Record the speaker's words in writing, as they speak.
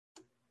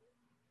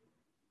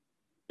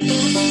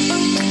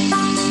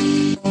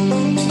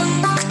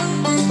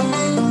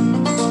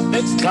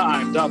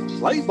time to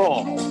play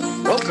ball.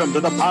 Welcome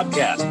to the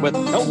podcast with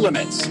no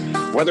limits.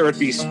 Whether it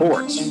be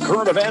sports,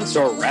 current events,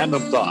 or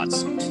random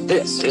thoughts,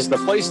 this is the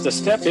place to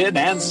step in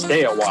and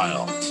stay a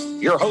while.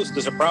 Your host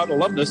is a proud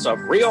alumnus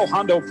of Rio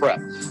Hondo Prep,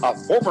 a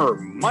former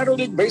minor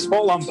league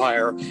baseball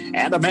umpire,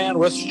 and a man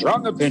with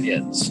strong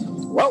opinions.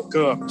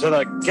 Welcome to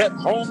the Get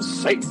Home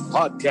Safe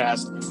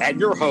podcast and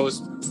your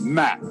host,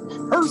 Matt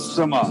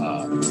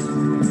Hersema.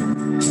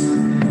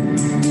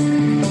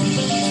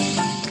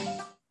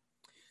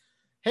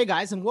 Hey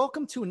guys, and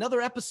welcome to another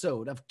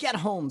episode of Get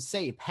Home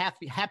Safe.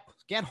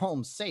 Get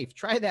Home Safe.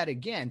 Try that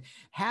again.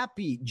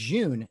 Happy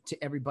June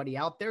to everybody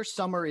out there.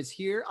 Summer is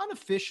here,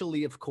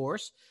 unofficially, of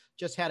course.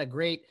 Just had a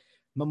great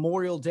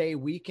Memorial Day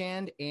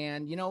weekend.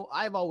 And, you know,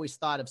 I've always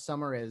thought of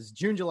summer as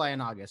June, July,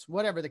 and August.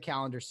 Whatever the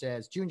calendar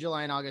says, June,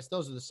 July, and August,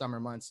 those are the summer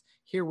months.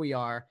 Here we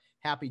are.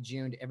 Happy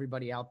June to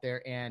everybody out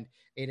there. And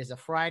it is a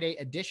Friday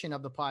edition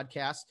of the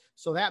podcast.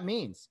 So that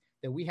means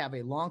that we have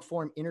a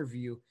long-form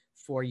interview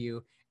for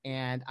you.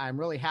 And I'm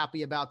really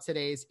happy about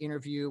today's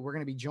interview. We're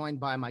going to be joined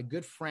by my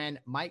good friend,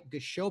 Mike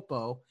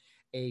Geshopo,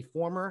 a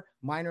former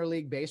minor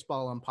league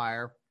baseball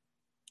umpire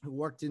who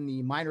worked in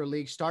the minor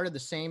league, started the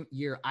same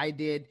year I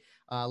did,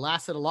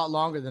 lasted a lot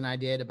longer than I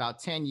did, about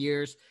 10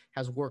 years,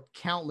 has worked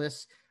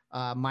countless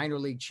minor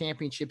league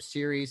championship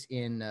series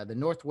in the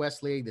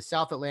Northwest League, the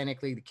South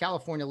Atlantic League, the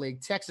California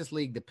League, Texas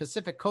League, the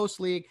Pacific Coast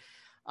League.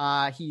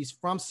 He's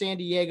from San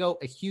Diego,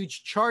 a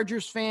huge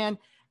Chargers fan,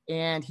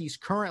 and he's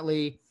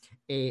currently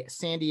a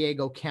San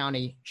Diego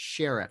County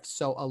sheriff.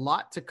 So a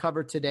lot to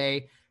cover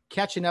today,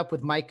 catching up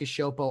with Mike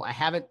Geshopo. I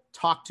haven't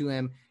talked to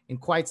him in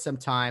quite some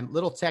time,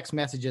 little text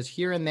messages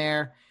here and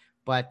there,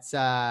 but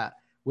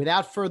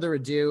without further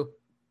ado,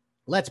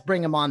 let's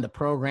bring him on the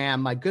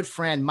program. My good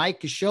friend,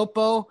 Mike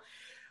Geshopo.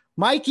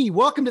 Mikey,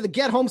 welcome to the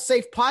Get Home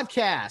Safe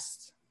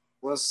podcast.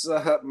 What's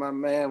up, my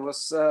man?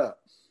 What's up?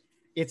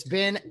 It's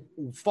been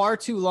far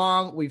too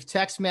long. We've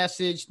text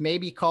messaged,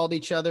 maybe called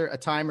each other a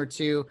time or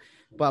two.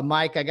 But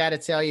Mike, I got to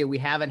tell you, we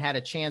haven't had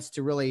a chance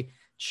to really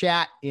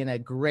chat in a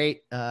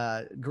great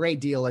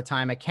deal of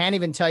time. I can't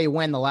even tell you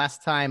when the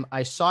last time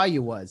I saw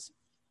you was.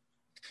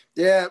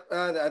 Yeah,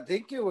 I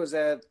think it was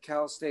at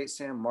Cal State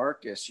San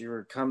Marcos. You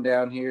were come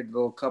down here, a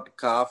little cup of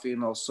coffee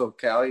and a little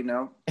SoCal, you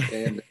know.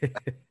 And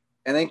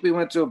I think we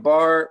went to a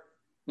bar,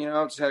 you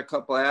know, just had a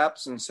couple of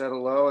apps and said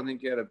hello. I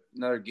think you had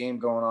another game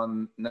going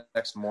on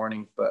next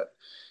morning. But,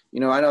 you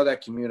know, I know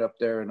that commute up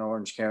there in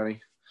Orange County.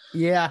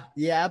 Yeah,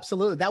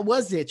 absolutely. That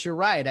was it. You're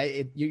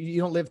right.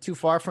 You don't live too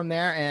far from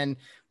there, and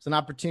it's an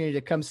opportunity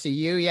to come see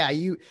you. Yeah,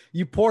 you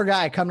poor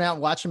guy coming out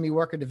and watching me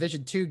work a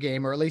Division II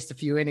game, or at least a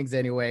few innings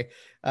anyway.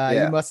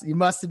 Yeah. You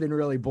must have been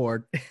really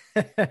bored.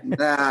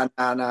 Nah.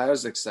 It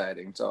was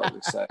exciting. It's always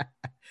exciting.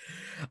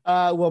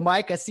 Well,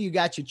 Mike, I see you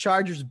got your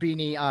Chargers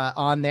beanie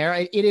on there.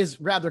 It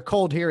is rather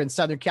cold here in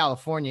Southern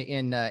California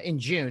in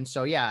June,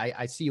 so yeah,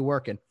 I see you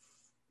working.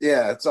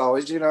 Yeah, it's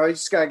always, you know, you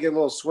just gotta get a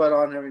little sweat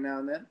on every now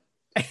and then.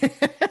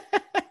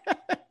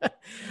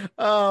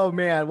 Oh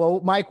man. Well,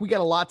 Mike, we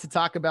got a lot to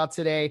talk about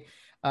today.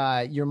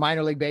 Your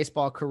minor league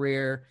baseball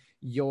career,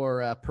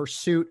 your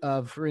pursuit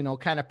of, you know,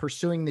 kind of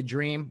pursuing the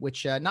dream,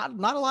 which not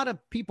a lot of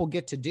people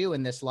get to do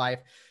in this life.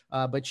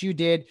 But you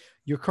did.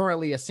 You're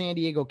currently a San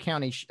Diego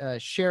County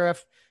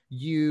sheriff.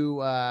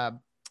 You're a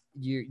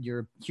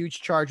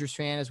huge Chargers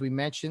fan, as we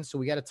mentioned. So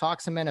we got to talk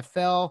some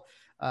NFL.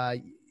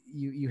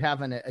 You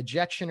have an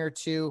ejection or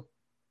two.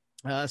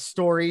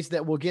 Stories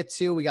that we'll get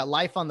to. We got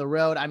life on the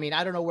road. I mean,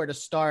 I don't know where to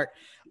start.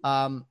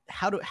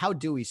 How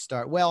do we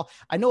start? Well,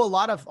 I know a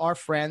lot of our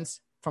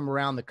friends from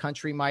around the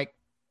country, Mike,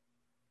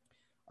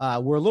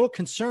 were a little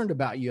concerned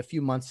about you a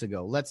few months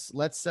ago. Let's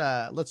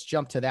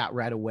jump to that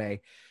right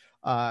away.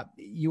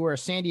 You were a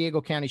San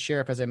Diego County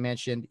sheriff, as I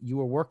mentioned. You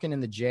were working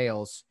in the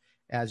jails,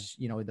 as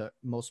you know,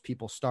 most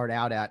people start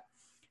out at,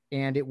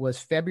 and it was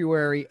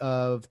February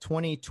of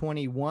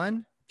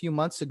 2021, a few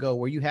months ago,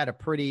 where you had a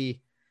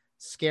pretty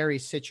scary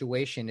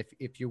situation.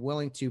 If you're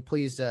willing to,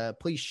 please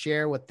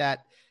share what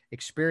that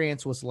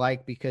experience was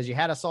like, because you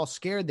had us all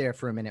scared there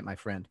for a minute, my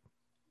friend.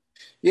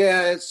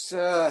 Yeah,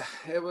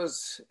 it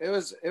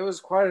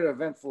was quite an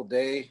eventful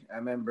day. I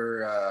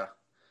remember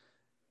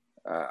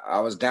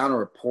I was down a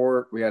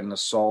report. We had an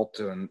assault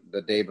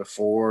the day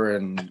before,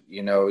 and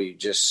you know, a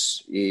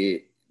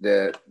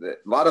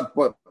lot of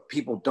what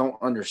people don't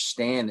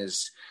understand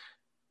is,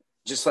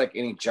 just like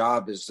any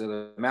job, is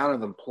the amount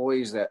of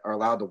employees that are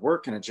allowed to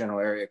work in a general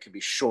area could be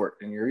short,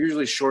 and you're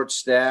usually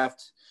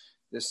short-staffed.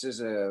 This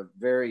is a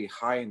very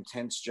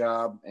high-intense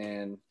job,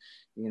 and,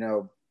 you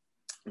know,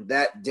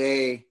 that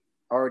day,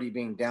 already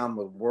being down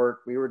with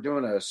work, we were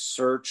doing a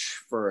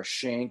search for a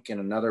shank and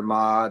another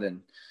mod,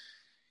 and,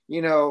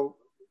 you know,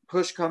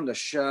 push come to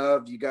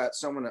shove, you got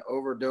someone that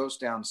overdosed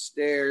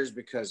downstairs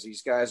because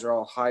these guys are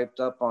all hyped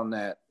up on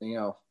that, you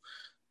know,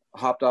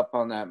 hopped up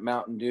on that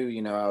Mountain Dew,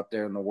 you know, out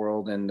there in the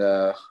world.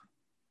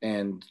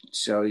 And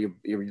so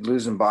you're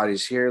losing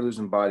bodies here,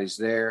 losing bodies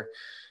there.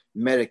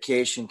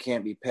 Medication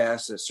can't be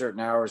passed at certain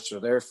hours. So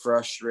they're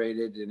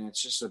frustrated, and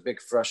it's just a big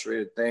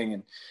frustrated thing.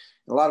 And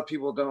a lot of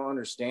people don't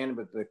understand,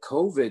 but the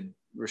COVID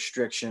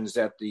restrictions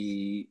that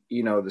the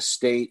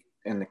state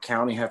and the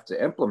county have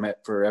to implement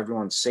for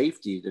everyone's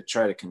safety to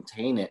try to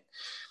contain it.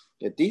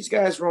 If these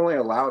guys were only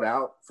allowed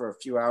out for a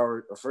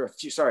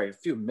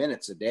few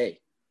minutes a day.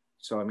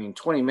 So, I mean,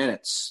 20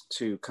 minutes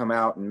to come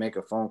out and make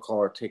a phone call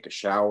or take a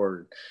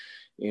shower,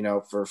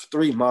 for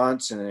 3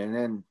 months. And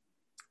then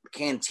the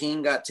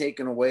canteen got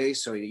taken away.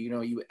 So,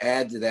 you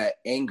add to that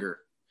anger.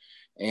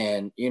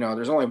 And,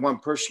 there's only one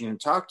person you can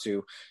talk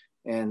to.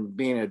 And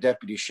being a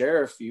deputy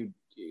sheriff,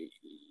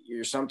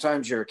 you're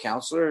sometimes you're a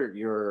counselor,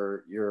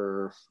 you're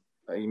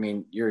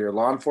your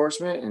law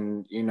enforcement,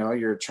 and,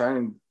 you're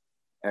trying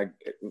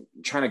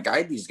to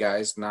guide these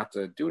guys not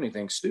to do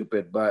anything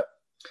stupid. But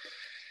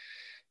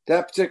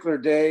that particular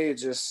day,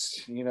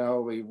 just,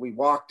 we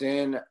walked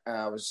in,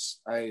 I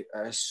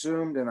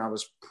assumed, and I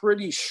was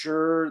pretty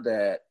sure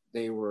that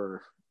they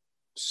were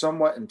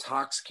somewhat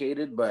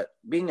intoxicated, but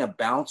being a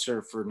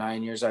bouncer for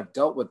 9 years, I've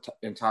dealt with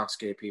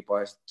intoxicated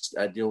people.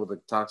 I deal with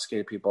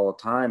intoxicated people all the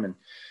time, and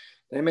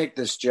they make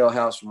this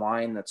jailhouse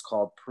wine that's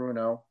called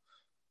Pruno.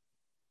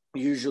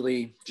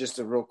 Usually, just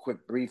a real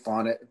quick brief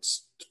on it,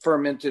 it's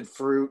fermented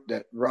fruit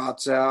that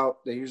rots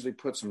out. They usually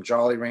put some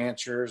Jolly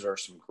Ranchers or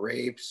some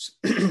grapes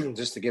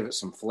just to give it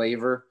some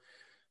flavor.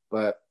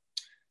 But,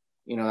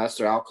 that's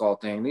their alcohol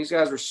thing. These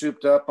guys were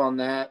souped up on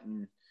that.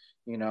 And,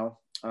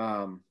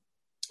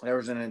 I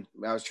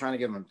was trying to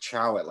give them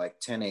chow at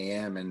like 10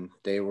 a.m. and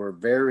they were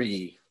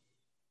very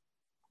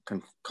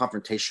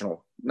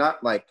confrontational,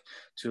 not like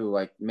to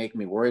like make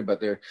me worried, but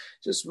they're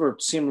just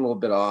seemed a little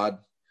bit odd.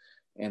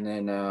 And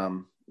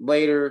then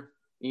later,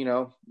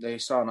 they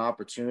saw an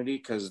opportunity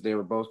because they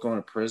were both going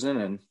to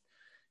prison, and,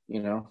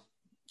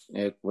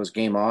 it was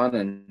game on.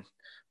 And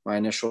my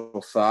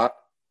initial thought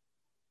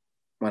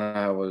when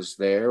I was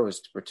there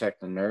was to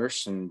protect the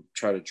nurse and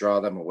try to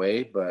draw them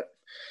away. But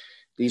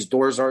these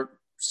doors aren't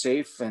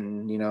safe,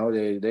 and,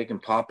 they can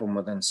pop them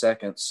within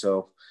seconds.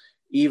 So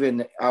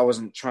even I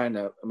wasn't trying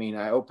to,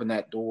 I opened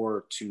that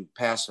door to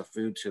pass the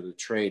food to the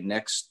tray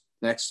next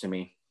to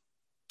me.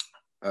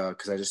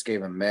 Because I just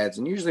gave him meds,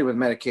 and usually with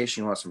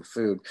medication you want some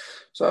food.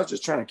 So I was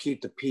just trying to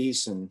keep the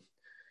peace and,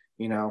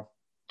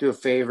 do a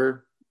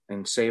favor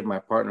and save my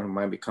partner who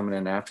might be coming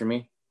in after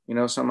me,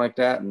 something like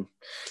that. And,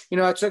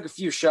 I took a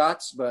few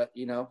shots, but,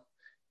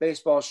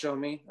 baseball showed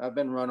me. I've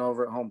been run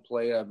over at home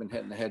plate. I've been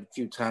hitting the head a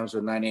few times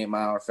with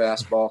 98-mile-an-hour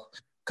fastball.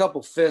 A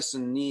couple fists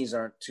and knees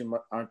aren't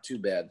too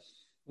bad.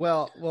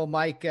 Well,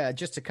 Mike,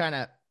 just to kind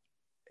of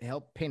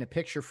help paint a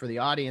picture for the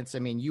audience,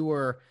 you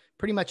were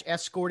pretty much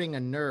escorting a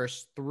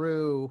nurse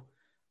through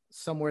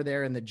somewhere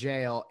there in the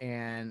jail,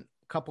 and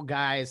a couple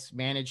guys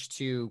managed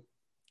to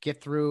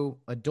get through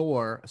a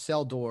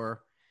cell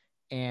door,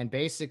 and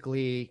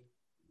basically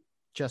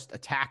just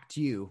attacked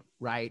you,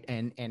 right?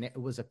 And it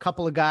was a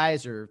couple of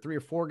guys, or 3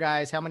 or 4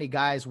 guys. How many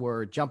guys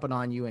were jumping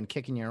on you and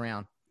kicking you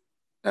around?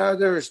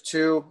 There was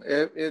 2.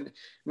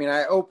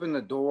 I opened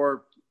the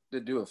door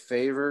to do a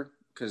favor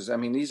because,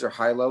 these are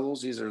high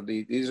levels. These are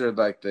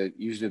like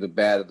usually the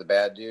bad of the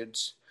bad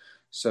dudes.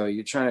 So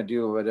you're trying to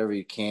do whatever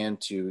you can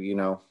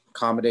to,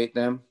 accommodate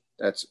them.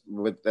 That's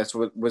what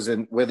was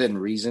within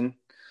reason.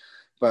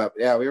 But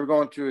yeah, we were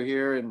going through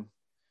here, and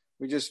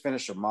we just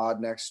finished a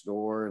mod next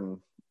door, and,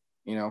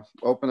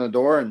 open the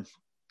door, and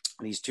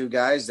these 2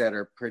 guys that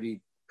are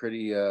pretty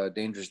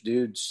dangerous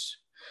dudes,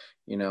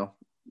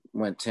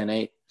 went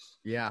 10-8.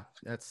 Yeah,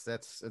 that's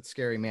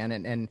scary, man.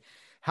 And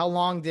how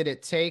long did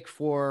it take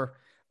for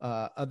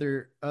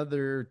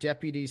other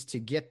deputies to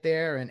get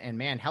there? And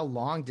man, how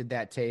long did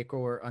that take?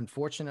 Or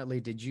unfortunately,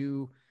 did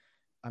you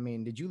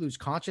lose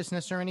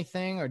consciousness or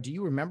anything? Or do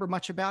you remember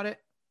much about it?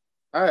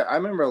 I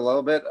remember a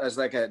little bit. As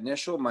like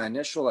my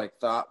initial like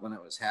thought when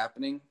it was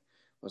happening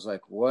was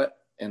like, what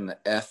in the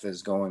F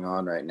is going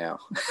on right now?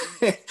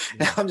 Yeah.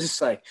 I'm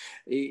just like,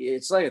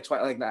 it's like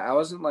like I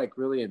wasn't like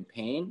really in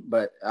pain,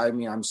 but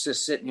I'm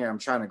just sitting here. I'm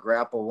trying to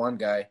grapple one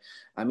guy.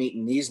 I'm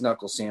eating these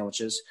knuckle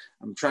sandwiches.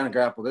 I'm trying to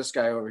grapple this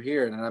guy over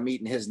here, and then I'm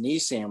eating his knee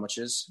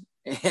sandwiches.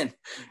 And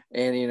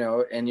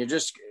you're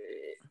just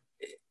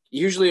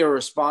usually a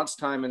response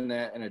time in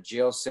a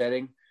jail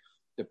setting,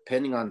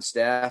 depending on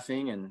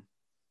staffing and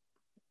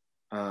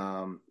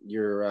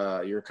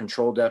your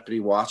control deputy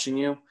watching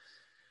you,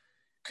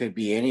 could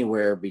be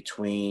anywhere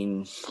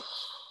between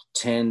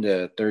 10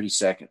 to 30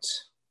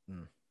 seconds.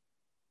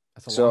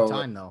 That's a long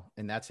time though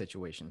in that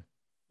situation.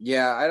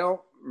 Yeah, I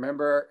don't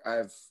remember.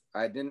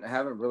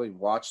 haven't really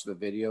watched the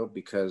video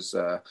because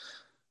I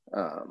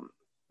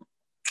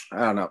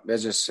don't know.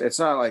 It's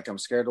not like I'm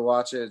scared to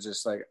watch it. It's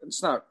just like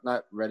it's not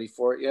ready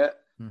for it yet.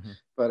 Mm-hmm.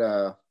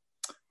 But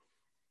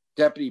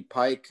Deputy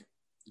Pike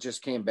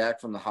just came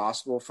back from the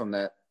hospital from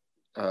that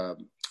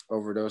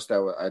overdose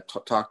that I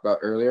talked about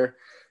earlier,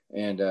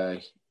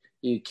 and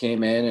he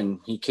came in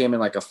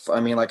like a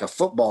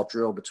football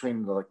drill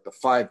between the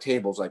 5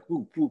 tables, like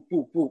whoop whoop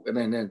whoop whoop, and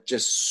then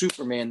just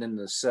Superman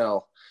into the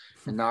cell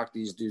and knocked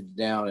these dudes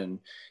down, and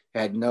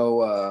had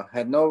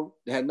no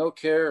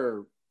care,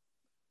 or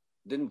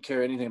didn't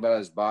care anything about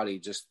his body.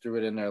 Just threw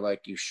it in there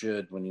like you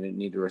should when you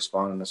need to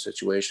respond in a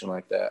situation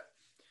like that.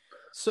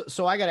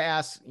 So I got to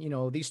ask,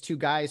 these two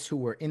guys who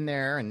were in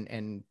there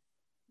and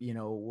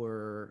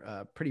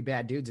were pretty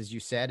bad dudes, as you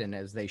said, and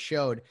as they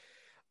showed,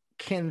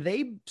 can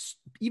they,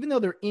 even though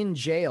they're in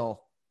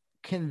jail,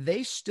 can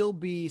they still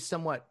be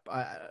somewhat,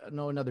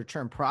 know another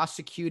term,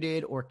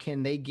 prosecuted, or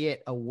can they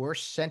get a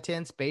worse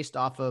sentence based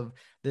off of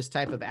this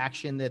type of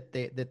action that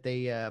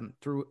they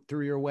threw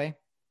your way?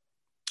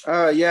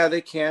 Yeah,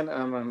 they can.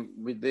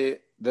 The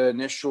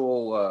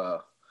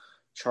initial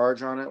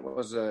charge on it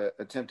was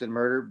attempted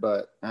murder,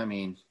 but I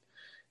mean,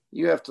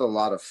 you have to a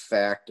lot of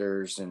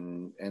factors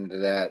into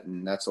that,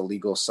 and that's a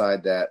legal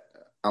side that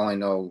I only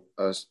know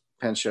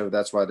Penn show.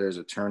 That's why there's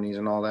attorneys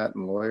and all that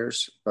and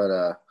lawyers.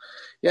 But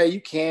yeah,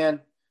 you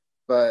can,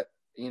 but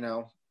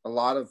a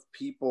lot of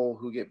people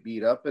who get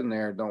beat up in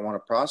there don't want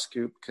to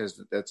prosecute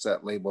because that's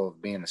that label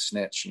of being a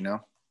snitch.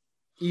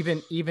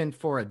 Even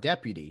for a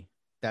deputy,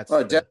 that's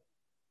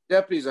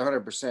deputies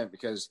 100%,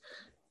 because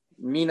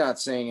me not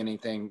saying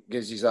anything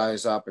gives these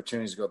guys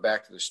opportunities to go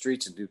back to the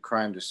streets and do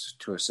crime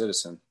to a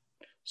citizen.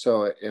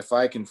 So if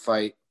I can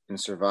fight and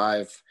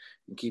survive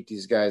and keep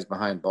these guys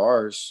behind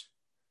bars,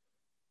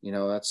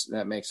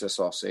 that makes us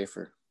all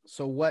safer.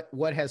 So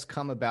what has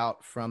come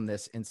about from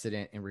this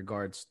incident in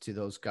regards to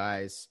those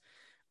guys?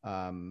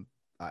 I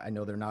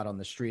know they're not on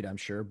the street, I'm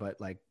sure, but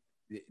like,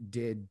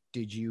 did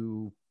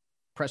you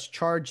press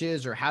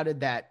charges, or how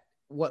did that,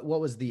 what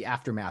was the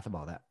aftermath of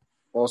all that?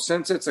 Well,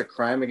 since it's a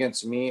crime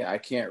against me, I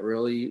can't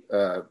really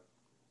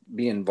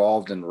be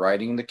involved in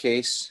writing the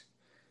case,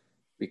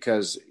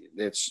 because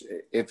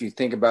if you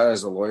think about it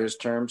as a lawyer's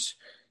terms,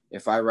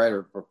 if I write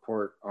a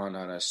report on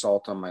an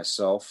assault on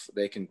myself,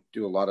 they can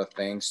do a lot of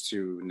things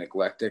to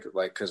neglect it,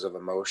 like because of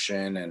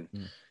emotion and,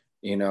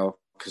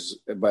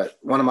 but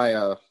one of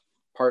my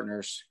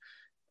partners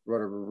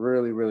wrote a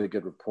really, really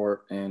good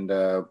report, and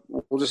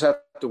we'll just have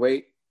to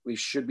wait. We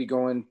should be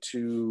going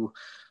to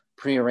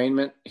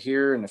pre-arraignment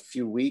here in a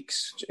few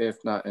weeks, if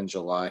not in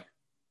July.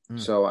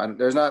 So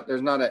there's not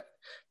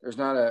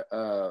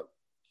a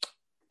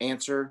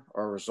answer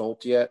or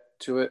result yet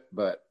to it,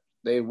 but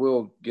they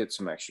will get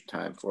some extra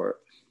time for it.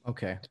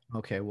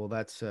 Okay. Well,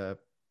 that's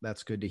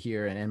good to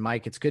hear. And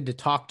Mike, it's good to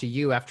talk to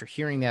you after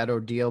hearing that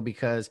ordeal,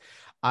 because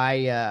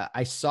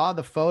I saw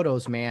the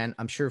photos, man.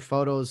 I'm sure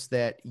photos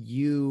that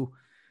you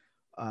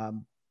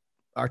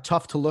are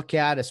tough to look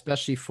at,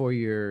 especially for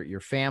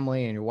your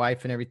family and your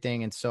wife and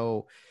everything. And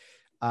so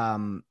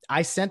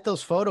I sent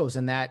those photos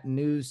and that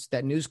news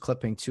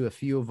clipping to a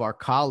few of our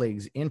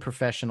colleagues in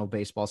professional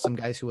baseball, some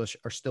guys who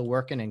are still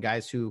working and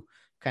guys who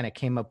kind of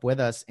came up with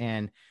us.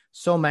 And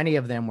so many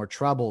of them were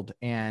troubled.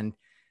 And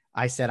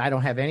I said, I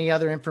don't have any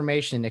other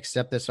information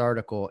except this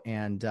article.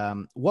 And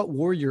what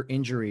were your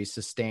injuries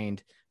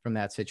sustained from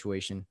that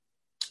situation?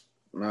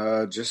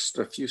 Just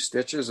a few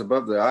stitches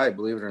above the eye,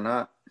 believe it or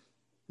not.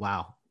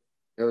 Wow.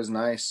 It was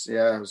nice.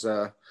 Yeah. It was,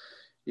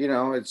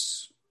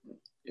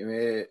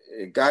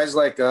 guys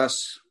like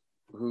us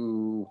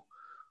who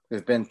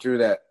have been through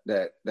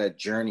that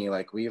journey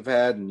like we've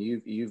had, and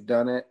you've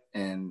done it,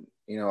 and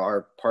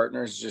our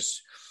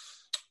partners,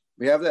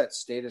 we have that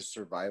state of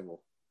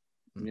survival,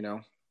 and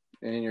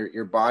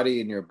your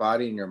body and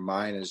your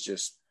mind is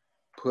just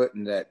put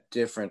in that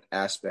different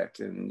aspect,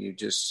 and you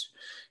just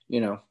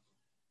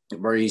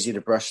very easy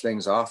to brush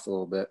things off a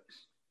little bit.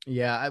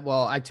 Yeah,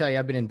 well, I tell you,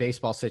 I've been in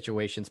baseball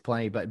situations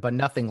plenty, but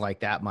nothing like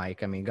that,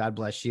 Mike. I mean, God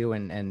bless you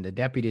and the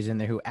deputies in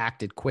there who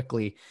acted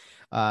quickly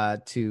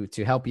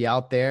to help you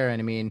out there.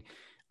 And I mean,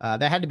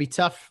 that had to be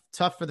tough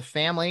for the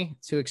family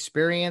to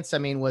experience. I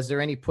mean, was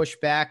there any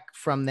pushback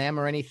from them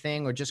or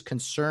anything, or just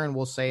concern,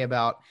 we'll say,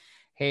 about,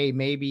 hey,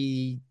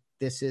 maybe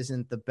this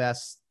isn't the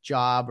best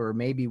job, or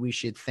maybe we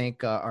should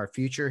think our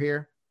future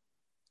here?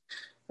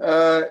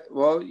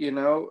 Well,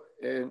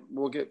 and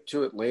we'll get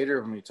to it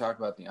later when we talk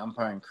about the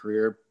umpiring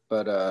career,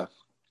 but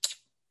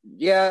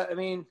yeah, I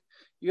mean,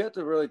 you have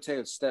to really take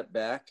a step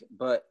back.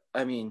 But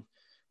I mean,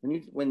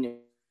 when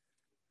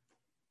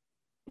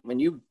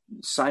you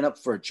sign up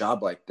for a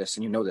job like this,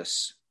 and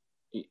this,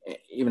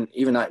 even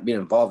not being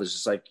involved, is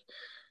just like,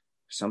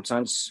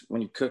 sometimes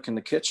when you cook in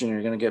the kitchen,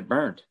 you're going to get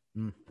burned.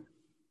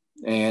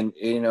 And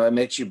it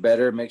makes you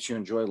better, it makes you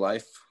enjoy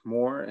life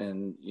more,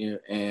 and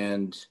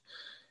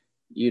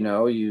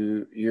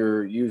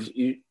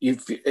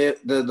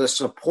the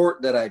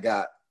support that I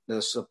got,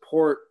 the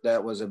support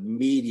that was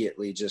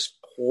immediately just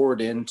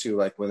poured into,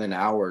 like within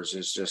hours,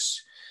 is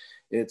just,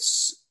 it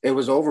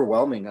was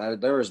overwhelming.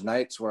 There was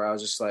nights where I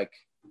was just like,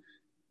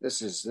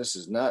 this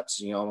is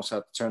nuts. You almost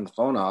have to turn the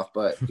phone off,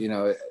 but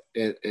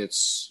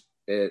it's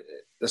the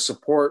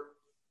support,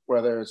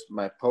 whether it's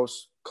my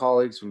post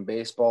colleagues from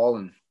baseball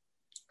and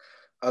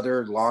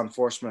other law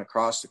enforcement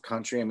across the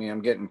country. I mean,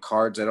 I'm getting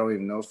cards I don't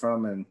even know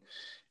from, and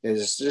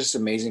it's just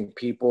amazing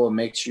people. It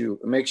makes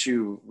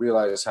you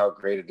realize how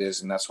great it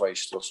is, and that's why you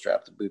still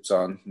strap the boots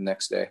on the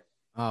next day.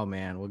 Oh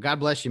man, well,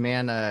 God bless you,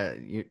 man.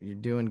 You're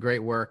doing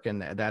great work,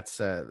 and that's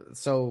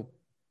so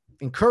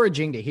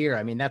encouraging to hear.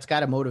 I mean, that's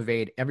got to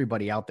motivate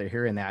everybody out there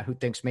hearing that, who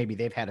thinks maybe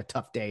they've had a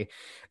tough day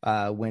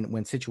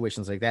when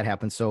situations like that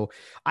happen. So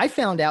I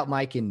found out,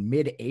 Mike, in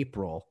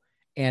mid-April,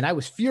 And I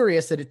was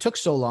furious that it took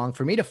so long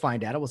for me to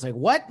find out. I was like,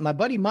 what? My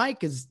buddy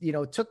Mike is,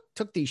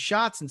 took these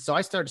shots. And so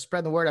I started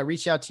spreading the word. I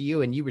reached out to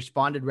you and you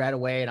responded right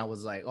away. And I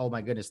was like, oh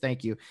my goodness,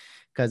 thank you.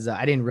 Because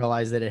I didn't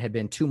realize that it had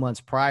been 2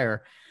 months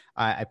prior.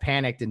 I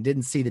panicked and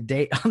didn't see the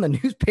date on the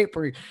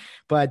newspaper.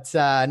 But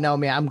no,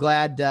 man, I'm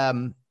glad,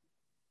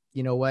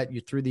 you know what,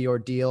 you're through the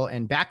ordeal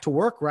and back to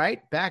work,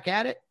 right? Back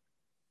at it?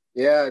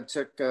 Yeah, it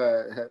took,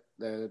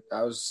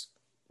 I was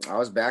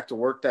back to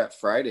work that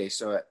Friday.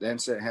 So the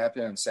incident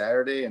happened on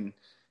Saturday and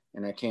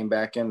I came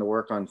back into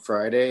work on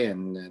Friday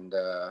and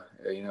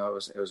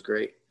it was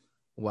great.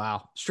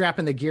 Wow.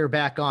 Strapping the gear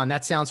back on.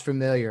 That sounds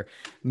familiar,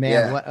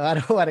 man.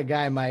 Yeah. What a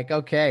guy, Mike.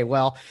 Okay.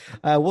 Well,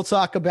 we'll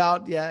talk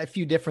about a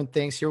few different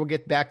things here. We'll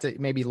get back to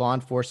maybe law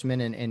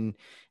enforcement and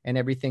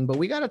everything, but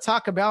we got to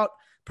talk about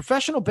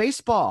professional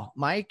baseball,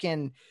 Mike.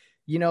 And,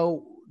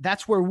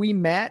 that's where we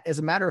met. As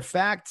a matter of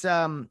fact,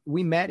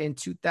 we met in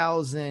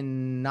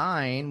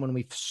 2009 when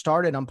we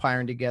started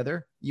umpiring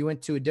together. You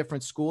went to a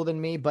different school than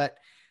me, but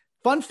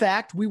fun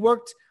fact, we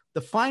worked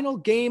the final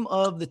game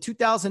of the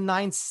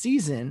 2009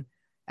 season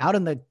out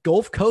in the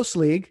Gulf Coast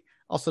League,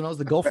 also known as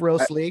the Gulf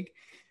Roast League.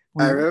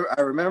 I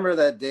remember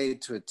that day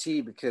to a T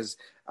because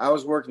I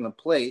was working the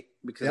plate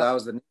because I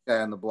was the new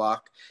guy on the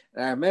block.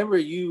 And I remember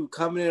you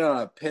coming in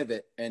on a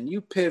pivot, and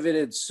you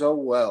pivoted so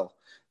well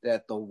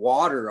that the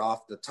water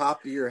off the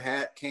top of your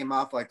hat came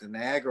off like the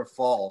Niagara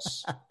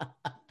Falls.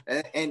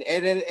 and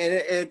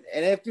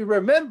if you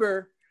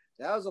remember,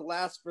 that was the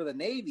last for the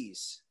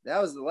Navies. That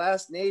was the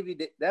last Navy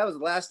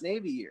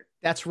year.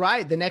 That's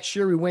right. The next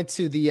year we went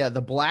to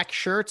the black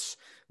shirts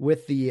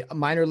with the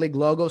minor league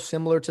logo,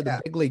 similar to the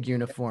big league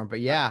uniform. But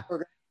yeah,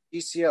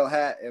 ECL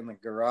hat in the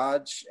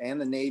garage and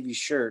the Navy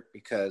shirt,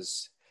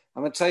 because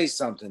I'm gonna tell you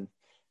something.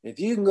 If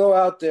you can go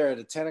out there at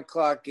a 10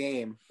 o'clock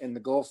game in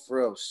the Gulf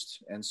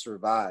Roast and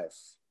survive,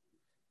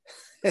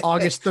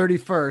 August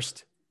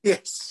 31st.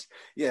 Yes.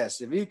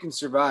 If you can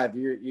survive,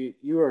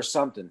 you are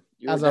something.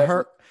 As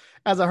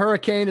a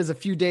hurricane is a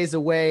few days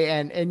away,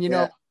 and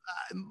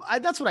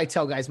that's what I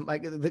tell guys.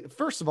 Like,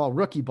 first of all,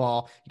 rookie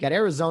ball. You got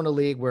Arizona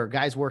League where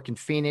guys work in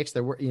Phoenix.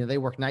 They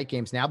work night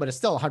games now, but it's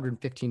still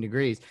 115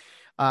 degrees.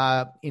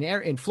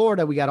 In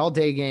Florida, we got all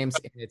day games.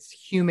 And it's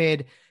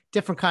humid,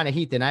 different kind of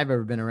heat than I've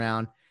ever been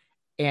around.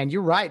 And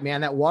you're right, man.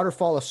 That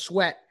waterfall of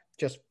sweat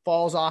just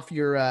falls off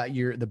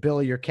the bill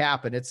of your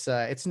cap, and it's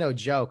no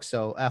joke.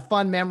 So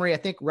fun memory. I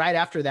think right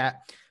after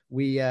that,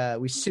 we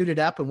suited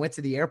up and went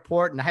to the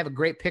airport, and I have a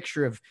great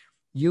picture of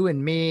you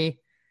and me,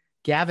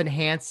 Gavin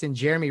Hansen,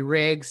 Jeremy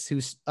Riggs,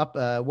 who's up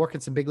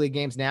working some big league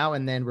games now,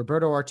 and then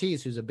Roberto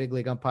Ortiz, who's a big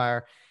league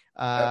umpire.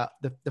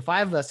 The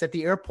five of us at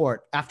the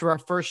airport after our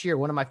first year.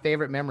 One of my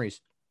favorite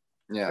memories.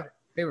 Yeah,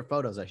 favorite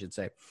photos, I should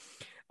say.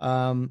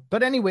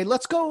 But anyway,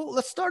 let's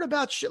start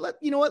about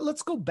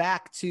let's go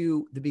back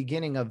to the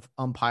beginning of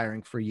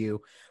umpiring for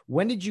you.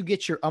 When did you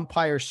get your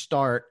umpire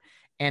start,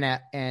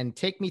 and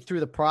take me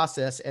through the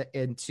process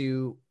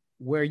into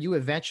where you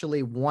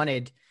eventually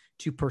wanted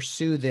to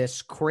pursue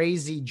this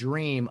crazy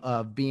dream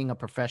of being a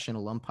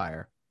professional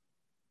umpire?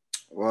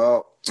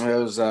 Well, it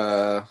was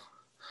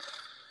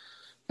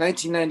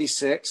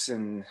 1996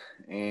 and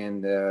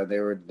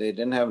they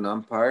didn't have an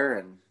umpire,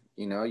 and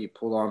you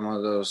pulled on one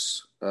of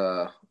those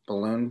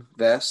balloon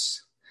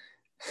vests,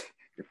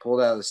 you're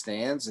pulled out of the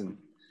stands, and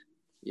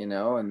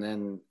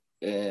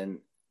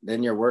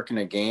then you're working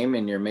a game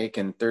and you're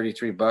making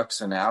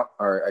 $33 an out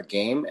or a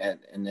game.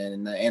 And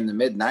then in the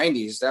mid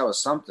 90s, that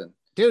was something,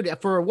 dude,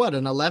 for what,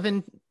 an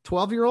 11,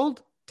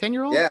 12-year-old,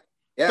 10-year-old? Yeah.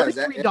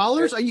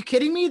 $33? Are you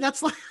kidding me?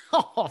 That's like,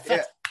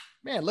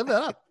 man, live it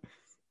up.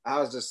 I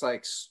was just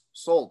like,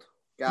 sold,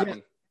 got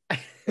me.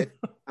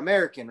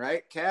 American,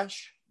 right?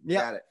 Cash.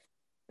 Yeah. Got it.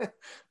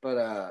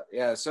 But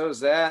so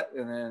was that.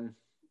 And then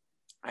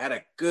I had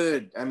a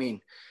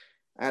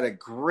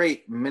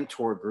great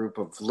mentor group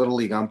of Little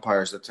League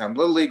umpires at the time.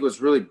 Little League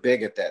was really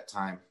big at that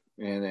time,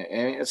 and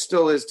it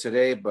still is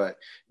today, but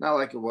not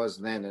like it was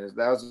then. That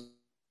was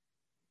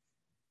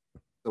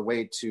the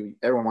way to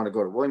everyone wanted to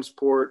go to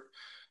Williamsport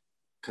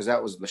because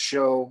that was the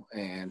show.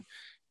 And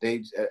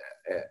they,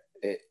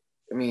 I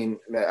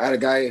had a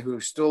guy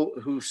who still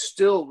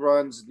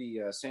runs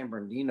the San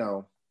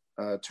Bernardino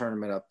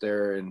tournament up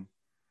there, and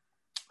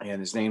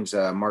his name's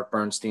Mark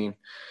Bernstein,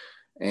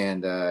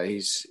 and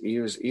he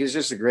was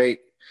just a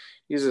great.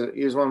 He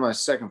was one of my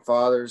second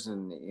fathers,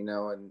 and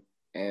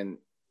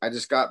I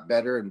just got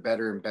better and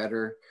better and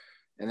better.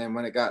 And then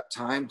when it got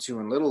time to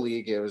in Little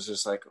League, it was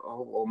just like,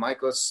 oh well,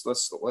 Mike, let's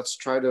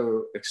try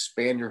to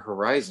expand your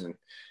horizon.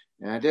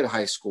 And I did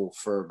high school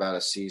for about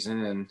a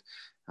season, and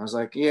I was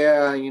like,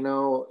 yeah,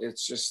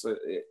 it's just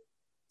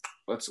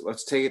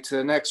let's take it to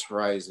the next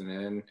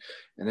horizon.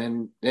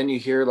 And then you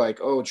hear like,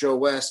 oh, Joe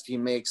West, he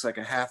makes like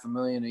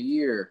 $500,000 a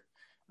year.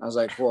 I was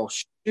like, well,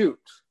 shoot.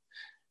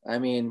 I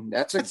mean,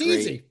 that's great,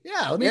 easy.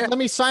 Yeah. Let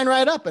me sign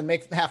right up and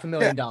make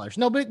 $500,000.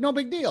 Yeah. No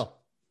big deal.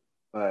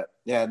 But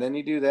yeah, then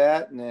you do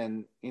that. And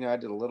then, I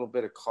did a little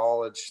bit of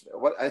college.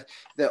 Now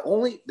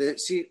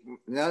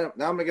I'm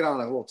gonna get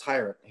on a little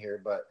tyrant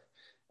here, but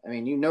I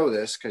mean, you know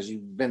this because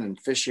you've been in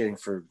officiating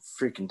for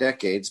freaking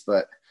decades,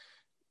 but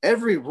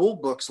every rule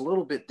book's a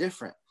little bit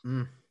different.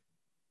 And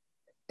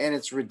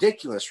it's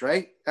ridiculous,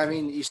 right? I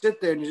mean, you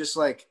sit there and you're just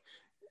like,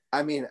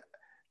 I mean,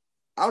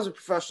 I was a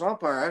professional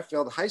umpire. I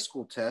failed a high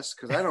school test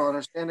because I don't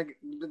understand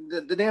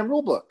the damn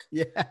rule book.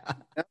 Yeah.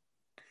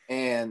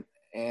 And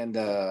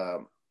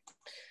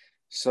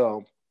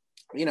so,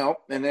 you know,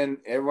 and then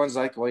everyone's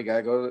like, well, you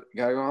gotta go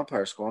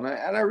umpire school. And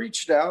I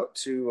reached out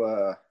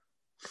to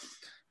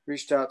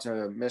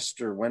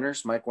Mr.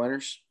 Winters, Mike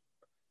Winters,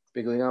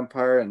 big league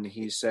umpire. And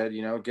he said,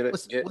 you know,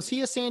 Was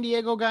he a San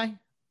Diego guy?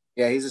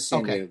 Yeah, he's a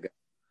San Diego guy.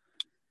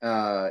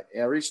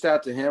 I reached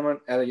out to him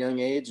at a young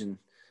age, and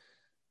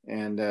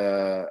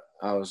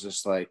I was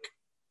just like,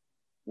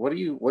 what do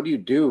you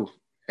do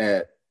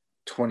at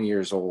 20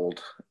 years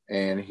old?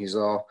 And he's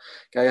all,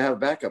 gotta have a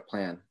backup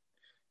plan.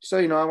 So,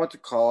 you know, I went to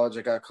college.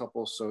 I got a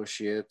couple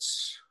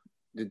associates,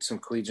 did some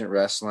collegiate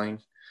wrestling,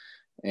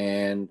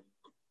 and,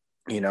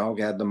 you know,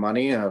 got the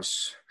money. I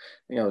was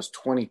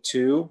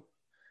 22,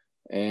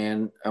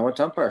 and I went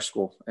to umpire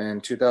school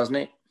in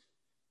 2008.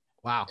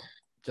 Wow.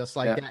 Just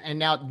like that. And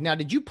now,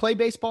 did you play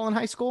baseball in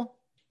high school?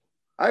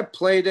 I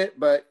played it,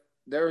 but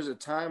there was a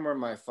time where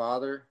my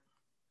father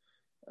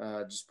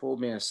just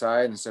pulled me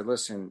aside and said,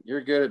 listen,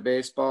 you're good at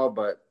baseball,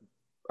 but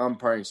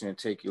umpiring is going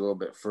to take you a little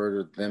bit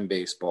further than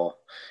baseball.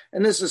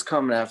 And this is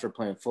coming after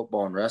playing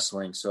football and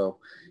wrestling. So,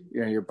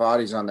 you know, your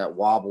body's on that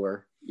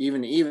wobbler.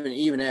 Even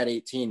at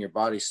 18, your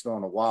body's still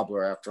on a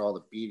wobbler after all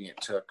the beating it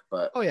took.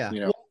 But, oh, yeah.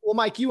 You know, well,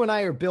 Mike, you and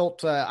I are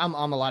built, I'm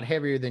a lot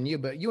heavier than you,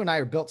 but you and I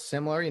are built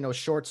similar, you know,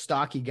 short,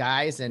 stocky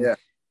guys. And,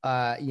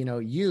 you know,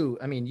 you,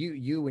 when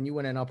you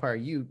went in umpire,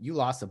 you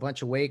lost a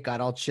bunch of weight,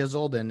 got all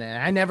chiseled, and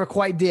I never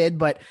quite did,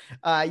 but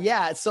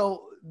yeah.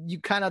 So you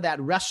kind of that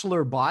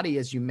wrestler body,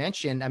 as you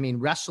mentioned. I mean,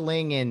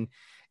 wrestling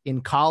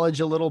in college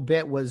a little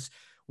bit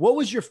what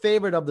was your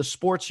favorite of the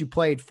sports you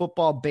played,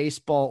 football,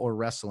 baseball, or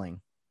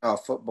wrestling? Oh,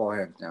 football,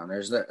 hands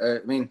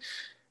down.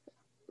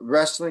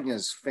 Wrestling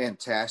is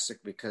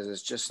fantastic because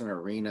it's just an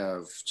arena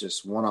of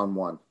just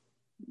one-on-one.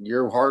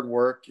 Your hard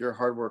work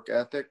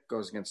ethic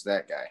goes against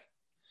that guy.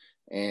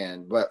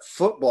 But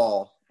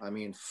football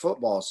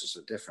is just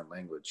a different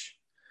language.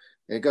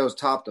 It goes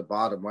top to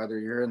bottom, whether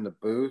you're in the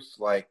booth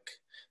like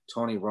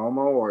Tony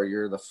Romo or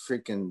you're the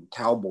freaking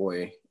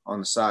cowboy on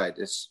the side.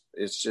 That's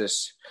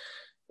just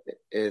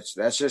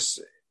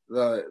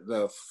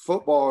the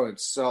football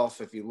itself.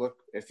 If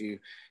you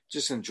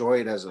just enjoy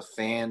it as a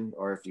fan,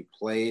 or if you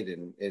played,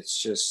 and it's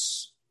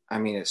just,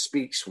 it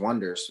speaks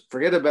wonders.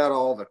 Forget about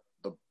all the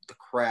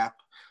crap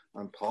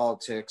on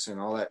politics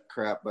and all that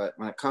crap, but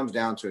when it comes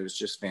down to it, it's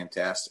just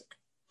fantastic.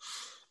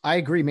 I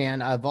agree,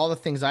 man. Of all the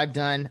things I've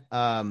done,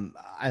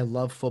 I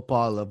love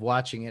football. I love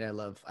watching it. I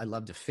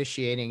loved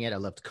officiating it. I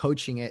loved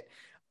coaching it.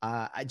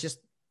 I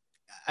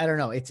don't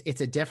know. It's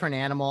a different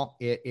animal.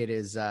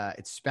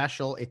 It's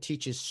special. It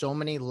teaches so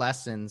many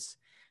lessons.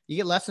 You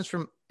get lessons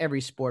from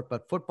every sport,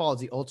 but football is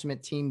the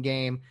ultimate team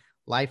game,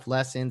 life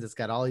lessons. It's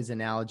got all these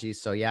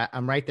analogies. So yeah,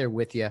 I'm right there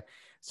with you.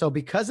 So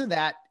because of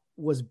that,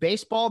 was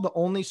baseball the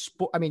only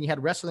sport? You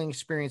had wrestling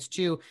experience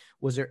too.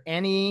 Was there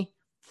any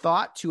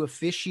thought to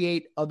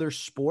officiate other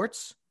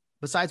sports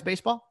besides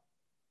baseball?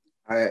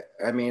 I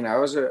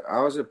was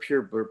a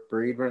pure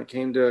breed when it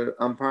came to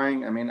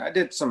umpiring. I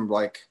did some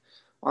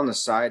on the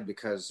side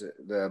because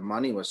the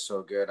money was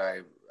so good.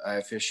 I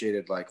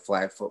officiated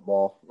flag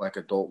football,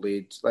 adult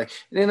leagues,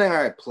 anything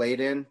I played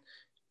in.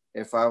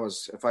 If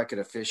I could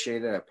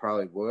officiate it, I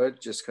probably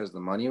would, just because the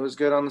money was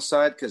good on the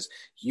side. Because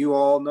you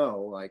all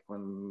know,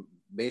 when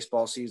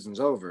baseball season's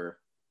over,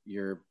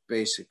 you're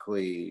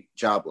basically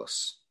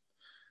jobless.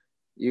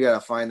 You got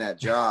to find that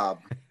job.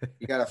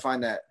 You got to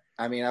find that.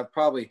 I've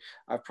probably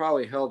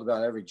held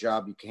about every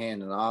job you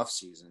can in the off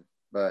season,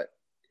 but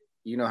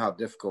you know how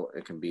difficult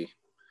it can be.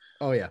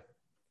 Oh yeah.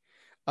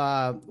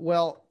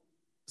 Well,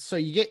 so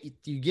you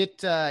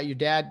get your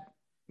dad,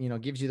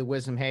 gives you the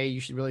wisdom. Hey, you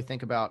should really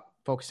think about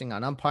focusing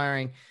on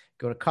umpiring,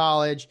 go to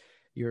college,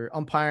 you're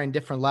umpiring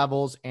different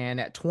levels. And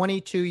at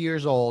 22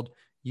 years old,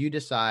 you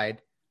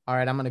decide, all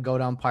right, I'm going to go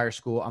to umpire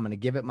school. I'm going to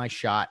give it my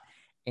shot.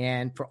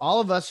 And for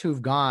all of us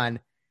who've gone,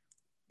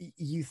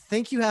 you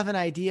think you have an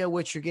idea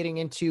what you're getting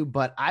into,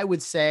 but I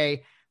would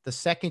say the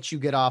second you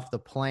get off the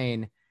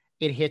plane,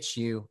 it hits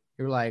you.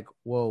 You're like,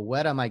 whoa,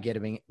 what am I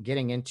getting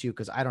into?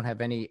 Because I don't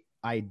have any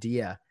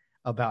idea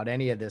about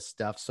any of this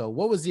stuff. So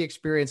what was the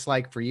experience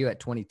like for you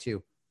at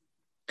 22?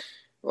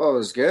 Well, it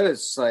was good.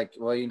 It's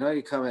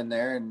you come in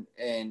there and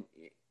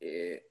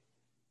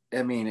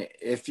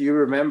if you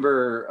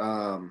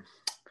remember,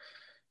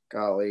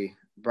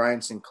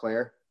 Brian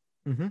Sinclair.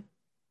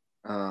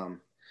 Mm-hmm.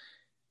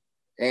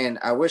 And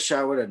I wish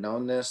I would have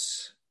known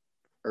this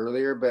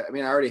earlier, but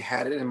I already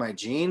had it in my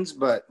genes,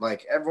 but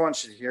everyone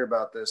should hear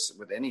about this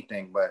with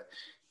anything, but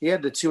he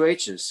had the 2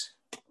 H's: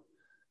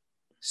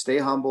 stay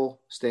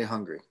humble, stay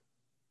hungry.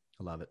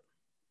 I love it.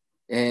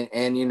 And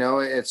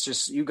it's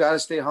just, you got to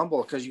stay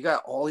humble because you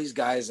got all these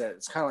guys that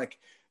it's kind of like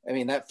I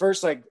mean, that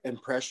first like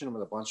impression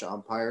with a bunch of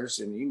umpires,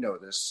 and you know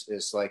this,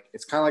 is like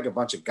it's kind of like a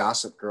bunch of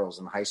gossip girls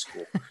in high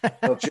school.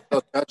 They'll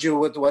judge you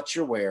with what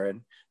you're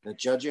wearing. They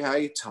judge you how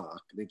you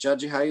talk. They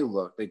judge you how you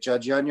look. They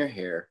judge you on your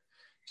hair.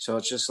 So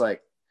it's just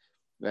like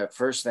that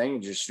first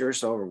thing, you're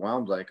so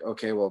overwhelmed. Like,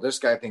 okay, well, this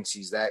guy thinks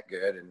he's that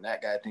good, and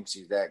that guy thinks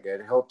he's that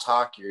good. He'll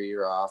talk your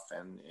ear off,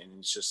 and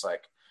it's just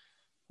like,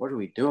 what are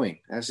we doing?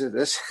 I said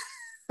this.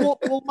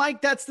 well,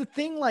 Mike, that's the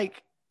thing.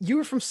 Like, you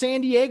were from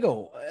San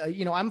Diego.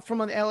 I'm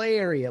from an LA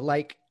area.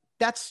 Like,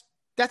 that's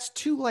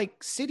two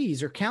like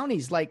cities or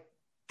counties. Like,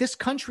 this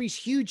country's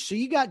huge. So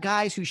you got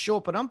guys who show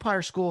up at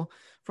umpire school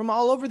from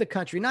all over the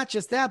country. Not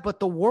just that, but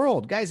the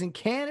world. Guys in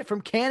Canada,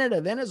 from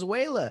Canada,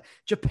 Venezuela,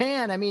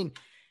 Japan. I mean,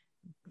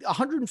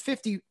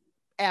 150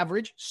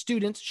 average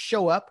students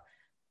show up,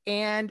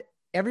 and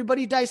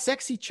everybody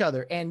dissects each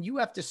other, and you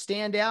have to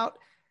stand out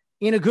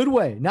in a good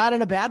way, not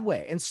in a bad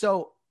way. And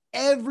so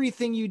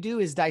everything you do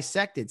is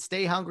dissected.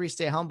 Stay hungry,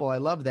 stay humble. I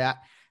love that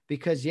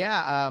because you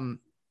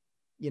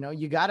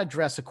got to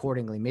dress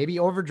accordingly, maybe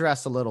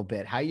overdress a little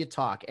bit, how you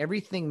talk,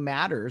 everything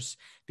matters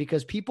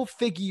because people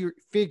figure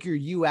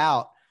you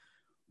out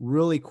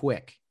really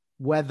quick,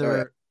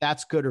 whether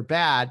that's good or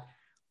bad.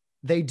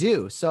 They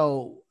do.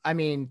 So, I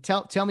mean,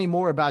 tell me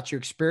more about your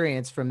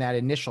experience from that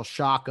initial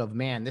shock of,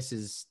 man, this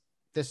is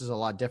a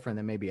lot different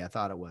than maybe I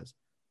thought it was.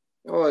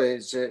 Well,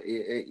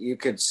 you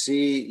could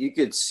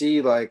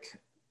see like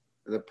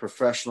the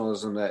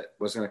professionalism that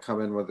was going to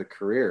come in with the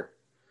career.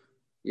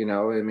 I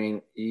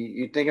mean,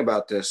 you think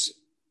about this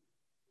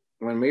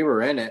when we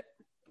were in it,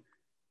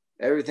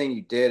 everything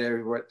you did,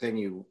 everywhere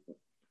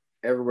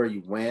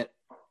you went,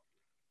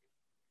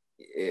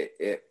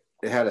 it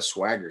had a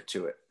swagger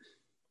to it.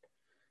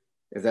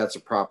 If that's a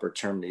proper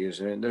term to use.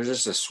 I mean, there's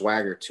just a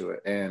swagger to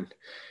it. And,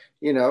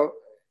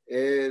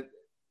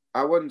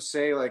 I wouldn't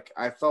say like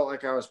I felt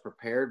like I was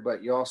prepared,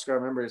 but you also got to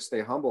remember to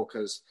stay humble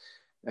because,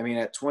 I mean,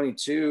 at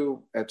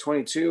 22,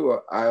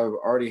 I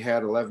already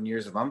had 11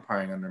 years of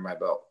umpiring under my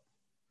belt.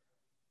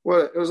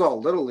 Well, it was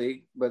all little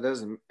league, but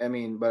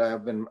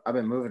I've been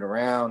moving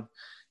around.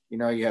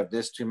 You have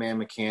this 2-man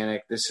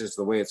mechanic. This is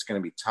the way it's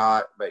going to be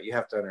taught, but you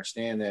have to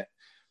understand that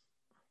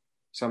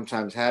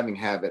sometimes having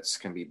habits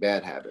can be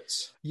bad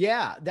habits.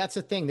 Yeah, that's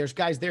the thing. There's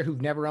guys there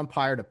who've never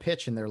umpired a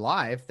pitch in their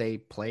life. They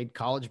played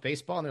college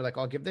baseball and they're like,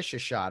 I'll give this a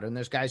shot. And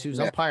there's guys who's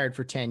umpired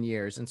for 10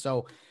 years. And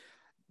so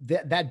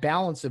that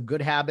balance of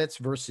good habits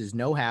versus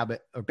no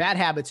habit or bad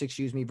habits,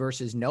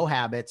 versus no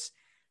habits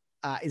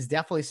is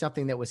definitely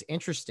something that was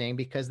interesting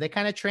because they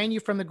kind of train you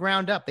from the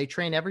ground up. They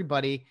train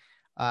everybody.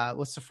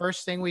 What's the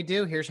first thing we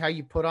do? Here's how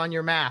you put on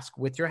your mask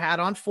with your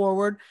hat on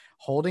forward,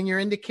 holding your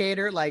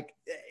indicator. Like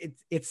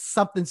it's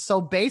something so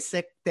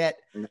basic that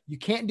you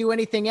can't do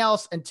anything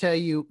else until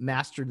you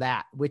master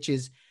that, which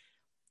is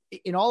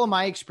in all of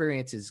my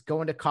experiences,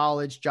 going to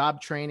college,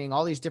 job training,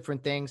 all these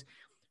different things.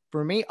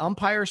 For me,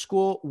 umpire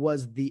school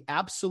was the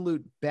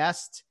absolute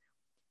best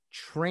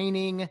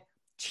training,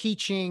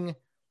 teaching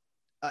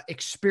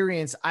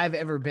experience I've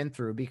ever been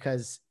through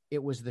because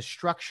it was the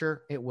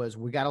structure. It was,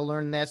 we got to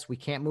learn this. We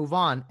can't move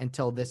on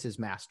until this is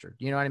mastered.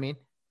 You know what I mean?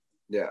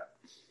 Yeah,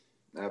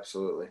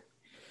 absolutely.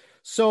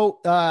 So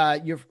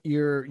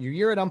your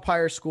year at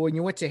umpire school, and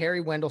you went to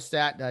Harry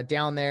Wendelstadt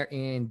down there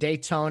in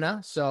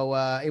Daytona. So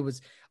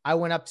I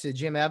went up to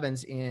Jim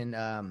Evans in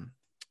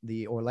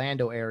the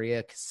Orlando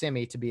area,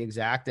 Kissimmee to be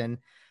exact. And,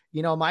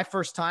 my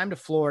first time to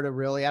Florida,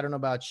 really, I don't know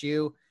about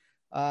you.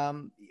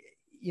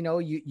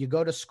 You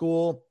go to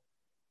school,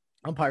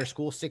 umpire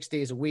school 6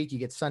 days a week, you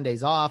get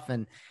Sundays off.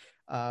 And,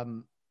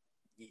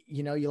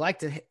 you like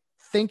to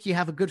think you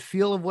have a good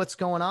feel of what's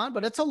going on,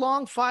 but it's a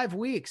long 5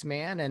 weeks,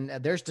 man.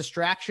 And there's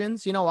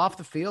distractions, off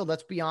the field.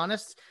 Let's be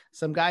honest.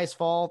 Some guys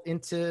fall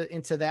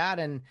into that.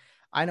 And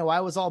I know I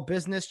was all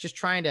business, just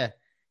trying to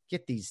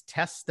get these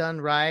tests done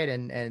right.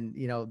 And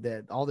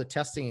all the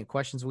testing and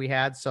questions we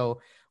had.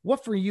 So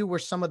what for you were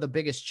some of the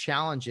biggest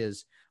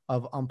challenges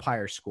of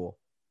umpire school?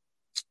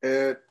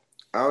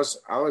 I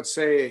would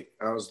say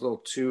I was a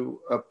little too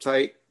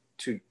uptight,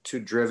 too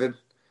driven,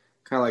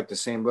 kind of like the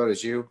same boat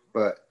as you,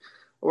 but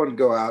I wouldn't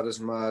go out as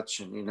much.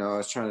 And, I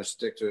was trying to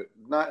stick to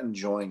not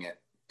enjoying it.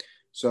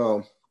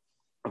 So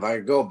if I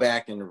could go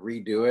back and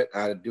redo it,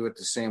 I'd do it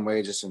the same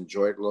way, just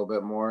enjoy it a little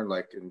bit more,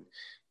 and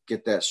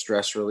get that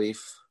stress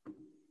relief.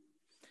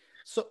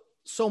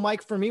 So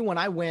Mike, for me, when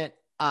I went,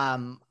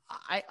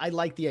 I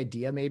like the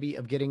idea maybe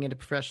of getting into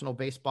professional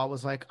baseball.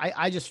 Was like,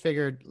 I just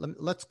figured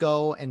let's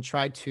go and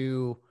try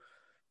to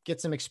get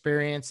some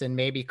experience and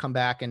maybe come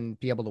back and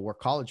be able to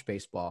work college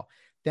baseball.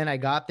 Then I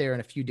got there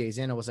and a few days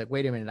in, I was like,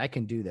 wait a minute, I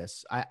can do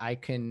this. I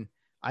can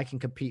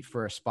compete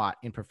for a spot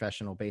in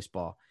professional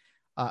baseball.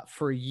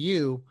 For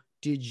you,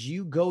 did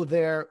you go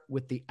there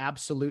with the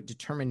absolute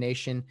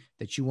determination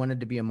that you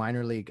wanted to be a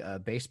minor league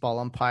baseball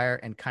umpire?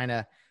 And kind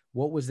of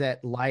what was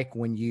that like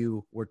when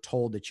you were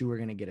told that you were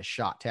going to get a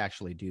shot to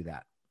actually do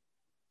that?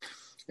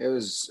 It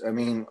was, I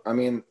mean,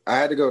 I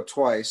had to go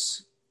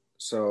twice.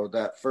 So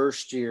that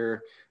first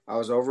year I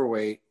was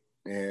overweight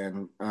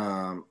and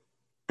I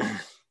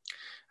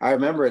I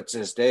remember it to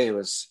this day. It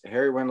was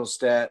Harry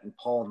Wendelstedt and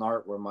Paul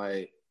Nart were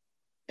my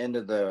end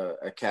of the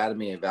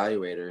academy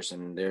evaluators,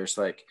 and there's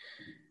like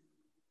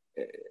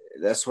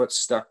that's what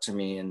stuck to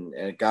me, and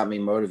it got me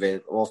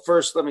motivated. Well,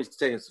 first, let me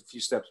take a few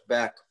steps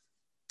back.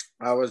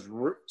 I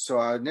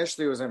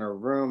initially was in a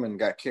room and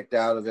got kicked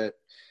out of it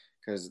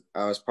because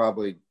I was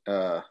probably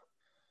I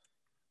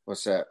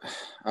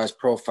was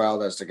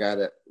profiled as the guy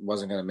that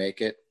wasn't going to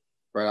make it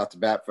right off the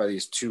bat by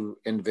these two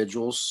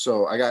individuals.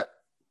 So I got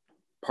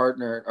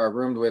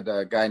roomed with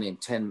a guy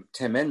named Tim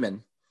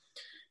Inman,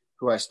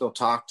 who I still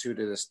talk to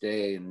this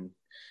day, and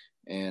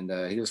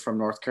he was from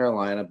North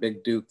Carolina,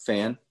 big Duke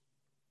fan.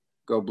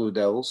 Go Blue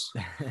Devils.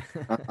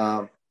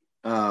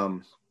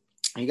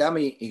 He got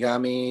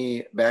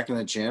me back in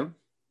the gym,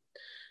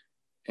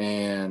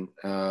 and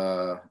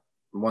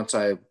once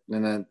I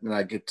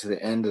get to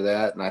the end of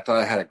that, and I thought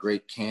I had a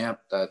great camp,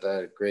 that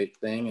a great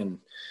thing,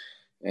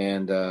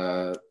 and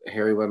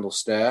Harry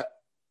Wendelstedt,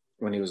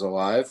 when he was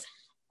alive,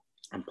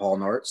 and Paul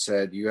Nart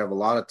said, "You have a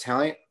lot of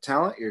talent.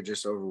 You're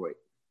just overweight,"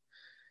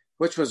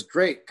 which was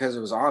great because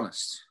it was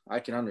honest. I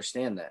can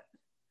understand that,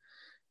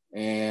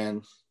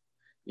 and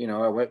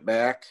I went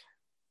back.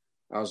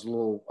 I was a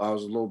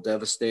little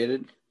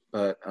devastated,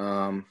 but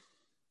I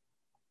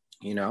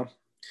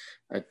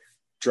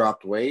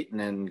dropped weight and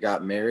then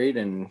got married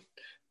in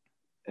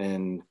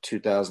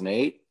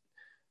 2008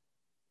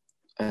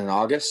 in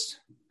August,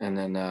 and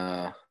then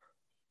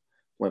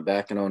went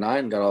back in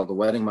 2009, got all the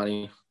wedding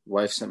money.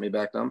 Wife sent me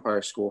back to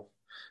umpire school.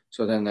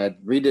 So then I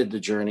redid the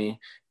journey,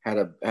 had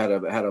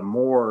a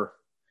more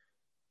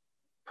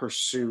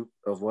pursuit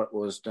of what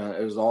was done.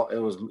 It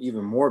was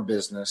even more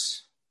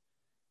business.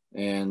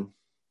 And,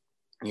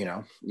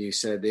 you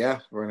said,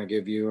 yeah, we're going to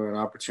give you an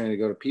opportunity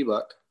to go to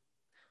P-Buck.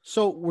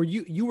 So were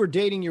you were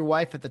dating your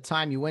wife at the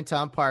time you went to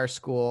umpire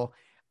school?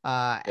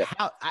 Yeah.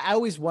 I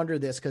always wonder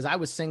this because I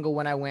was single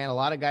when I went. A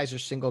lot of guys are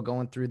single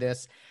going through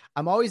this.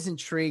 I'm always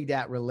intrigued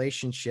at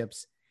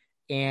relationships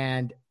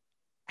and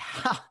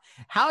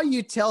how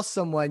you tell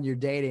someone you're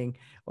dating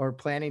or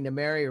planning to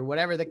marry or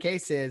whatever the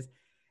case is,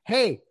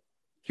 hey,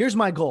 here's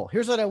my goal.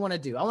 Here's what I want to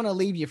do. I want to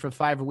leave you for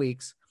 5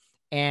 weeks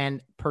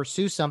and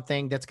pursue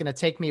something that's going to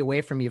take me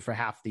away from you for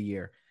half the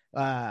year.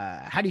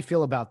 How do you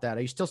feel about that?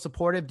 Are you still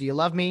supportive? Do you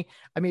love me?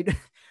 I mean,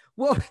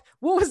 what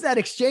was that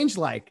exchange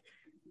like?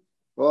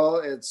 Well,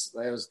 it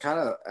was kind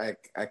of,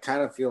 I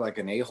kind of feel like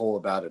an a-hole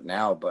about it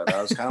now, but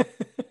I was kind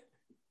of,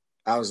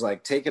 I was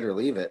like, take it or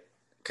leave it.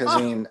 Cause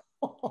I mean,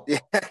 yeah,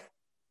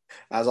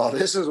 I was all,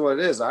 this is what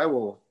it is. I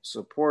will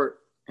support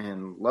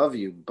and love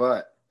you,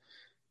 but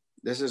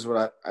this is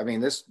what I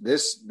mean, this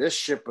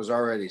ship was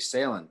already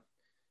sailing.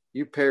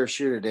 You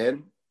parachuted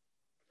in,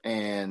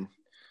 and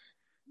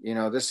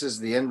this is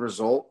the end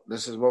result.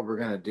 This is what we're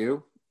going to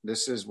do.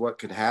 This is what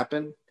could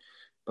happen,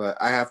 but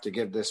I have to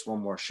give this one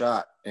more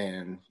shot,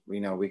 and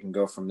we can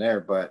go from there.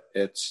 But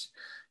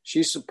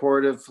she's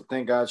supportive.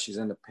 Thank God she's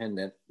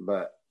independent,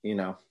 but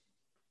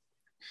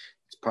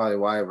it's probably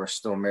why we're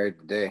still married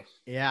today.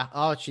 Yeah.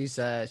 Oh, she's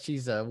a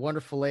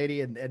wonderful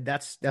lady. And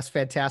that's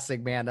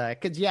fantastic, man.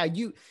 Cause yeah,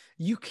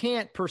 you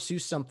can't pursue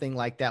something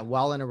like that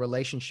while in a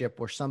relationship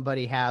where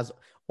somebody has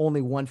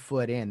only one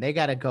foot in. They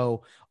got to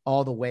go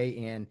all the way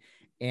in.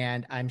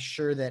 And I'm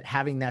sure that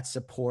having that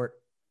support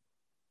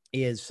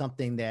is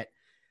something that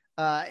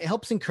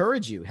helps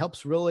encourage you,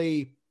 helps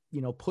really,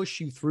 push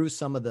you through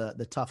some of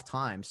the tough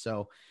times.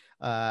 So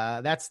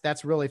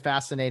that's really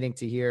fascinating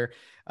to hear.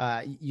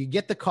 You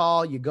get the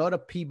call, you go to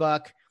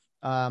P-Buck,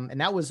 and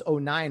that was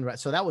 2009, right?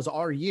 So that was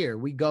our year.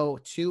 We go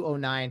to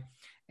 2009,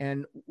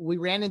 and we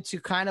ran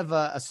into kind of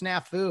a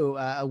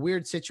snafu, a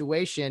weird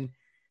situation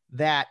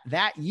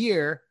that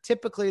year,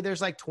 typically there's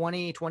like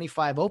 20,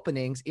 25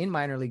 openings in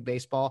minor league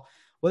baseball.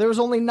 Well, there was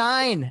only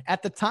 9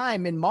 at the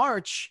time in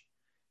March.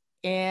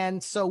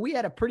 And so we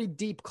had a pretty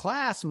deep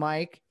class,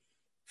 Mike.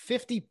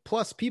 50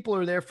 plus people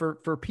are there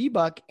for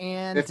P-Buck.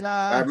 And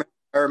I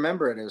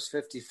remember it. It was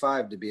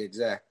 55 to be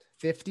exact.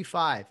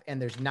 55.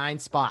 And there's 9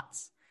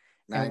 spots.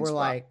 And we're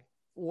like,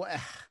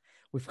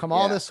 we've come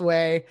all this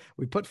way.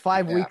 We put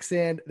 5 weeks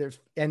in.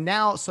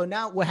 Now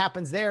what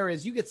happens there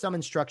is you get some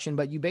instruction,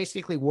 but you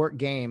basically work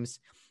games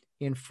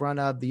in front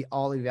of the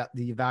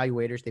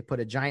evaluators. They put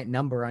a giant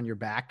number on your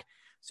back,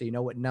 so you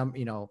know what number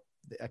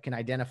can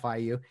identify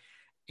you.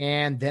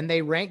 And then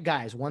they rank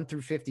guys 1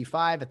 through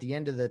 55 at the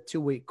end of the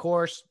 2-week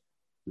course.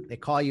 They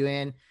call you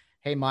in.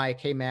 Hey, Mike.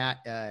 Hey, Matt.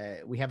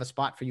 We have a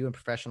spot for you in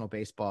professional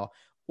baseball,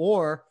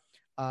 or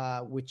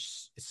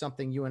which is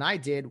something you and I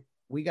did.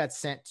 We got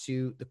sent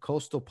to the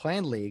Coastal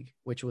Plain League,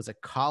 which was a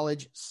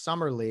college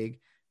summer league.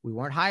 We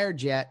weren't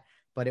hired yet,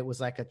 but it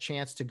was like a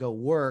chance to go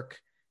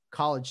work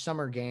college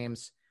summer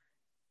games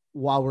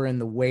while we're in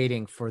the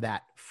waiting for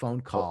that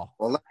phone call.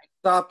 Well, let me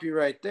stop you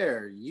right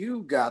there.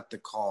 You got the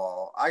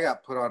call. I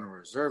got put on a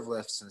reserve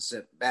list and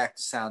sent back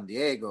to San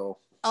Diego.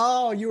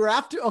 Oh, you were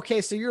after? Okay,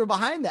 so you were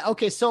behind that.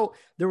 Okay, so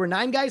there were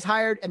 9 guys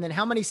hired, and then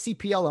how many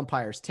CPL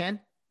umpires? 10?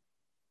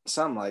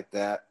 Something like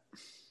that.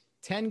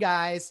 10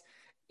 guys.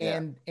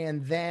 And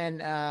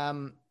then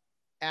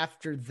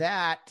after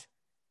that,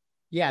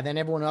 Yeah. Then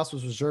everyone else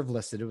was reserve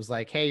listed. It was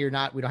like, hey, we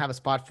don't have a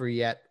spot for you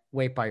yet.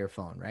 Wait by your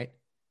phone, right?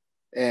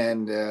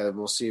 And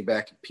we'll see you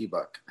back at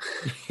P-Buck.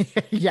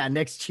 Yeah,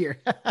 next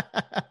year.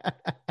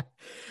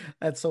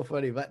 That's so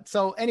funny. But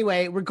so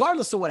anyway,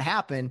 regardless of what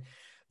happened,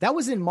 that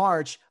was in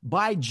March.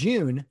 By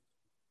June,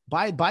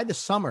 by the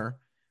summer,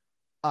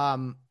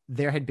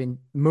 there had been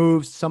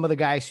moves. Some of the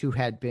guys who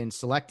had been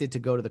selected to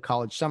go to the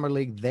college summer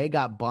league, they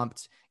got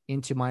bumped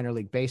into minor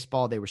league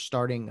baseball. They were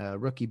starting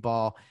rookie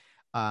ball.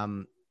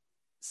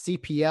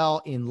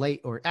 CPL in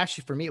late, or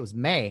actually for me, it was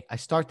May. I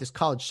start this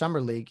college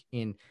summer league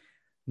in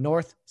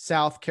North,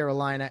 South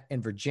Carolina,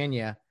 and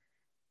Virginia.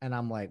 And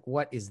I'm like,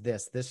 what is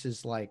this? This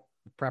is like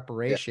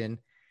preparation. Yeah.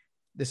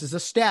 This is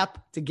a step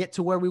to get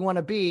to where we want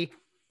to be.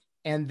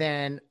 And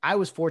then I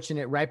was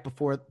fortunate right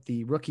before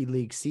the rookie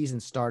league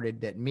season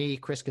started that me,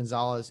 Chris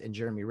Gonzalez, and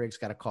Jeremy Riggs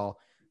got a call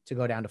to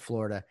go down to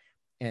Florida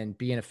and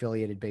be in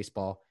affiliated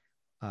baseball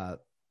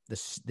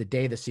the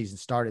day the season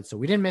started. So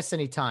we didn't miss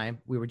any time.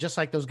 We were just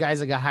like those guys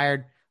that got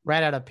hired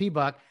right out of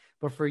P-Buck.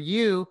 But for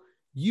you,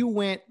 you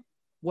went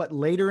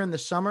later in the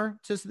summer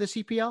to the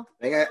CPL?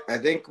 I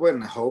think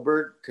when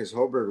Hobart, because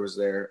Hobart was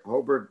there,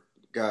 Hobart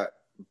got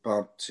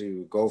bumped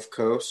to Gulf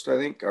Coast, I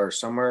think, or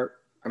somewhere.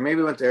 I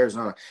maybe went to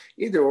Arizona.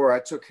 Either or, I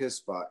took his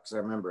spot because I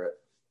remember it.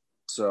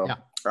 So yeah.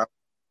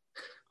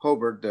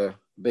 Hobart, the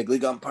big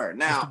league umpire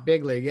now.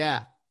 Big league,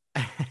 yeah.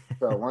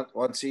 So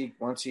once he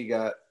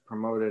got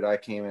promoted, I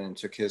came in and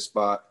took his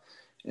spot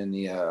in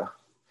the.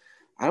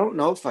 I don't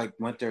know if I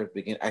went there at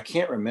the beginning. I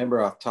can't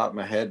remember off the top of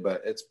my head,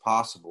 but it's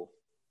possible.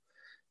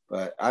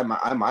 But I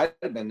might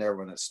have been there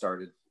when it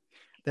started.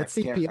 That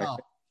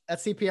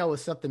CPL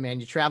was something, man.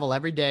 You travel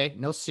every day,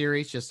 no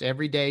series, just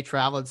every day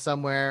traveling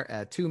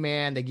somewhere.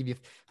 2-man, they give you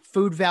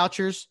food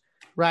vouchers,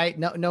 right?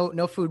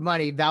 No food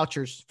money,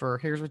 vouchers for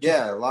here's what you.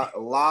 Yeah, a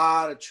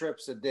lot of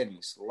trips at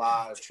Denny's, a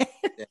lot of trips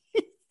at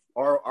Denny's.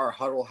 Or our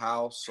Huddle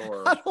House,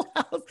 I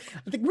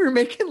think we were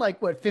making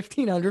like what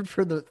 $1,500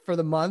 for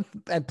the month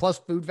and plus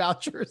food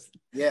vouchers.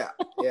 Yeah.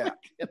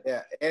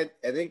 And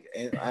I think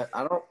we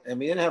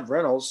didn't have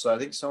rentals, so I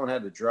think someone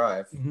had to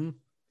drive. Mm-hmm.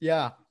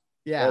 Yeah.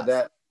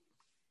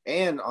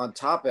 And on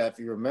top of that, if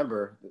you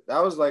remember,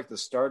 that was like the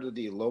start of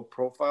the low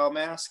profile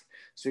mask.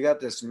 So you got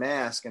this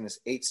mask and this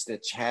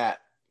 8-stitch hat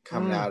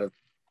coming out of,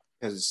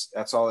 because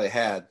that's all they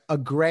had. A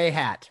gray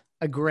hat.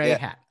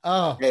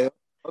 Oh, okay,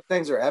 those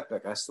things are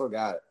epic. I still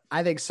got it.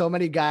 I think so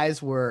many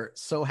guys were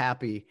so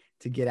happy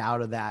to get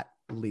out of that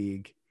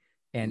league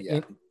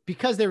and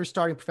because they were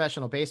starting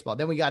professional baseball.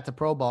 Then we got to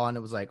pro ball and it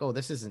was like, oh,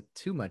 this isn't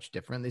too much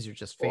different. These are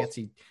just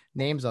fancy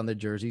names on the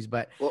jerseys.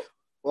 But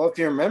well, if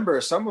you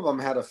remember, some of them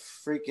had a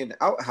freaking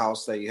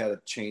outhouse that you had to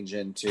change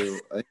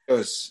into. I think it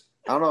was,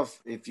 I don't know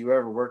if you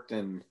ever worked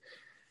in,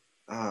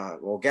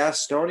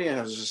 Gastonia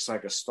has just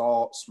like a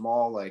small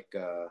like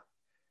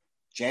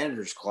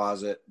janitor's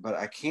closet, but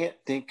I can't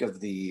think of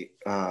the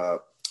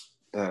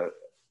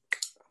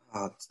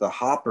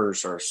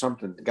Hoppers or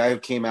something. The guy who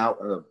came out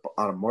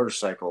on a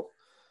motorcycle,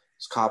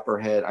 it's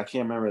Copperhead. I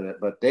can't remember that,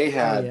 but they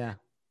had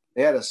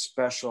a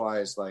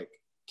specialized like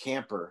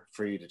camper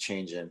for you to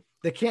change in.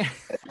 I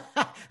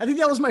think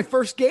that was my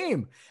first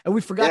game, and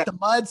we forgot the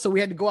mud, so we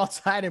had to go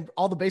outside, and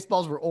all the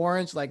baseballs were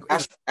orange. Like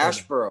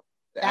Ashboro,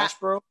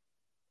 Ashboro,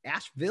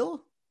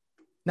 Asheville.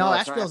 No,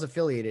 Asheville's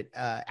affiliated.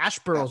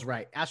 Asheboro's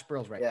right.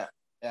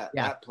 Yeah,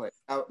 that place.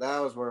 That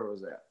was where it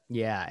was at.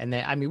 Yeah, and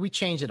then we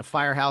changed at a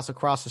firehouse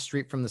across the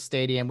street from the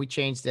stadium. We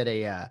changed at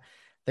a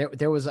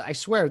there was I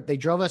swear they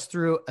drove us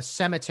through a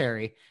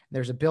cemetery.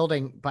 There's a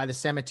building by the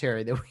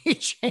cemetery that we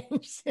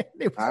changed.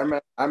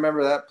 I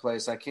remember that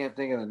place. I can't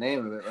think of the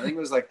name of it. I think it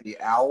was like the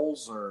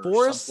Owls or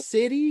Forest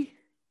City.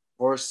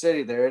 Forest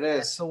City, there it is.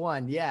 That's the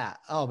one. Yeah.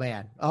 Oh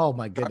man. Oh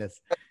my goodness.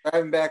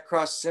 Driving back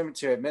across the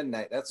cemetery at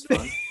midnight. That's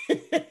fun.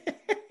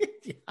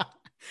 Yeah.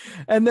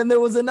 And then there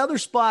was another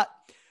spot.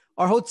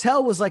 Our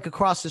hotel was like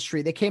across the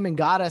street. They came and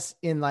got us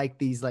in like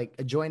these like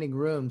adjoining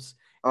rooms.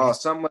 Oh,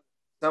 some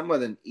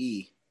with an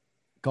E.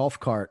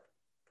 Golf cart.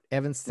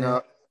 Evanston.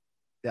 No,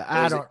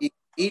 I don't.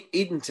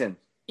 Edenton.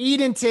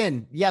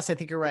 Edenton. Yes, I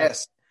think you're right.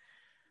 Yes.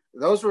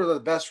 Those were the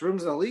best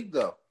rooms in the league,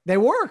 though. They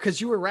were, because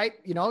you were right.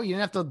 You didn't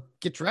have to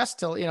get dressed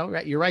till,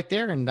 you're right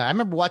there. And I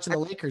remember watching the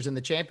Lakers in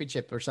the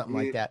championship or something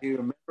like that. You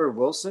remember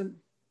Wilson?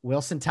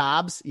 Wilson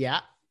Tobbs.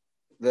 Yeah.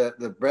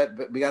 The bread,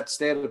 we got to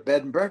stay at a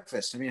bed and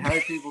breakfast. I mean, how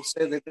many people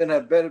say they didn't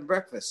have bed and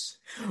breakfast?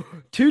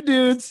 2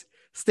 dudes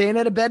staying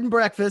at a bed and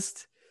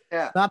breakfast.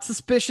 Yeah. Not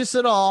suspicious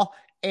at all.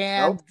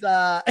 And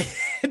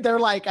they're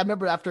like, I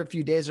remember after a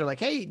few days, they're like,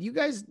 hey, you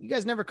guys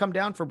never come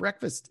down for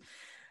breakfast.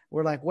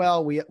 We're like,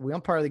 well, we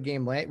umpire the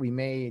game late. We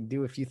may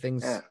do a few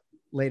things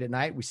late at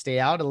night. We stay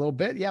out a little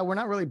bit. Yeah, we're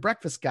not really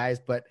breakfast guys,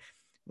 but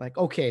like,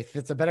 okay, if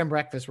it's a bed and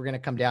breakfast, we're going to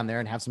come down there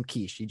and have some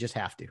quiche. You just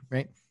have to,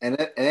 right? And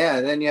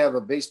then you have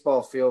a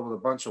baseball field with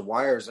a bunch of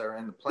wires that are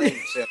in the plane.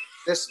 So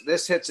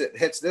this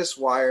hits this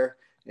wire,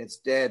 it's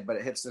dead, but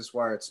it hits this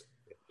wire. It's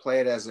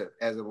play it as it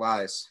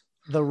lies.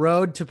 The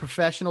road to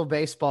professional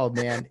baseball,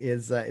 man,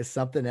 is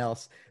something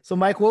else. So,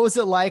 Mike, what was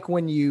it like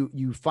when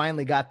you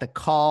finally got the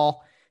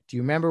call Do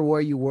you remember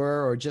where you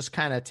were, or just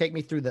kind of take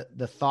me through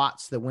the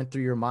thoughts that went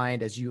through your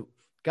mind as you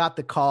got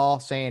the call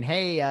saying,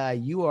 hey,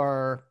 you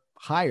are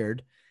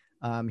hired.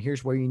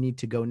 Here's where you need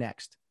to go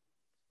next.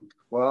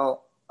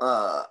 Well,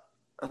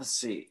 let's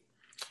see.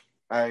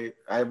 I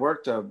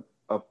worked a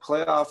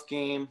playoff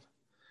game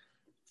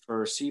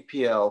for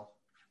CPL,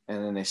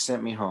 and then they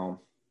sent me home.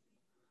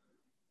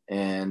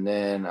 And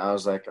then I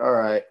was like, all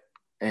right.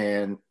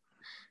 And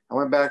I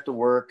went back to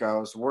work. I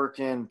was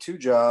working 2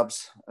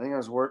 jobs. I think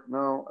I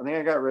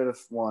got rid of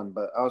one,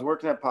 but I was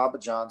working at Papa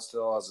John's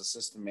still. I was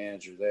assistant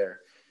manager there.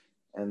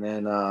 And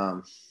then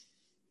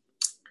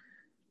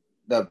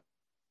the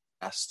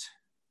best,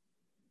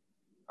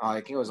 I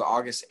think it was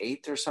August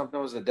 8th or something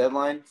was the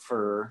deadline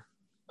for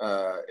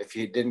if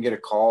you didn't get a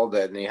call,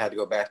 then you had to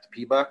go back to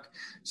P-Buck.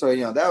 So,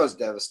 that was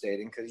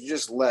devastating because you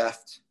just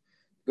left,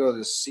 go to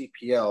the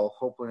CPL,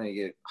 hoping to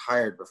get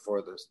hired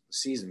before the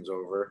season's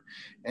over.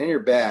 And you're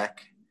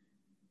back,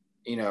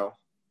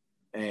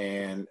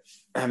 and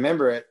I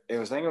remember I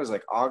think it was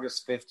like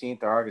August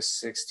 15th or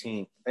August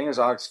 16th. I think it was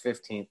August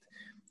 15th.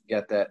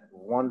 Got that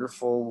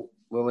wonderful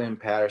Lillian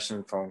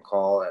Patterson phone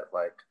call at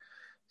like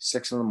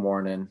 6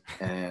 a.m.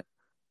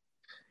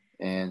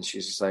 And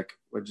she's just like,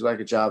 would you like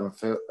a job in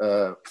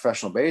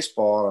professional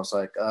baseball? And I was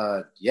like,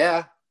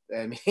 yeah.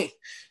 I mean,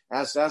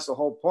 that's the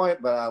whole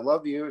point, but I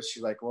love you.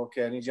 She's like, well,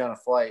 okay, I need you on a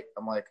flight.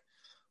 I'm like,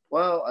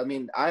 well, I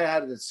mean, I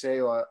had to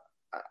say, well,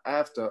 I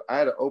had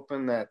to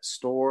open that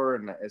store,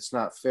 and it's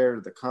not fair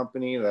to the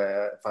company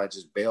that if I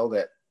just bailed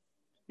at,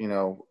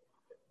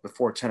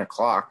 before 10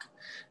 o'clock,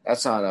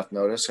 that's not enough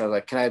notice. So I was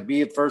like, can I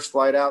be the first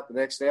flight out the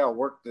next day? I'll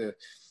work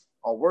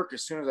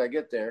as soon as I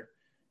get there.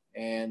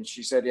 And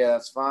she said, yeah,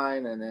 that's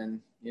fine. And then,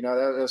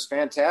 that was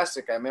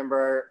fantastic. I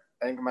remember,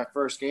 I think my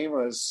first game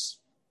was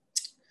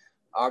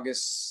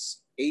August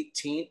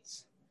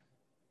 18th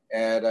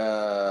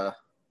at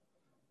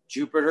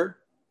Jupiter,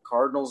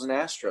 Cardinals and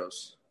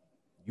Astros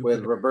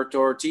with Roberto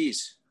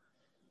Ortiz.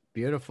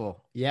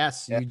 Beautiful.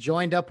 Yes. Yeah. You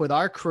joined up with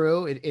our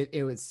crew.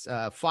 It was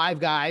 5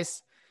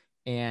 guys,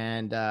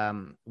 and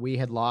we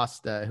had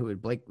lost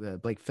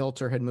Blake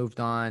Filter had moved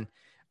on.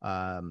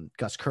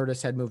 Gus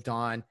Curtis had moved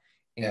on.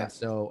 And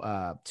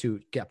so to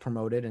get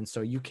promoted. And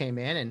so you came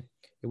in, and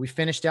we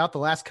finished out the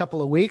last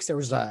couple of weeks. There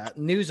was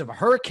news of a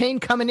hurricane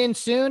coming in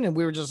soon. And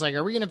we were just like,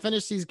 are we going to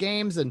finish these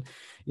games? And,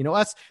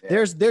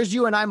 there's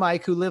you and I,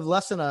 Mike, who live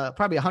less than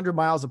probably 100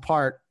 miles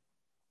apart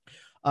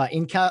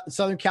in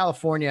Southern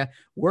California,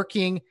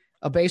 working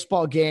a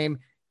baseball game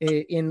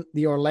in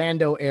the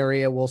Orlando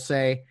area, we'll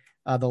say,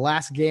 the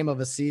last game of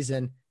a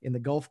season in the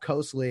Gulf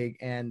Coast League.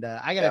 And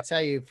I got to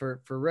tell you,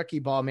 for rookie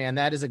ball, man,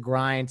 that is a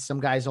grind. Some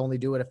guys only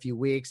do it a few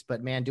weeks,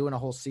 but man, doing a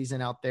whole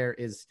season out there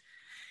is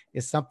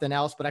something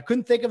else. But I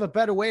couldn't think of a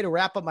better way to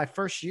wrap up my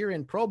first year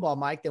in pro ball,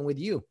 Mike, than with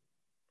you.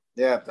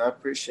 Yeah, I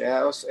appreciate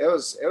it.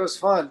 It was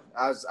fun.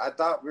 I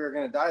thought we were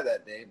going to die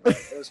that day, but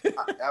it was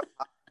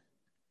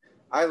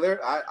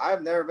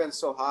I've never been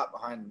so hot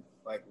behind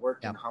like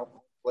working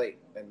late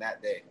than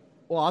that day.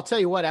 Well, I'll tell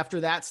you what, after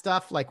that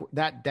stuff, like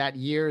that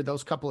year,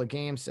 those couple of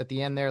games at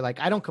the end there, like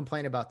I don't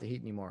complain about the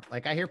heat anymore.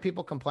 Like I hear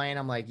people complain.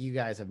 I'm like, you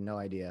guys have no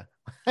idea.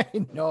 I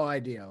have no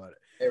idea what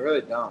they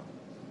really don't.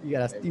 You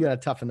gotta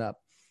toughen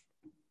up.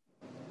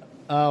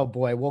 Oh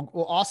boy. Well,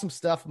 awesome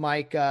stuff,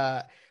 Mike.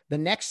 The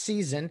next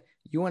season,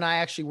 you and I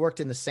actually worked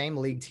in the same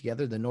league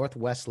together, the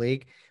Northwest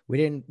League. We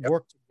didn't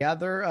work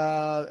together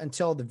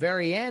until the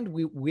very end.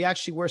 We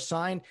actually were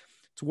signed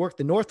to work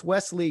the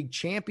Northwest League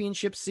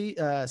Championship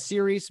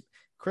Series.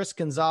 Chris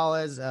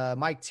Gonzalez,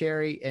 Mike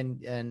Terry,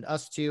 and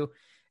us two.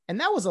 And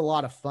that was a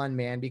lot of fun,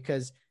 man,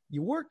 because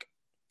you work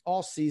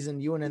all season,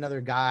 you and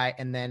another guy,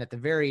 and then at the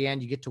very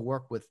end, you get to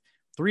work with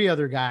 3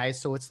 other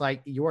guys. So it's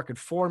like you work at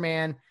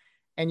 4-man,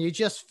 and you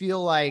just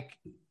feel like,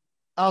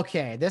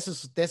 okay, this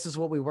is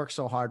what we work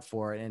so hard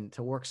for, and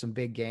to work some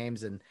big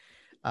games. And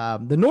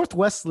the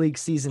Northwest League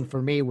season for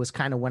me was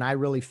kind of when I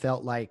really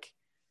felt like,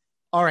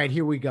 all right,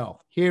 here we go.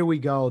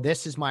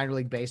 This is minor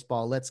league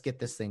baseball. Let's get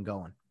this thing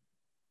going.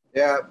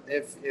 Yeah,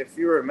 if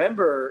you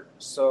remember,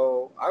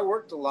 so I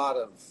worked a lot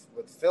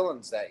with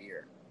fill-ins that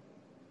year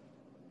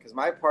because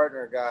my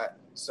partner I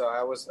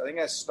think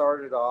I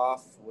started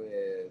off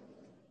with,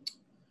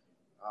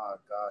 oh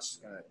gosh,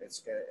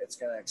 it's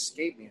gonna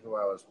escape me who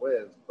I was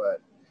with,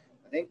 but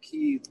I think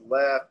he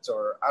left,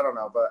 or I don't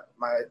know, but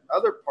my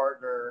other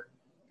partner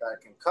got a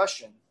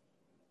concussion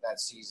that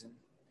season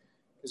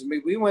because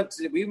we went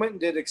and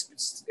did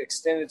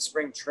extended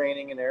spring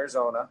training in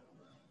Arizona.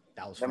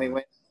 That was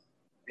fun.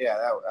 Yeah,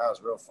 that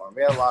was real fun.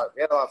 We had a lot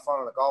of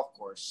fun on the golf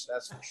course,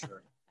 that's for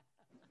sure.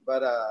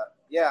 But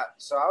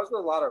so I was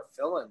with a lot of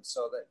fill-ins.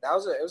 So it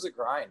was a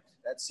grind.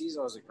 That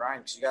season was a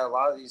grind because you got a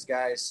lot of these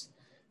guys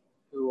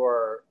who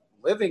are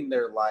living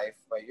their life,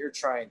 but you're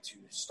trying to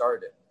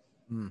start it.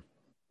 And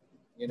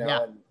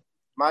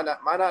might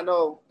not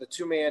know the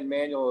 2-man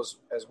manual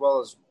as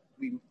well as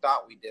we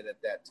thought we did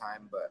at that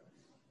time, but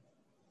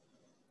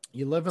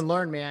you live and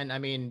learn, man. I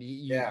mean,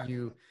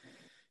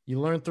 you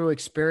learn through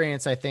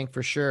experience, I think,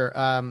 for sure.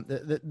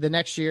 The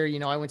next year,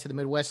 I went to the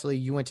Midwest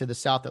League, you went to the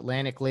South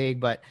Atlantic League,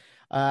 but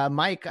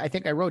Mike, I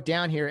think I wrote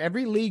down here,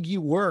 every league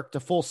you worked a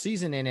full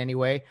season in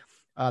anyway,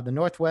 the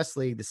Northwest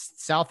League, the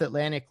South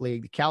Atlantic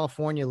League, the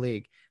California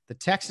League, the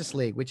Texas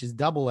League, which is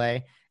AA,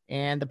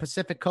 and the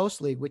Pacific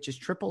Coast League, which is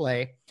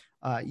AAA,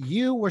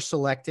 you were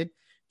selected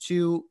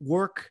to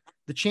work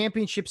the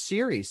championship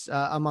series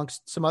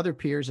amongst some other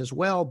peers as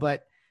well.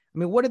 But I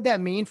mean, what did that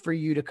mean for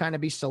you to kind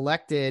of be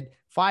selected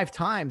 5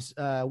 times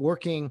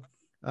working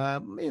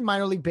in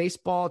minor league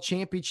baseball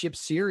championship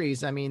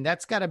series? I mean,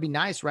 that's got to be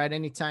nice, right?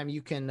 Anytime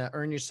you can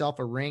earn yourself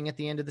a ring at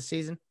the end of the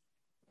season.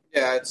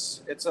 Yeah,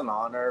 it's an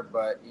honor,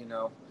 but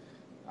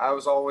I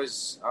was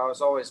always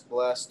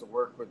blessed to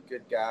work with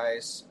good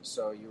guys,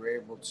 so you were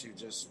able to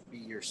just be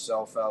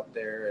yourself out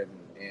there,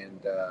 and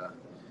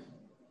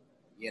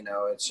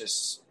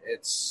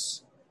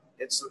it's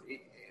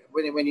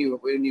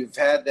when you've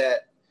had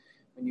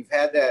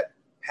that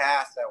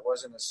path that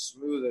wasn't as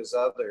smooth as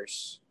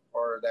others,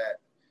 or that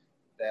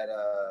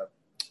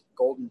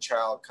golden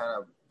child kind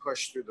of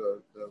pushed through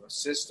the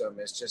system.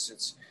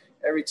 It's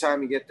every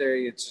time you get there,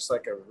 it's just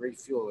like a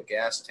refuel the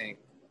gas tank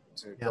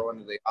to go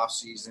into the off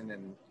season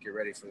and get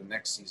ready for the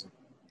next season.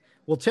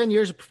 Well, 10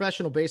 years of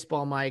professional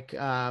baseball, Mike,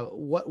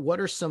 what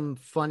are some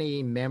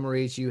funny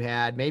memories you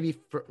had? Maybe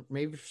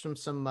from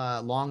some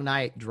long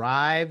night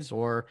drives,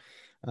 or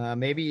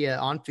maybe an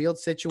on-field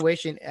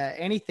situation,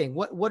 anything.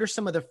 What are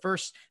some of the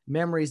first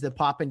memories that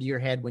pop into your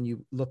head when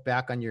you look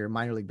back on your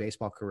minor league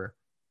baseball career?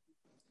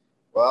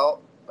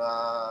 Well,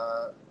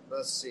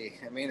 let's see.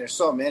 I mean, there's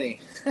so many.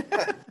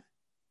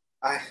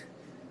 I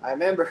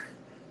remember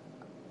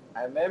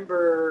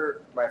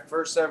my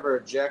first ever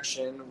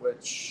ejection,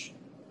 which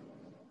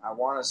I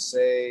want to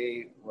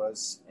say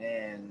was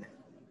in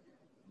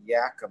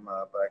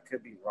Yakima, but I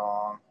could be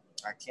wrong.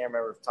 I can't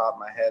remember off the top of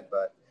my head,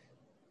 but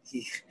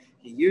he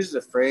used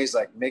a phrase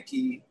like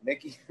Mickey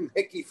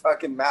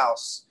fucking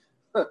Mouse.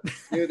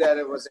 Knew that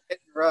it was a hit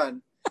and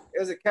run. It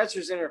was a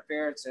catcher's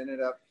interference.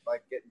 Ended up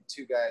like getting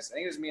 2 guys. I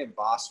think it was me and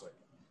Boswick.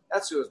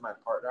 That's who was my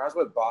partner. I was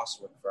with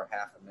Boswick for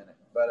half a minute,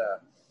 but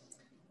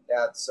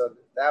yeah. So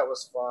that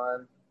was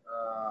fun.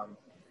 I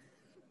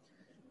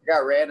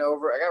got run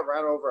over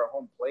at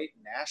home plate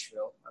in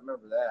Nashville. I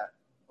remember that.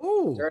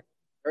 Ooh.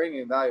 During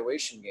an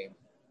evaluation game.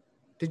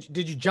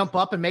 Did you jump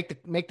up and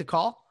make the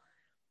call?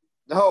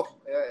 No,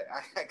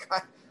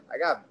 I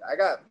got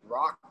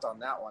rocked on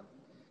that one.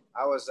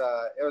 It was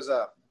a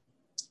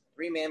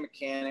 3-man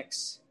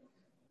mechanics,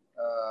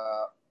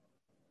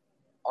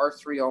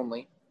 R3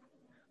 only.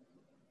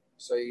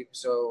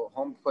 So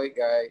home plate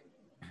guy.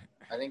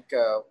 I think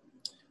I'm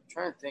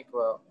trying to think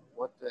about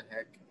what the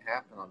heck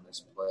happened on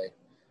this play.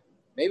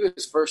 Maybe it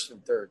was first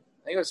and third.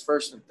 I think it was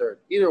first and third.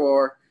 Either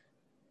or.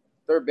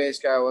 Third base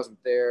guy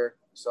wasn't there,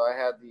 so I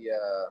had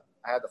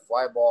the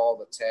fly ball,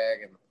 the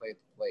tag, and the play at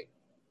the plate.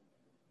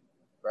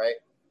 Right?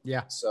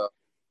 Yeah. So,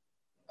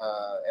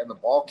 and the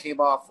ball came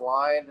off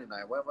line, and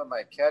I went with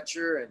my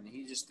catcher, and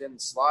he just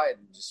didn't slide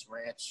and just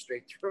ran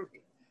straight through me.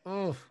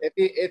 Oh.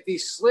 If he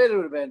slid, it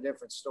would have been a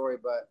different story,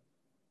 but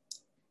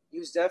he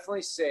was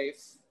definitely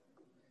safe.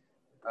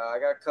 I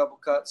got a couple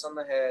cuts on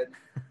the head.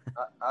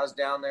 I was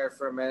down there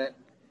for a minute,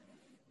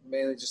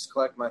 mainly just to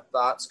collect my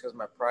thoughts because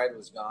my pride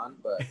was gone.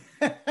 But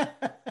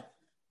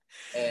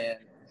and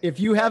if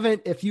you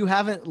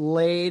haven't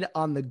laid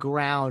on the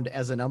ground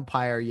as an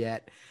umpire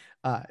yet,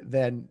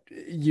 then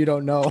you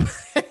don't know.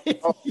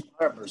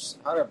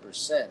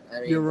 100%. I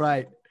mean, you're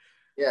right.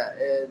 Yeah,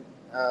 and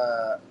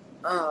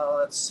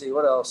let's see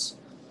what else.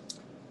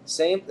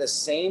 The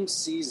same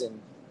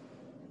season,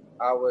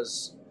 I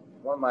was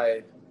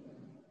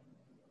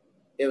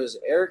it was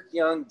Eric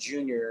Young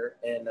Jr.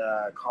 in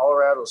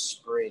Colorado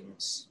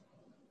Springs.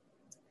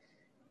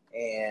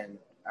 And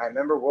I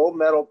remember Will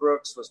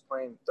Meadowbrooks was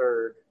playing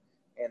third,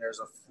 and there's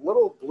a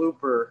little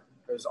blooper.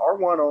 There's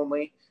R1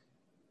 only,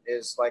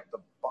 is like the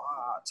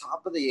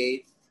top of the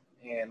 8th,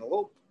 and a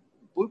little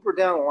blooper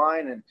down the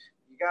line, and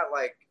you got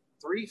like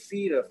 3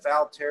 feet of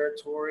foul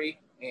territory,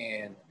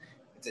 and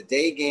it's a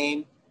day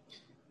game,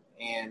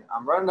 and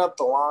I'm running up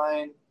the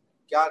line,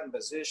 got in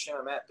position,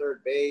 I'm at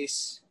third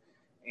base,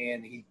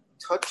 and he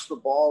touched the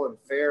ball in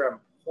fair.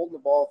 I'm holding the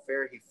ball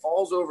fair. He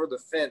falls over the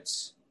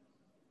fence,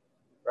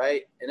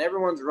 right? And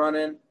everyone's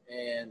running,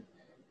 and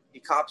he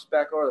cops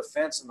back over the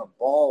fence, and the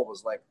ball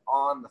was like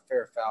on the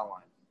fair foul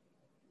line.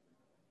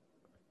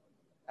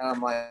 And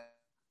I'm like,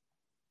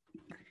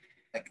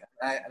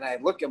 I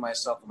look at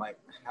myself, I'm like,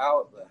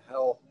 how the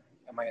hell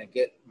am I going to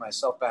get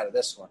myself out of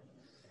this one?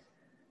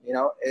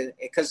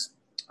 Because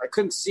I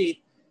couldn't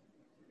see.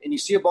 And you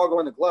see a ball go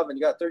in the glove, and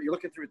you're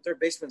looking through a third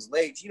baseman's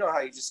legs. You know how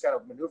you just got to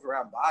maneuver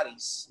around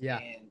bodies. Yeah.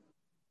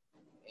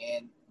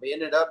 And I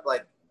ended up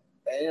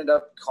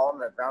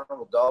calling a ground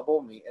rule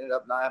double. And we ended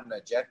up not having to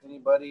eject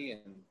anybody,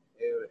 and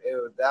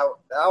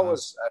that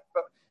was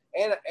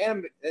and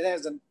it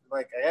hasn't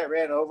like I got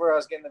ran over. I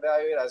was getting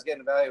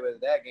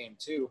evaluated that game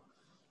too.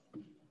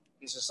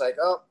 He's just like,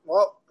 oh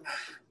well.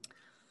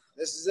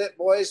 This is it,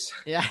 boys.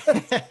 Yeah.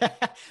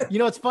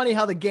 It's funny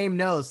how the game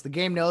knows. The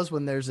game knows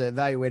when there's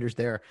evaluators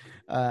there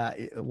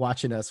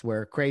watching us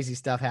where crazy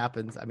stuff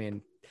happens. I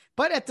mean,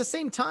 But at the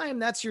same time,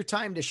 that's your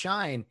time to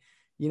shine.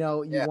 You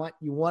know, Yeah.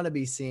 you want to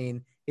be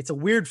seen. It's a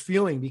weird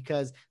feeling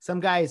because some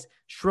guys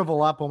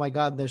shrivel up. Oh my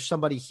God, there's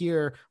somebody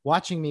here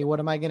watching me. What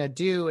am I going to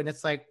do? And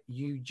it's like,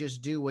 you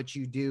just do what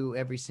you do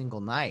every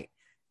single night,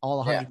 all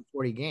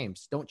 140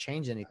 games. Don't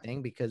change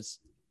anything, because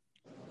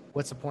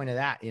what's the point of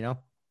that? You know,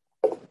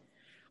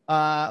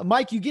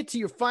 Mike, you get to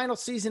your final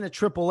season at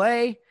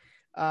AAA.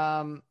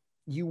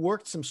 You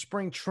worked some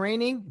spring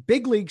training,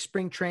 big league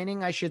spring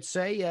training, I should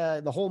say,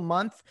 the whole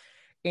month.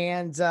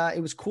 And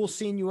it was cool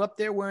seeing you up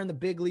there wearing the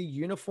big league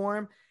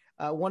uniform.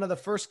 One of the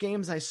first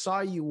games I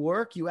saw you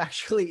work, you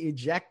actually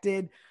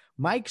ejected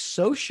Mike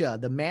Scioscia,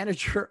 the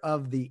manager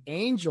of the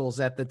Angels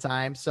at the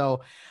time.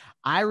 So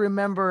I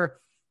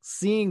remember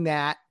seeing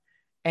that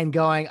and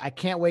going, I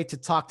can't wait to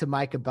talk to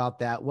Mike about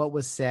that. What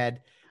was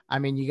said? I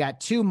mean, you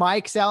got two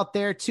Mikes out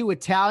there, two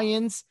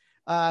Italians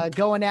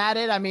going at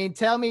it. I mean,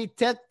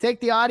 take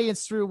the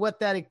audience through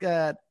what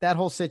that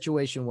whole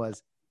situation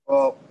was.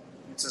 Well,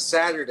 it's a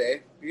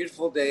Saturday,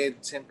 beautiful day in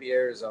Tempe,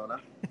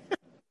 Arizona.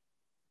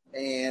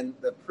 And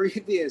the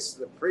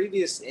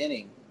previous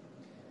inning,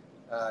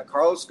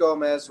 Carlos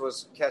Gomez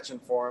was catching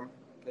for him.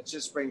 It's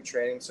just spring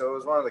training, so it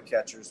was one of the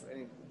catchers.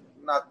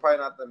 Probably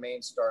not the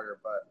main starter,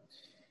 but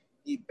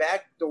he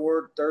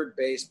backdoored third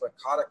base, but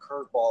caught a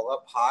curveball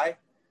up high,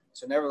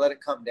 so never let it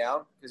come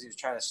down because he was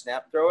trying to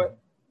snap throw it.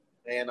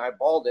 And I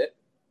balled it,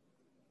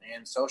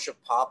 and Scioscia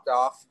popped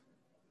off.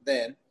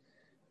 Then,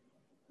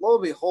 lo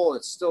and behold,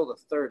 it's still the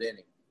third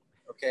inning.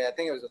 Okay, I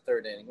think it was the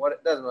third inning.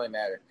 It doesn't really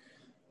matter.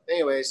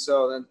 Anyway,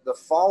 so then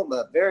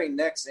the very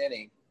next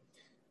inning,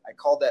 I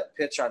called that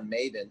pitch on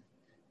Maybin,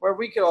 where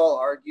we could all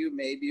argue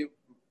maybe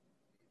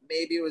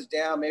it was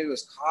down, maybe it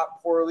was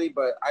caught poorly,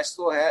 but I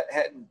still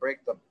hadn't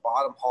break the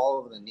bottom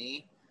hollow of the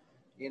knee,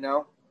 you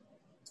know.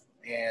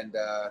 And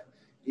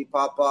he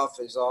popped off.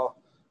 He's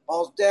all,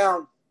 ball's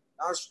down,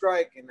 not a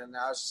strike, and then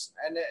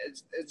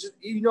it's just,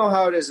 you know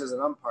how it is as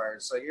an umpire.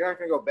 So you're not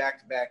going to go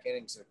back-to-back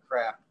innings of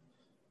crap.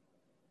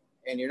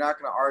 And you're not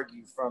going to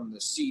argue from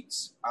the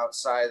seats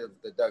outside of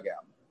the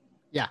dugout.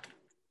 Yeah.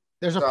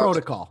 There's a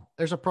protocol.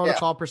 There's a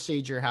protocol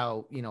procedure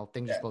how,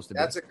 things are supposed to be.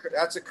 That's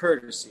a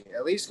courtesy.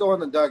 At least go in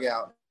the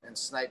dugout and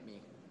snipe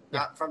me.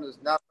 Not from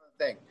the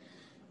thing.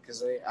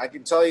 Because I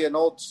can tell you an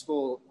old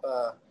school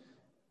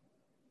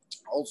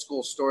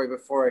story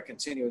before I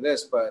continue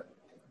this, but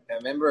I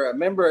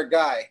remember a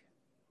guy,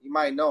 you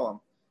might know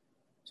him,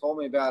 told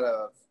me about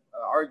an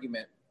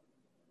argument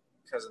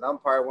because an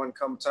umpire wouldn't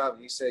come top.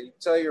 He said, "You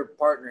tell your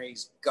partner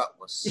he's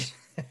gutless."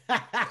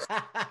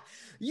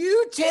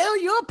 You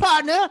tell your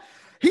partner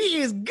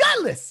he is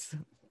gutless.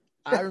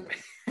 Little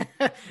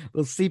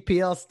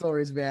CPL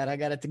stories, man. I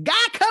got it. The guy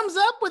comes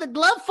up with a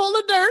glove full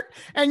of dirt,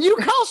 and you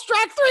call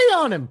strike 3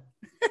 on him.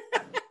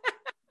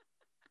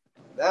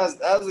 That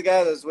was the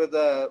guy that's with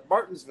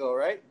Martinsville,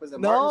 right? Was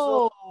it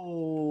Martinsville?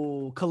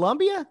 No,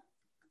 Columbia,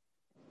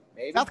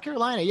 Maybe South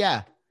Carolina.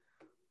 Yeah.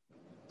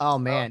 Oh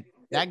man.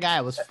 That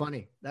guy was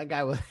funny. That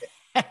guy was.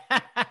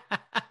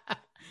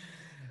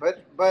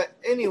 But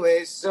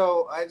anyways,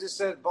 so I just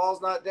said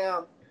ball's not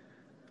down,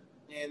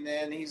 and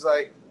then he's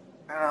like,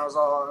 and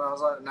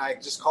I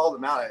just called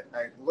him out.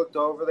 I looked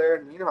over there,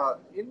 and you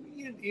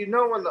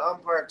know when the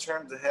umpire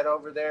turns the head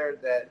over there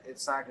that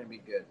it's not going to be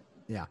good.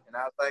 Yeah. And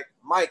I was like,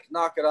 Mike,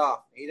 knock it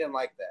off. He didn't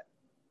like that.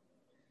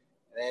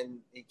 And then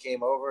he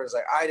came over. He's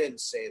like, I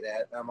didn't say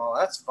that. And I'm all,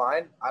 that's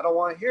fine. I don't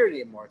want to hear it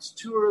anymore. It's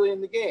too early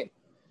in the game.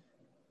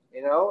 We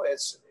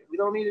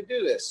don't need to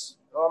do this.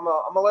 I'm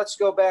gonna let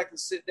you go back and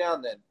sit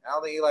down then. I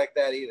don't think he liked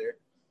that either.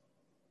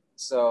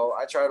 So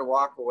I tried to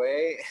walk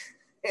away,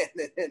 and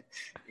then,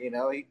 he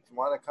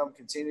wanted to come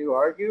continue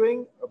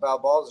arguing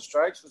about balls and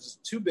strikes, which is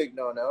 2 big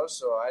no-nos.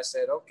 So I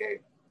said, okay,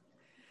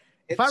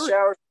 hit the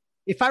shower.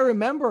 If I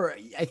remember,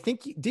 I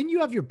think, didn't you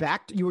have your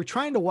back? You were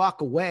trying to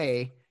walk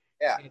away.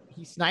 Yeah.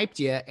 He sniped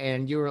you,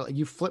 and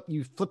you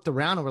flipped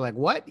around and were like,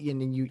 what?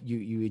 And then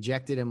you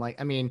ejected him.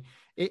 Like, I mean,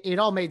 it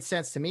all made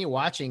sense to me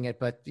watching it,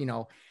 but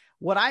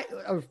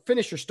I'll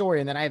finish your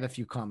story and then I have a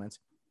few comments.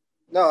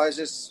 No, I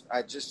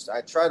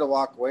try to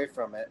walk away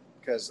from it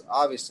because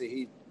obviously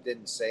he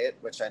didn't say it,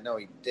 which I know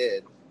he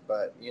did.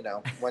 But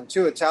when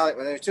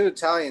there's two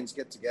Italians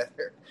get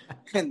together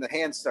and the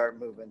hands start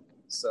moving,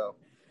 so.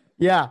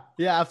 Yeah,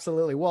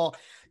 absolutely. Well,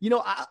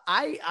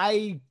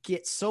 I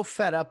get so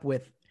fed up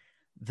with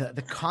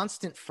the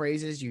constant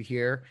phrases you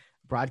hear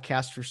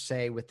broadcasters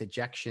say with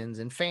ejections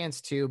and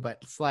fans too, but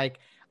it's like,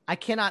 I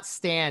cannot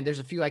stand. There's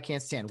a few I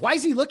can't stand. Why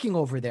is he looking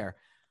over there?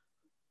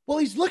 Well,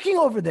 he's looking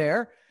over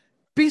there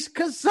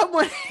because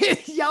someone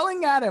is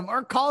yelling at him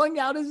or calling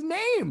out his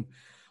name.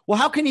 Well,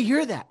 how can he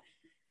hear that?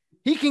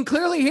 He can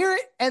clearly hear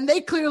it, and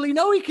they clearly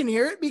know he can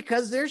hear it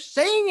because they're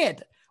saying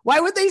it. Why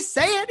would they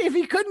say it if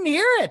he couldn't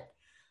hear it?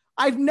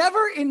 I've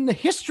never in the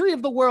history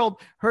of the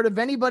world heard of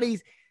anybody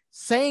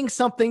saying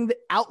something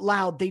out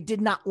loud they did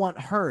not want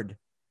heard.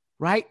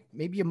 Right?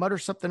 Maybe you mutter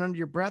something under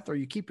your breath or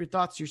you keep your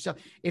thoughts to yourself.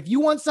 If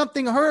you want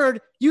something heard,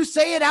 you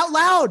say it out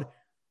loud.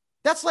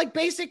 That's like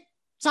basic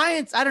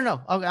science. I don't know.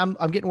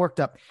 I'm getting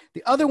worked up.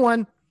 The other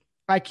one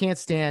I can't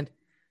stand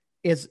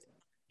is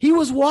He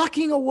was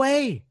walking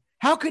away.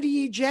 How could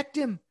he eject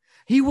him?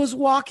 He was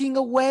walking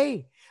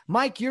away.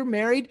 Mike, you're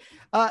married.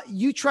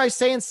 You try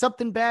saying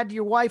something bad to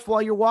your wife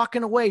while you're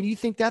walking away. Do you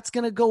think that's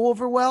going to go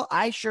over well?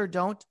 I sure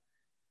don't.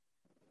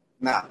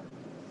 Nah.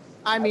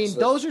 I mean,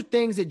 those are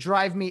things that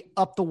drive me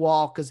up the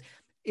wall, because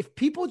if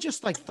people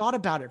just like thought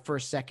about it for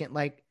a second,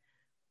 like,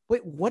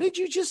 wait, what did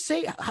you just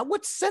say?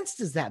 What sense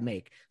does that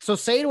make? So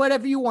say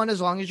whatever you want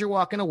as long as you're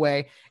walking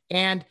away,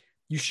 and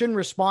you shouldn't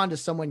respond to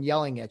someone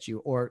yelling at you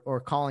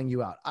or calling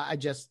you out. I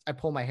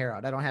pull my hair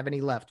out. I don't have any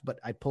left, but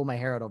I pull my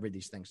hair out over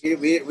these things.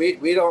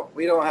 We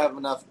don't have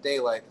enough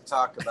daylight to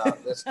talk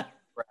about this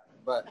crap,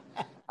 but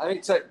I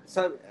mean,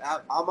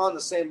 I'm on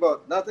the same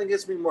boat. Nothing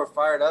gets me more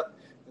fired up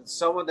than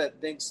someone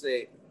that thinks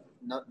they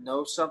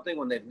know something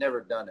when they've never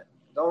done it.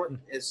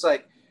 It's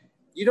like,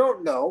 you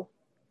don't know.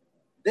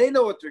 They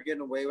know what they're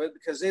getting away with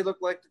because they look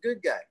like the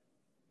good guy.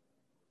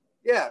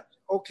 Yeah.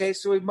 Okay.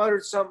 So he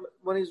muttered something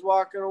when he's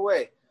walking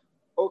away.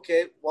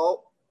 Okay.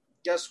 Well,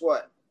 guess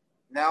what?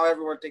 Now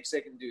everyone thinks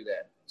they can do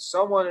that.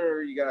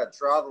 Somewhere you got to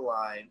draw the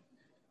line.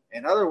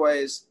 And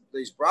otherwise,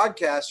 these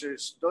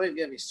broadcasters, don't even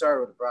get me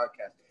started with the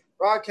broadcast.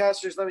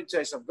 Broadcasters, let me tell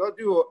you something. Go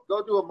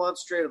do a month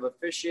straight of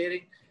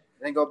officiating,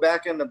 and then go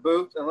back in the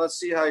booth, and let's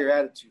see how your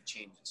attitude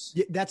changes.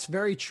 Yeah, that's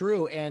very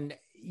true. And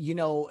you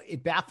know,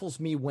 it baffles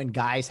me when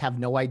guys have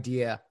no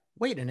idea,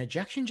 wait, an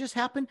ejection just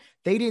happened?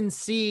 They didn't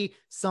see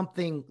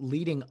something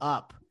leading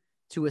up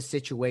to a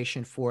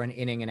situation for an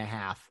inning and a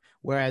half.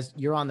 Whereas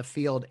you're on the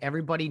field,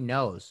 everybody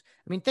knows.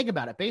 I mean, think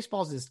about it.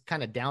 Baseball's this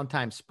kind of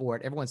downtime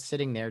sport. Everyone's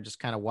sitting there just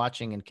kind of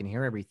watching and can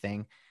hear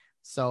everything.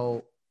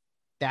 So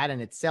that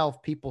in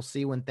itself, people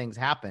see when things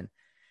happen.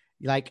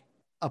 Like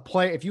a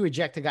player, if you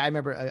eject a guy, I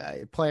remember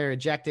a player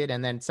ejected,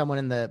 and then someone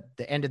in the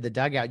end of the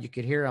dugout, you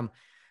could hear him.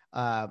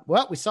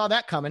 Well, we saw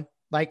that coming,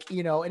 like,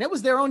 you know, and it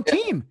was their own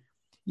team,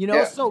 you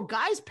know, so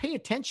guys pay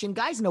attention.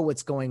 Guys know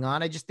what's going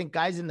on. I just think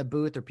guys in the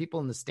booth or people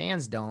in the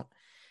stands don't.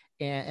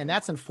 And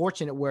that's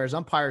unfortunate. Whereas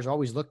umpires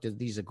always looked at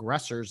these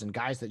aggressors and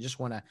guys that just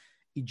want to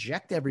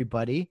eject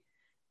everybody.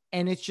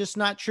 And it's just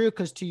not true.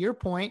 Cause to your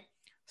point,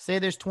 say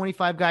there's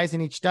 25 guys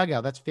in each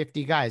dugout. That's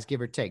 50 guys,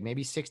 give or take,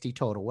 maybe 60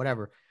 total,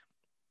 whatever.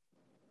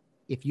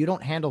 If you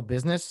don't handle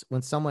business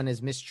when someone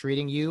is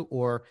mistreating you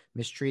or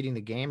mistreating the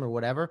game or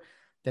whatever,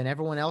 then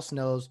everyone else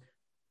knows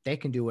they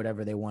can do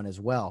whatever they want as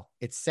well.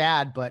 It's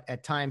sad, but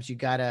at times you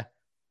got to,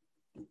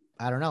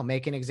 I don't know,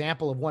 make an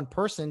example of one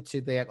person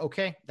to be like,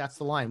 okay, that's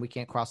the line. We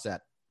can't cross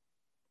that.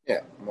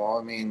 Yeah. Well,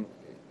 I mean,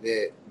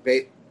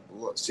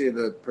 see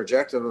the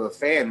projected of the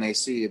fan, they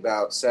see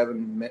about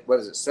 7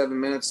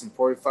 minutes,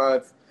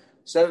 45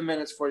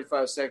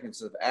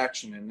 seconds of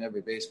action in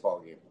every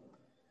baseball game.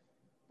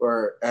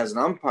 Or as an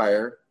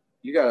umpire,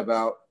 you got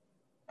about,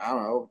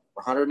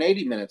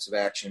 180 minutes of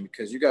action,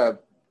 because you got to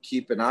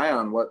keep an eye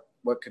on what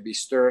could be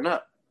stirring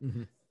up.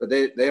 Mm-hmm. But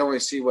they only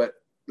see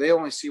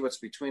what's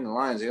between the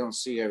lines. They don't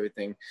see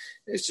everything.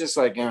 It's just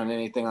like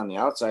anything on the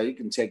outside. You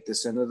can take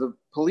this into the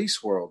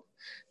police world.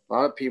 A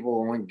lot of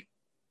people only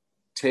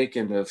take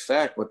into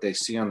effect what they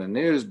see on the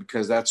news,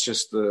 because that's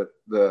just the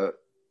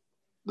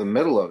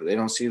middle of it. They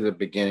don't see the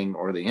beginning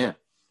or the end.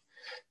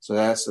 So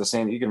that's the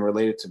same. You can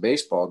relate it to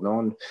baseball.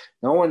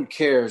 No one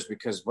cares,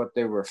 because what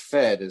they were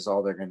fed is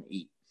all they're going to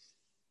eat.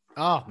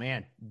 Oh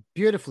man,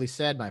 beautifully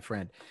said, my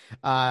friend.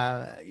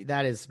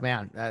 That is,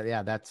 man.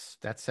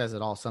 That says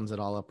it all, sums it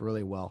all up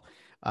really well.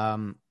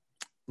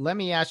 Let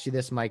me ask you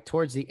this, Mike,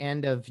 towards the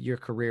end of your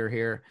career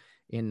here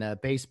in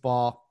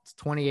baseball, it's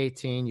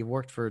 2018, you've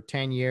worked for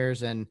 10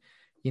 years, and,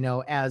 you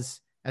know,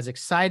 as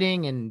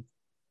exciting and,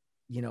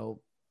 you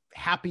know,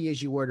 happy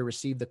as you were to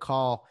receive the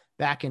call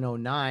back in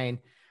 2009,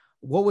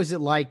 what was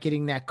it like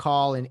getting that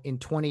call in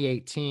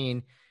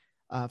 2018?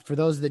 For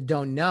those that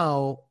don't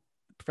know,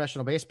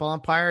 professional baseball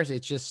umpires, it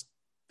just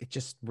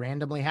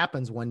randomly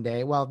happens one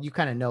day. Well, you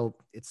kind of know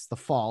it's the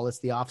fall, it's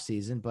the off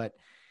season, but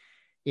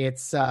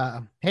it's,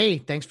 hey,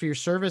 thanks for your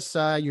service.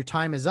 Your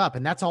time is up.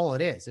 And that's all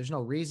it is. There's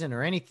no reason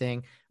or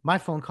anything. My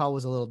phone call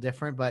was a little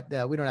different, but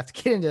we don't have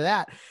to get into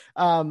that.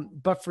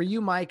 But for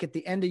you, Mike, at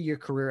the end of your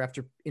career,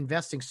 after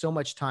investing so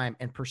much time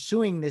and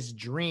pursuing this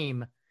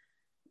dream,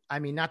 I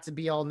mean, not to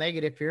be all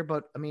negative here,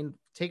 but I mean,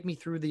 take me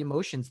through the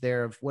emotions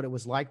there of what it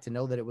was like to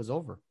know that it was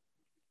over.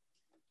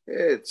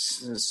 I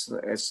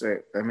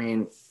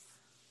mean,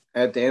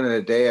 at the end of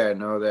the day, I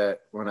know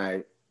that when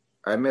I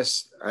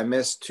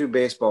missed 2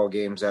 baseball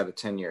games out of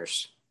 10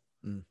 years.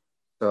 Mm.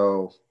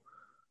 So,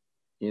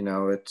 you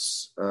know, it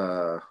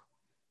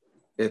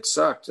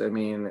sucked. I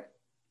mean,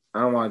 I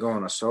don't want to go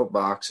on a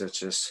soapbox. It's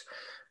just,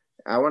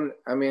 I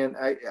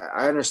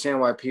understand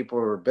why people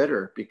are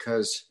bitter,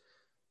 because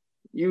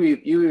you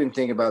even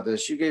think about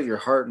this, you gave your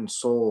heart and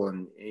soul,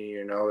 and,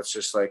 you know, it's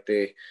just like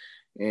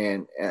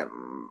and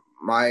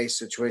my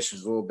situation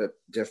is a little bit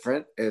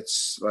different.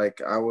 It's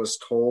like I was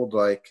told,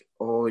 like,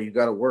 oh, you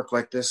got to work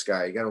like this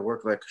guy. You got to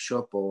work like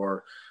Kashopo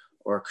or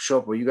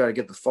Kashopo. You got to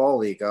get the fall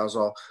league. I was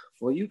all,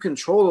 well, you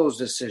control those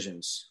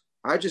decisions.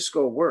 I just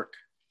go work.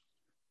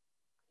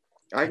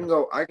 I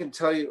can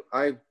tell you,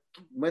 I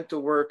went to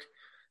work.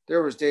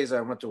 There was days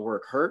I went to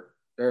work hurt.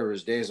 there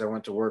was days I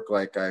went to work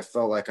like I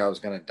felt like I was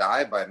going to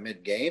die by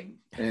mid game.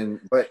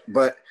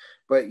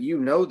 But you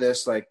know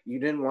this, like you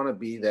didn't want to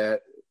be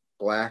that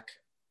black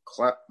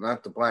cloud,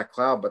 not the black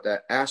cloud, but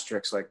that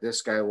asterisk. Like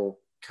this guy will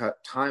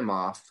cut time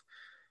off.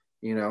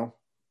 You know,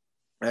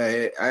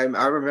 I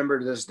remember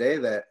to this day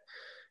that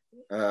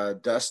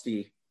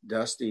Dusty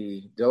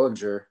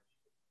Dillinger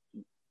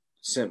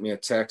sent me a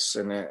text,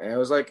 and it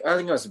was like, I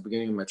think it was the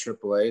beginning of my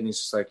AAA, and he's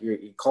just like,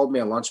 he called me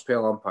a lunch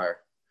pail umpire.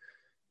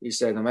 He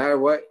said, no matter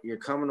what, you're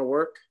coming to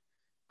work.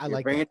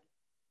 You're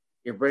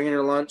bringing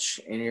your lunch,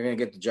 and you're going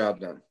to get the job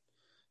done.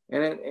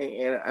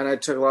 And I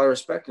took a lot of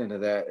respect into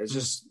that. It's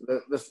just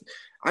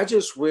I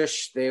just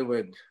wish they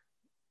would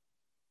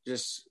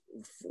just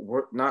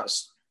work, not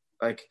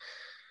like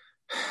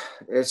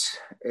it's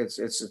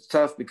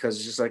tough because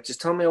it's just like,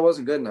 just tell me I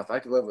wasn't good enough. I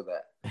could live with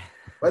that.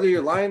 Whether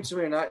you're lying to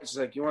me or not, it's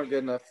like you weren't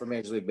good enough for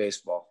Major League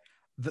Baseball.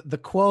 The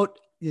quote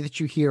that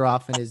you hear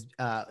often is,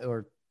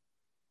 or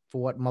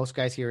for what most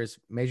guys hear is,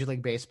 Major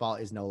League Baseball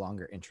is no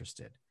longer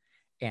interested.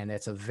 And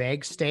it's a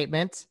vague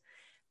statement,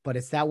 but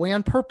it's that way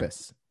on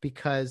purpose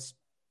because,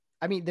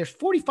 I mean, there's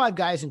 45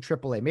 guys in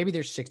AAA. Maybe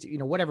there's 60,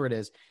 whatever it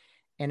is.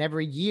 And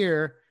every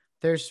year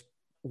there's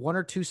 1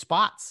 or 2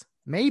 spots,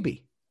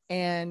 maybe.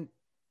 And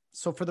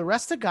so for the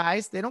rest of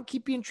guys, they don't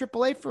keep you in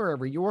AAA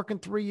forever. You're working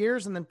 3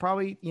 years and then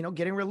probably,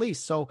 getting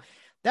released. So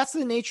that's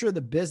the nature of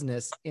the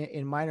business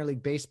in minor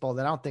league baseball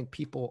that I don't think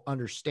people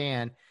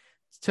understand.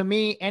 To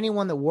me,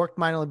 anyone that worked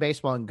minor league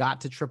baseball and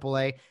got to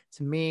AAA,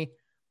 to me,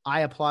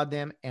 I applaud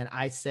them and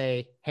I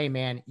say, hey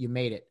man, you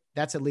made it.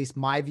 That's at least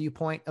my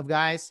viewpoint of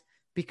guys,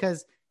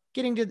 because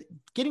getting to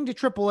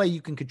AAA,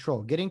 you can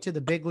control. Getting to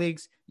the big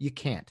leagues, you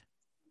can't.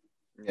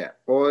 Yeah.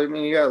 Well, I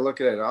mean, you got to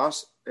look at it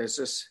also. It's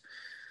just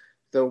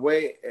the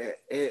way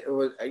it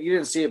was. You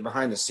didn't see it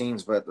behind the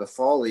scenes, but the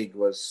fall league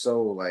was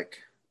so like,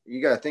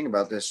 you got to think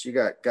about this. You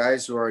got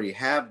guys who already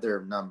have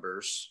their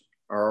numbers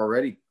are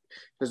already,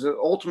 because the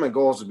ultimate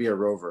goal is to be a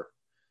rover.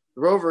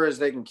 The rover is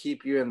they can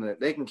keep you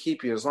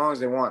as long as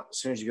they want as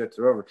soon as you get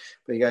to the rover,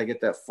 but you got to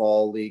get that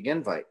fall league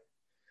invite.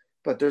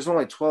 But there's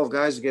only 12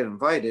 guys that get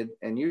invited,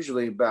 and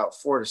usually about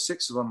 4 to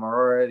 6 of them are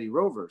already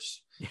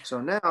rovers. Yeah.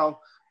 So now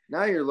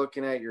you're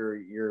looking at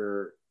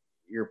your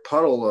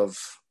puddle of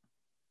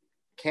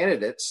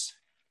candidates,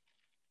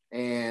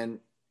 and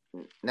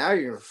now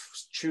you're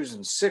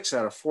choosing 6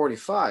 out of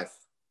 45.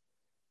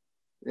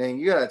 And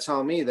you got to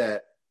tell me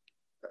that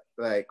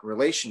like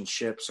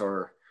relationships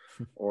or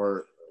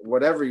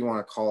whatever you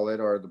want to call it,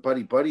 or the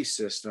buddy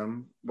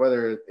system,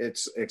 whether it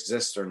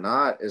exists or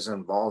not, is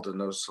involved in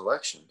those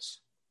selections.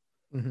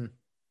 Mm-hmm.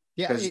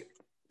 Yeah.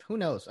 Who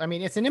knows? I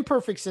mean, it's an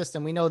imperfect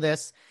system. We know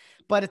this,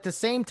 but at the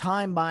same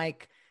time,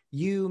 Mike,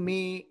 you,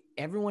 me,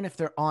 everyone, if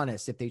they're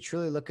honest, if they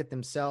truly look at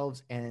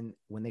themselves, and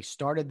when they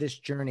started this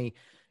journey,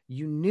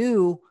 you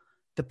knew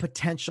the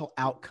potential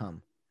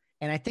outcome.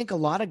 And I think a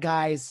lot of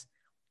guys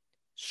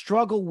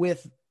struggle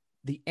with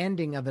the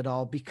ending of it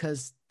all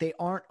because they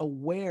aren't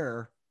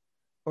aware,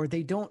 or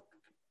they don't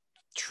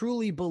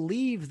truly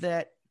believe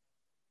that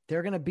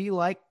they're going to be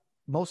like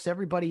most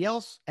everybody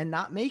else and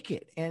not make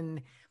it.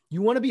 And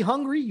you want to be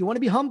hungry, you want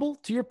to be humble,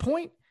 to your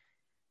point,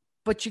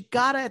 but you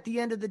gotta, at the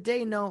end of the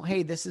day, know,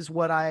 hey, this is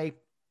what I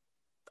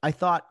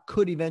thought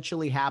could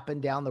eventually happen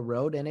down the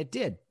road, and it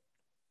did.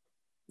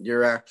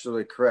 You're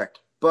absolutely correct.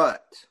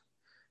 But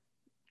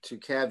to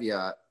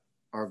caveat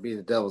or be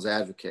the devil's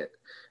advocate,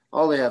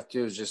 all they have to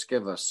do is just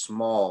give a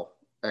small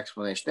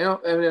explanation.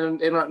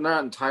 They're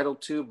not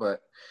entitled to,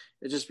 but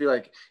it just be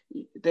like,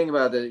 think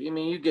about it. I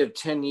mean, you give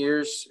 10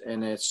 years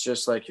and it's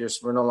just like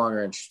we're no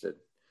longer interested.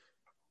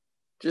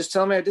 Just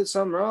tell me I did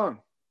something wrong.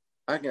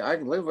 I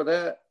can live with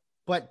that.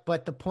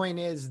 But the point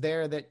is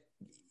there that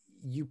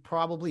you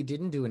probably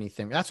didn't do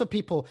anything. That's what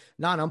people,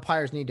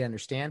 non-umpires, need to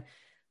understand.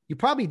 You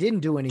probably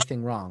didn't do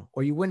anything wrong,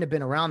 or you wouldn't have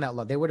been around that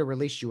long. They would have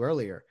released you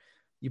earlier.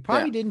 You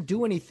probably didn't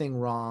do anything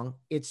wrong.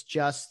 It's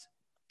just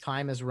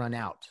time has run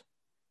out.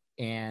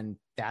 And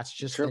that's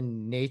just the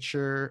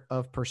nature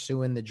of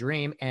pursuing the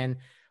dream. And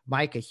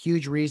Mike, a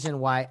huge reason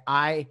why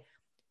I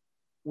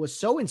was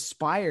so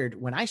inspired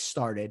when I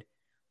started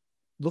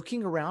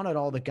looking around at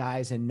all the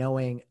guys and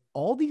knowing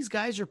all these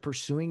guys are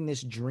pursuing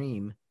this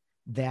dream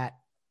that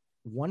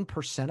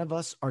 1% of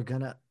us are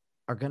gonna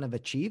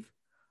achieve.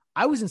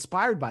 I was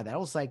inspired by that. I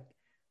was like,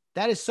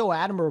 that is so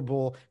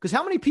admirable, because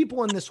how many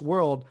people in this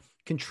world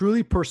can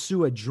truly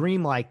pursue a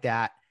dream like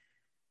that?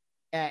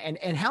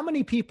 And how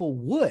many people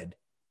would,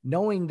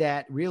 knowing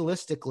that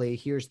realistically,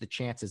 here's the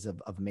chances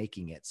of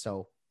making it.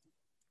 So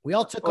we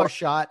all took our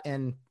shot,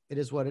 and it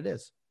is what it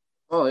is.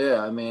 Oh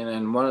yeah. I mean,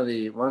 and one of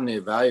the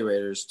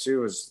evaluators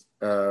too was,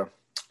 I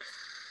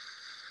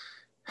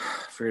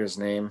forget his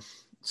name,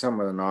 something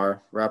with an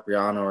R,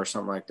 Rapiano or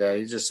something like that.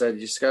 He just said,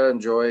 you just got to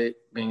enjoy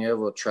being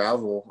able to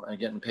travel and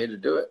getting paid to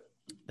do it.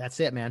 That's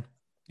it, man.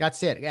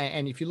 That's it.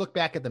 And if you look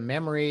back at the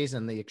memories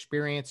and the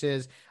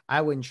experiences,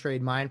 I wouldn't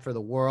trade mine for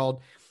the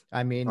world.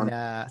 I mean,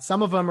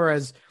 some of them are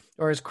as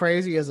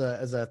crazy as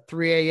a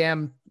 3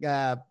 a.m.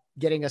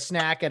 getting a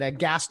snack at a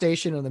gas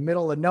station in the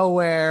middle of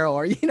nowhere,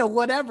 or,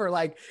 whatever.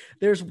 Like,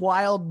 there's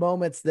wild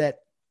moments that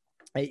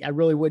I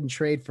really wouldn't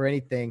trade for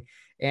anything.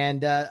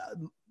 And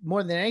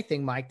more than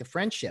anything, Mike, the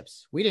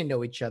friendships. We didn't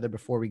know each other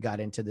before we got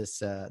into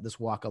this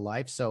walk of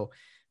life. So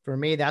for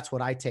me, that's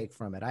what I take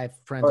from it. I have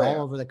friends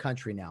all over the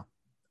country now,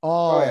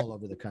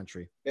 over the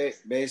country.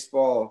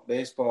 Baseball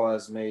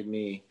has made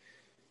me.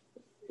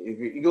 If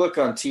you look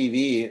on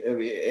TV,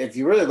 if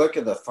you really look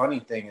at the funny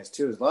thing is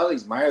a lot of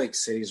these minor league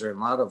cities are in a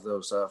lot of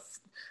those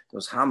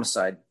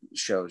homicide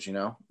shows.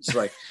 It's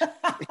like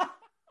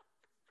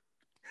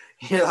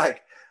you're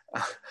like,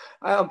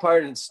 I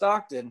umpired in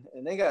Stockton,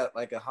 and they got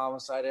like a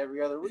homicide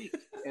every other week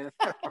or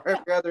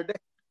every other day,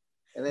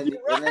 and then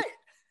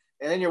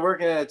you're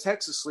working in a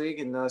Texas league,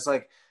 and it's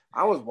like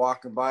I was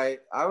walking by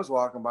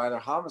the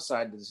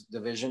homicide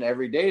division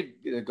every day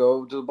to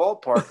go to the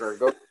ballpark or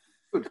go,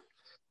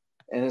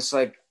 and it's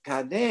like,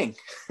 God dang,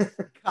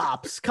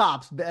 cops,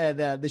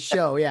 the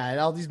show, and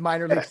all these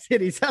minor league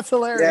cities. That's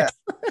hilarious.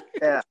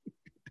 Yeah.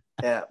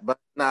 But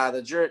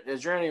the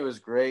journey was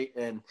great,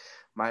 and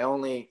my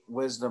only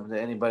wisdom to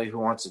anybody who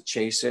wants to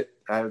chase it,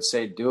 I would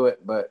say do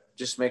it, but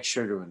just make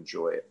sure to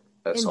enjoy it.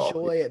 That's all.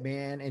 Enjoy it,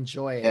 man.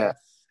 Enjoy it. Yeah.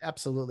 That's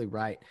absolutely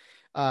right.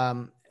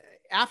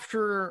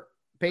 After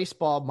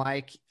baseball,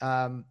 Mike,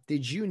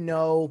 did you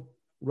know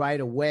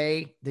right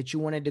away that you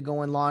wanted to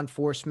go in law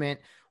enforcement?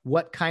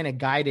 What kind of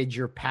guided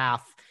your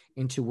path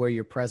into where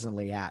you're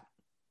presently at?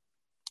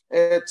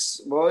 I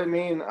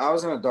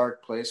was in a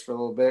dark place for a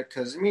little bit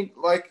because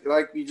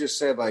like you just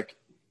said, like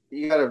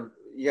you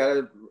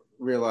gotta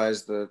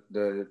realize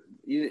I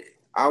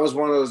was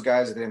one of those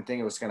guys that didn't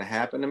think it was going to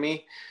happen to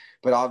me,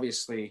 but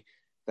obviously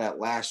that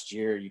last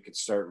year you could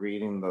start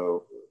reading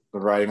the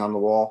writing on the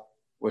wall,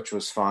 which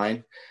was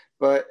fine.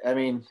 But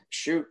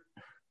shoot,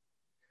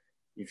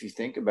 if you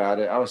think about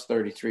it, I was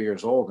 33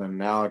 years old, and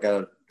now I got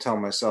to tell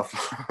myself,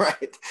 all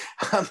right,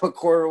 I'm a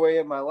quarter way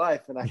in my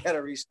life, and I got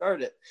to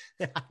restart it.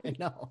 Yeah, I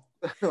know.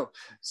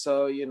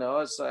 So, I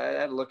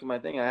had to look at my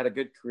thing. I had a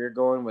good career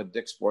going with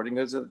Dick's Sporting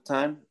Goods at the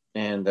time.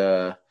 And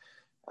I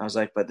was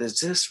like, but is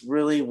this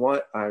really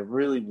what I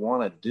really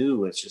want to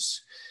do? It's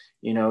just,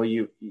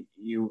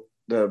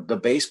 the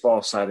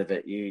baseball side of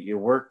it, you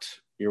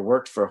worked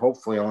for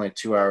hopefully only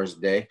 2 hours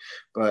a day,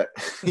 but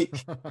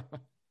it's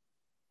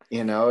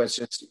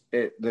just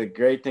the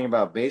great thing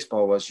about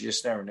baseball was you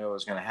just never knew what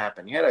was going to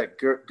happen. You had a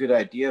good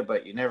idea,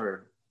 but you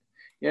never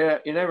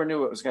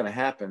knew what was going to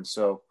happen.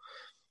 So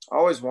I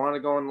always wanted to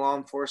go in law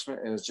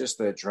enforcement. It was just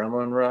the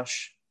adrenaline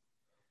rush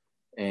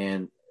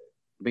and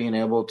being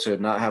able to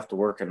not have to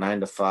work a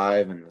 9 to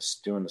 5 and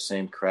doing the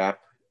same crap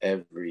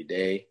every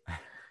day.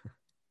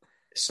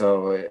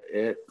 So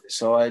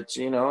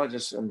I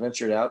just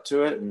ventured out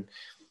to it,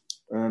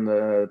 and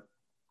a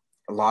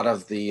lot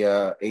of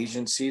the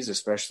agencies,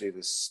 especially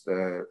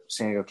the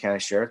San Diego County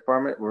Sheriff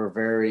Department, were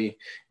very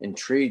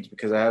intrigued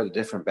because I had a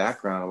different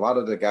background. A lot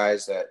of the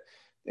guys that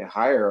they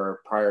hire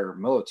are prior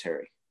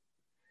military.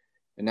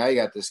 And now you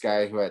got this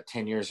guy who had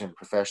 10 years in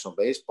professional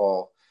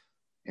baseball,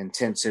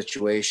 intense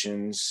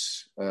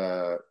situations,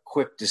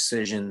 quick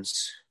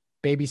decisions.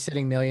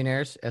 Babysitting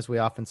millionaires, as we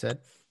often said.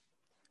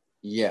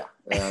 Yeah.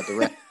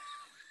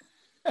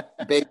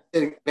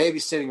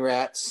 Babysitting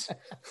rats.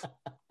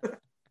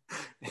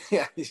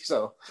 Yeah.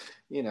 So,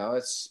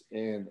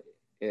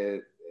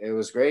 it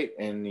was great.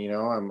 And,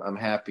 I'm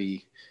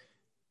happy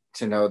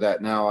to know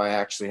that now I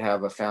actually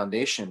have a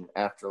foundation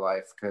after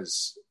life,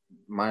 because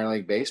minor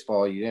league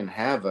baseball, you didn't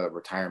have a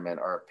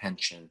retirement or a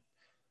pension.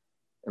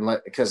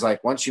 And because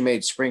once you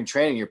made spring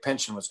training, your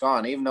pension was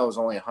gone, even though it was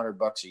only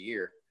 $100 a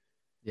year.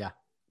 Yeah.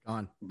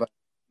 Gone. But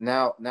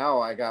now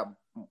I got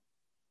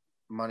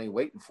money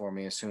waiting for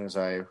me as soon as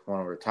I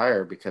want to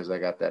retire, because I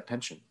got that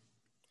pension.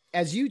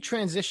 As you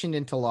transitioned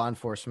into law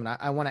enforcement,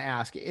 I want to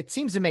ask, it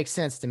seems to make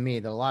sense to me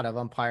that a lot of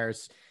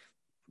umpires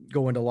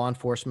go into law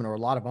enforcement, or a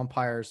lot of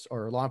umpires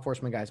or law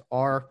enforcement guys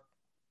are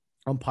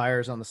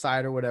umpires on the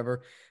side or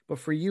whatever. But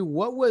for you,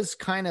 what was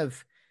kind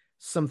of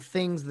some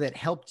things that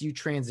helped you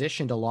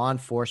transition to law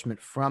enforcement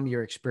from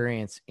your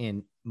experience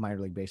in minor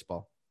league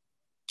baseball?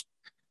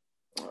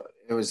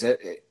 It was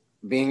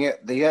you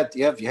have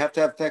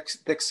to have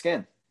thick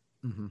skin.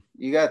 Mm-hmm.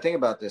 You got to think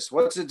about this.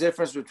 What's the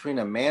difference between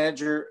a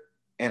manager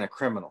and a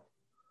criminal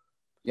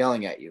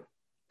yelling at you?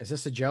 Is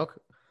this a joke?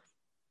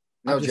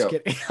 No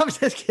joke. I'm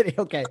just kidding.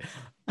 Okay.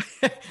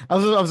 I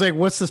was like,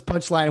 what's this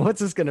punchline? What's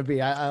this going to be?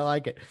 I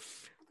like it.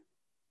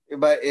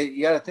 But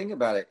you got to think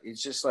about it.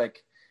 It's just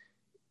like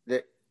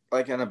that.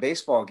 Like in a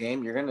baseball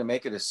game, you're going to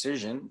make a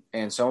decision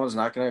and someone's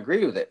not going to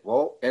agree with it.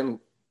 Well, in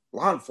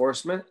law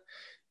enforcement,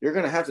 you're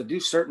going to have to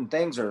do certain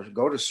things or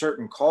go to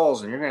certain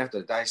calls, and you're going to have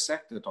to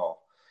dissect it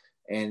all.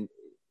 And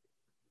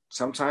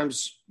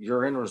sometimes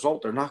your end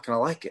result, they're not going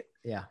to like it.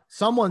 Yeah.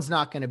 Someone's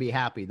not going to be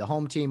happy. The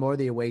home team or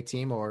the away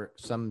team or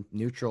some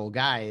neutral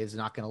guy is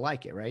not going to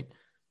like it, right?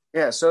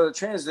 Yeah. So the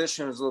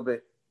transition was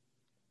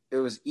it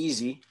was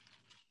easy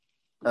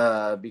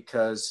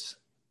because,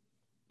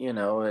 you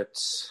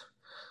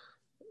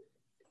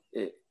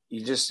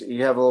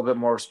have a little bit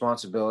more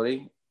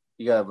responsibility.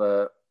 You have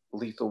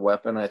lethal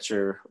weapon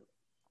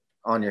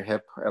on your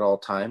hip at all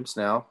times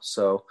now.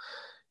 So,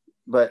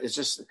 but it's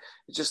just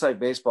like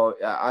baseball.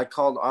 I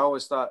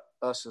always thought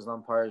us as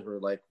umpires were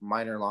like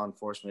minor law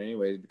enforcement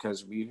anyway,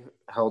 because we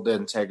held the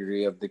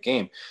integrity of the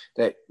game.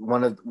 That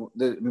one of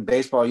the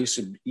baseball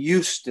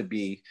used to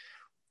be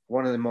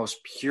one of the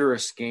most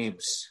purest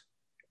games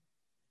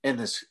in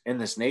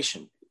this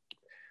nation.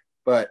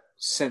 But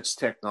since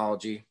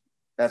technology,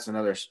 that's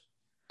another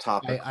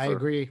topic. I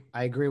agree.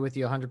 I agree with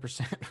you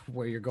 100%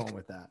 where you're going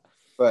with that.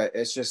 But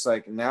it's just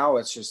like now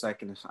it's just I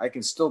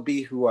can still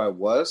be who I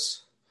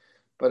was,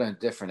 but in a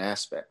different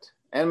aspect,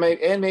 and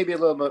maybe a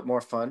little bit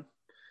more fun.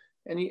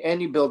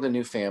 And you build a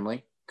new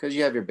family, because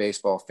you have your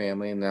baseball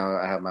family, and now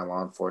I have my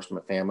law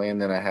enforcement family,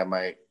 and then I have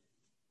my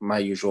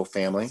usual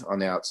family on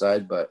the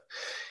outside. But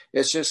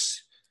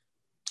it's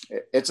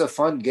a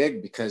fun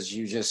gig, because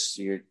you just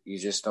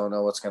don't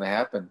know what's going to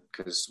happen,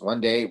 because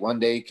one day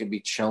you could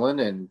be chilling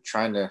and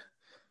trying to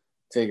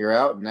figure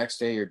out, and next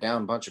day you're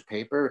down a bunch of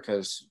paper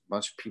because a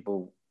bunch of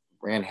people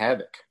ran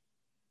havoc.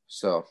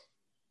 So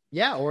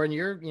yeah, or in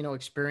your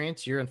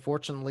experience, you're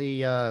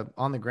unfortunately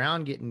on the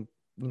ground getting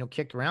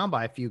kicked around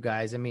by a few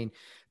guys. I mean,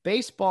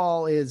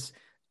 baseball is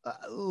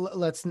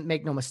let's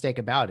make no mistake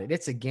about it,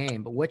 it's a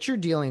game. But what you're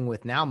dealing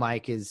with now,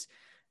 Mike, is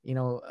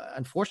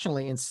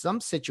unfortunately, in some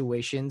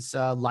situations,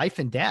 life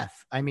and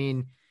death. I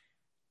mean,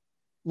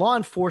 law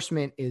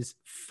enforcement is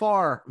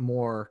far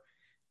more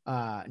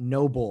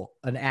noble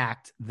an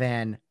act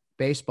than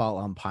baseball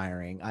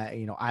umpiring.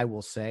 I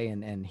will say,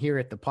 and here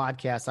at the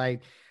podcast,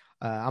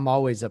 I'm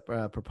always a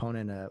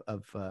proponent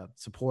of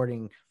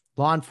supporting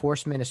law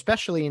enforcement,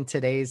 especially in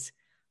today's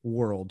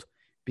world,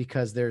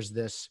 because there's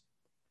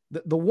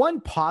the one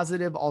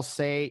positive I'll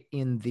say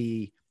in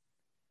the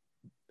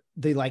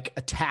like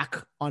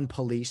attack on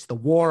police, the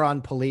war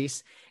on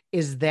police,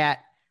 is that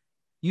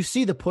you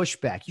see the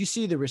pushback, you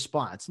see the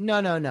response.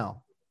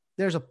 No.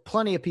 There's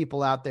plenty of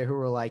people out there who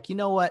are like, you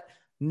know what?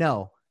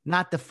 No,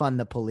 not defund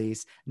the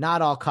police.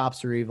 Not all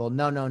cops are evil.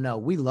 No.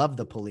 We love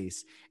the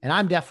police. And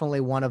I'm definitely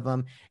one of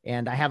them.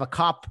 And I have a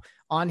cop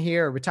on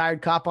here, a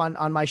retired cop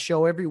on my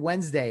show every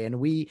Wednesday. And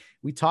we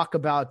talk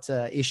about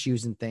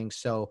issues and things.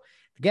 So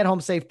the Get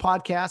Home Safe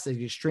podcast is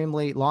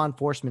extremely law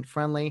enforcement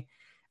friendly.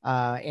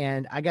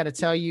 And I got to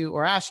tell you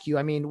or ask you,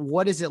 I mean,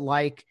 what is it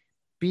like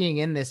being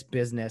in this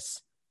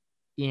business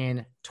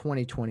in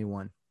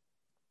 2021?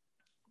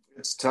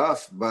 It's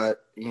tough,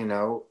 but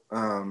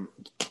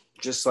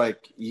just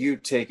like you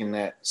taking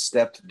that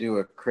step to do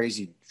a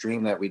crazy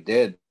dream that we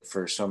did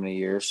for so many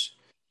years,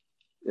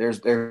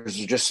 there's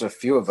just a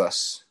few of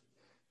us,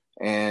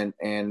 and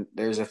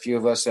there's a few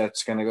of us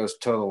that's going to go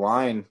toe the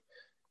line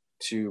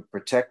to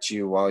protect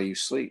you while you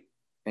sleep.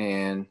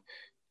 And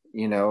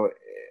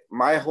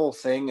my whole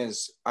thing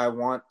is I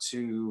want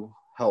to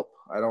help.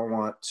 I don't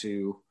want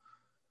to.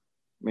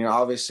 I mean,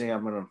 obviously,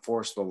 I'm going to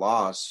enforce the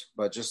laws,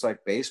 but just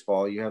like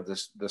baseball, you have the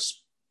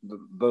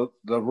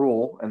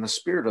rule and the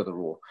spirit of the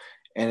rule,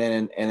 and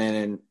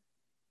then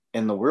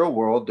in the real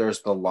world,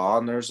 there's the law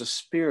and there's the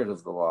spirit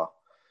of the law.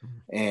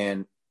 Mm-hmm.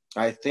 And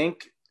I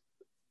think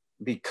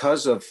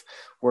because of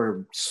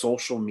where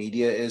social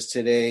media is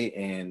today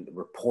and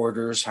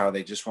reporters, how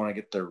they just want to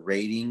get their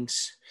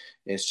ratings,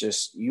 it's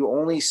just you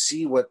only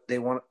see what they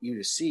want you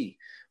to see,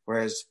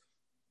 whereas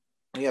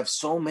you have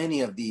so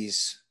many of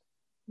these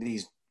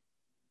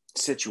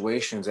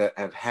situations that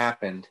have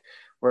happened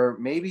where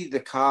maybe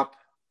the cop,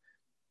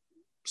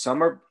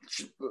 there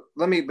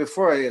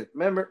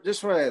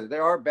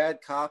are bad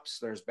cops,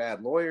 there's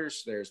bad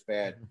lawyers, there's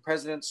bad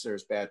presidents,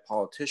 there's bad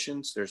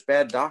politicians, there's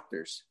bad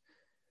doctors,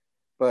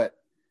 but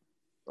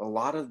a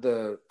lot of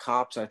the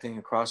cops, I think,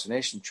 across the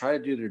nation try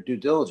to do their due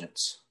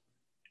diligence,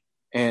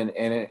 and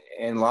a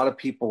lot of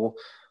people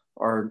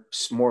are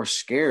more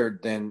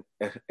scared than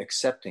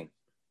accepting,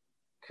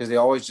 because they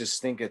always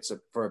just think it's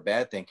for a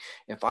bad thing.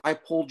 If I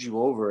pulled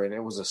you over and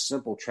it was a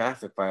simple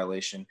traffic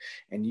violation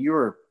and you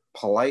were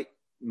polite,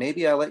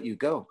 maybe I let you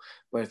go.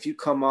 But if you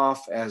come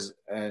off as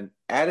an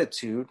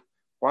attitude,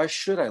 why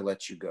should I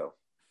let you go?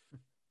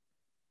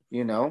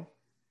 The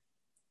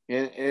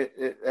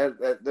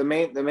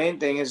main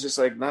thing is just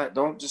like,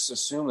 don't just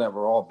assume that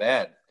we're all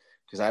bad,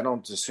 because I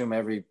don't assume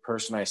every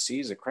person I see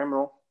is a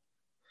criminal.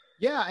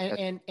 Yeah.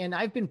 And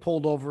I've been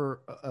pulled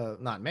over,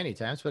 not many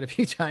times, but a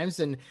few times.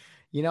 And,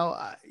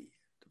 and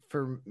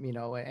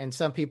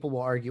some people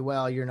will argue,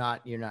 well, you're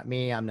not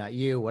me, I'm not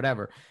you,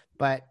 whatever.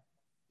 But,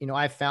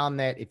 I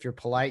found that if you're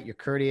polite, you're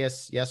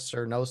courteous, yes,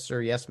 sir, no,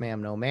 sir, yes,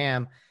 ma'am, no,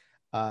 ma'am,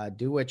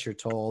 do what you're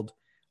told.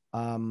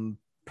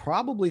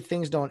 Probably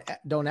things don't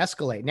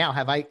escalate. Now,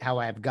 have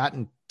I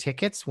gotten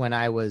tickets when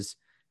I was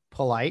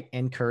polite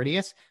and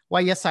courteous? Why,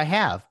 yes, I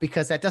have,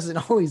 because that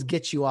doesn't always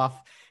get you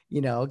off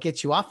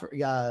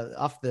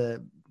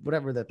the,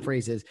 whatever the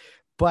phrase is.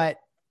 But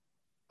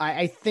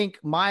I think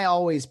my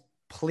always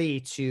plea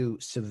to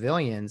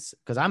civilians,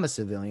 because I'm a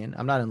civilian,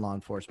 I'm not in law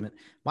enforcement.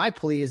 My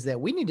plea is that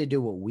we need to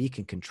do what we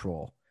can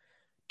control.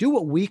 Do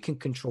what we can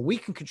control. We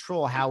can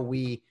control how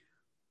we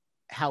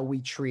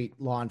treat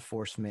law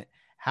enforcement,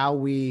 how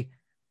we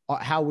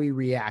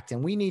react.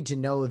 And we need to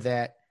know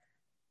that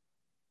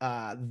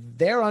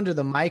they're under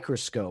the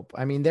microscope.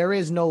 I mean, there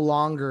is no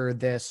longer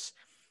this.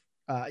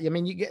 I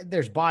mean,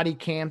 there's body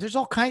cams. There's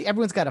all kinds.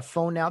 Everyone's got a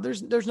phone now.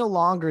 There's no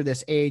longer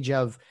this age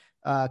of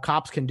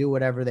cops can do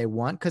whatever they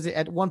want, because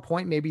at one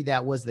point maybe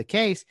that was the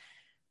case.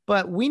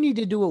 But we need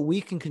to do what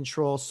we can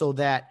control so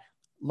that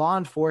law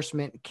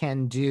enforcement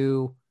can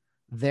do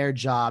their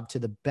job to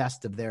the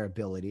best of their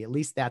ability. At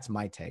least that's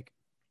my take.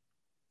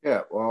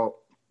 Yeah, well,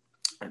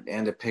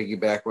 and to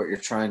piggyback what you're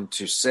trying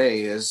to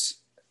say is,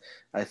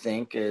 I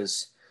think,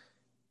 is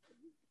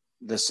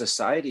the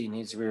society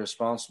needs to be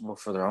responsible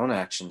for their own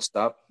actions.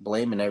 Stop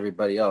blaming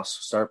everybody else.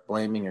 Start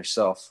blaming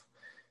yourself.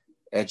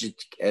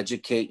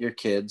 Educate your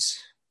kids.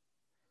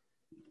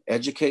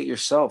 Educate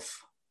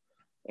yourself.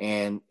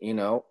 And, you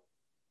know,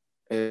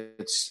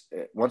 it's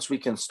once we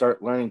can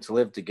start learning to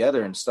live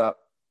together and stop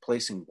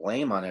placing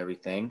blame on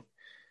everything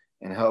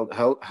and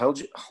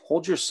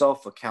hold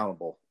yourself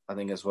accountable, I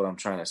think is what I'm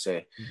trying to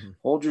say. Mm-hmm.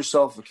 Hold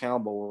yourself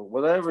accountable,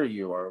 whatever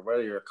you are,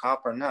 whether you're a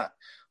cop or not.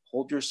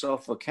 Hold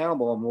yourself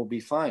accountable and we'll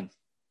be fine.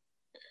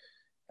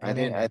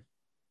 Amen.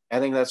 I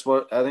think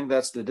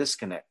that's the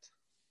disconnect.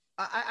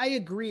 I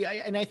agree.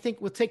 And I think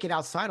we'll take it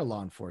outside of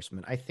law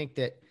enforcement. I think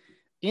that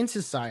in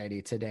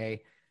society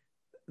today,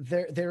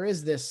 there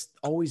is this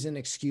always an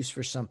excuse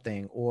for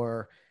something,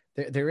 or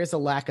there is a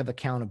lack of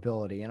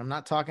accountability. And I'm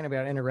not talking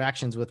about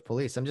interactions with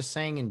police. I'm just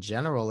saying in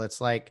general,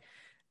 it's like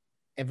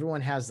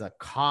everyone has a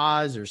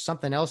cause or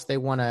something else they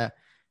want to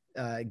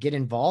get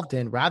involved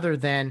in, rather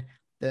than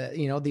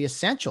the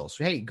essentials.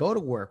 Hey, go to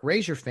work,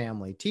 raise your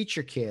family, teach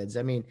your kids.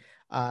 I mean,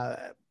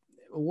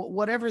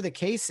 whatever the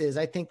case is,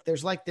 I think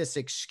there's like this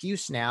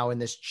excuse now in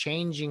this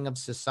changing of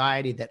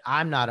society that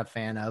I'm not a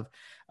fan of.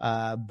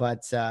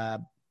 But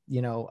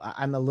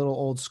I'm a little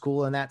old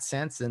school in that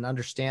sense, and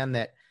understand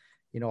that,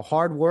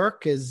 hard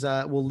work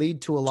will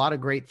lead to a lot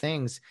of great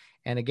things.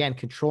 And again,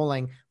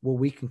 controlling what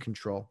we can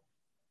control.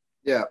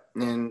 Yeah.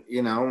 And,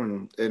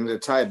 and to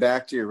tie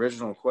back to your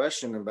original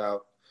question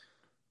about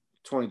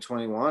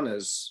 2021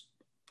 is,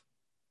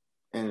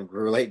 and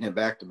relating it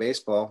back to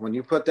baseball, when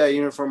you put that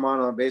uniform on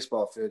a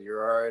baseball field,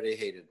 you're already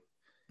hated.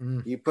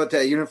 Mm. You put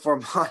that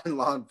uniform on in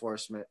law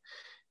enforcement,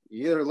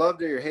 you either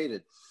loved or you're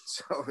hated.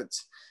 So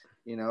it's,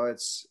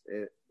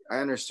 I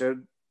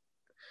understand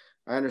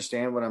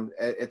what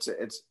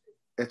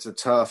it's a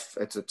tough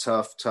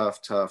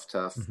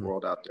mm-hmm.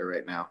 world out there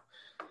right now.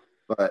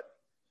 But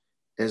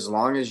as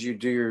long as you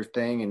do your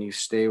thing and you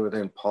stay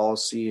within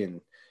policy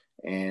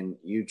and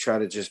you try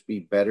to just be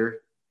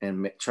better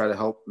and try to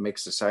help make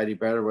society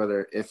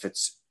better, if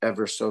it's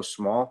ever so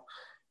small,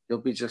 you'll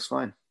be just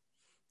fine.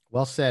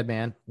 Well said,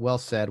 man. Well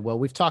said. Well,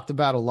 we've talked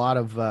about a lot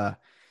of,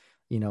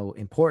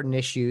 important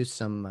issues,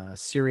 some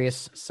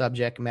serious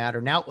subject matter.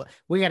 Now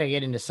we got to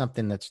get into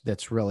something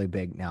that's really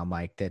big now,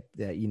 Mike, that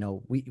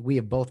we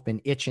have both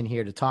been itching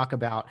here to talk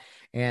about.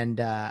 And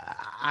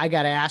I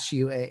got to ask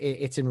you,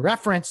 it's in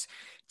reference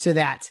to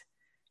that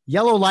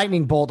yellow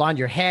lightning bolt on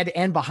your head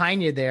and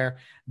behind you there,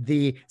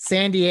 the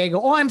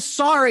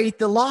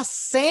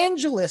Los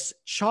Angeles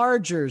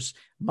Chargers,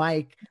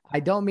 Mike. I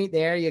don't mean,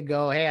 there you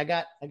go. Hey, I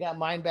got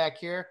mine back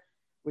here.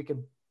 We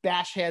can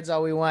bash heads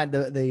all we want.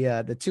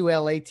 The two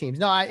LA teams.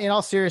 No, in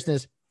all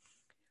seriousness,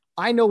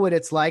 I know what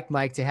it's like,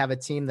 Mike, to have a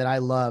team that I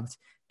loved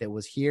that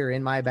was here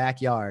in my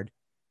backyard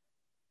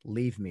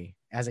leave me.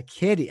 As a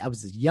kid, I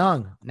was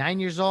young, 9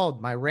 years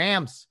old. My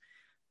Rams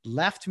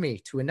left me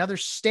to another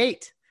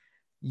state.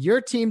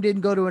 Your team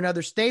didn't go to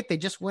another state. They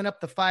just went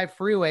up the 5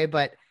 freeway.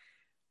 But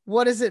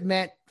what has it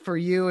meant for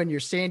you and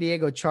your San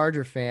Diego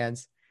Charger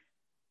fans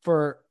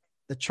for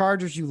the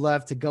Chargers you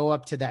love to go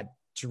up to that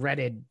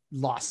dreaded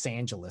Los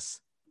Angeles?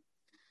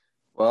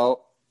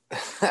 Well,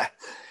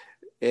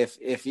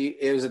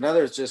 it was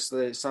another, just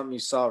something you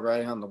saw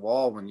writing on the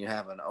wall when you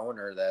have an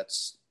owner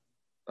that's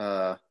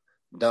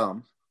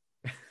dumb,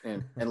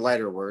 in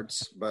lighter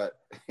words, but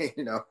we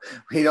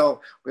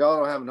all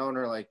don't have an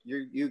owner like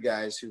you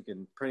guys who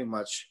can pretty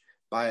much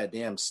buy a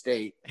damn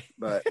state,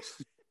 but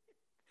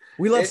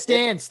we love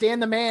Stan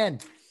the man.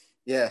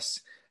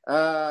 Yes.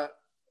 It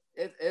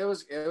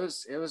was,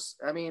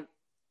 I mean,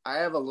 I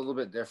have a little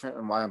bit different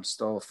and why I'm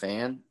still a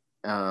fan.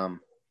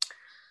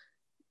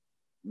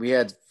 We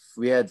had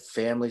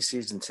family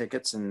season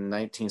tickets in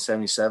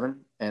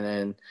 1977, and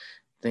then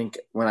I think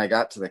when I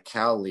got to the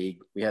Cal League,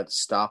 we had to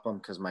stop them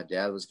because my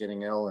dad was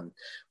getting ill. And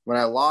when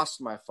I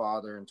lost my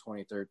father in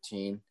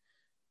 2013,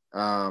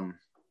 that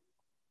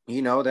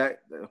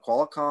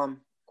Qualcomm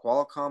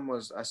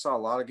was, I saw a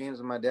lot of games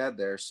with my dad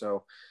there.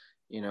 So,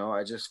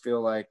 I just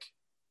feel like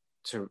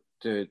to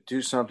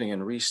do something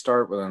and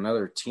restart with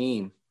another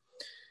team,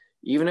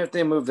 even if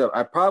they moved up,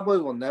 I probably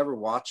will never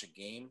watch a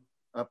game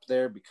up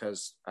there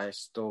because I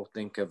still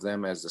think of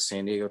them as the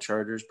San Diego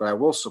Chargers, but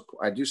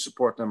I do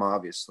support them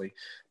obviously,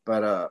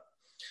 but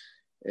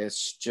it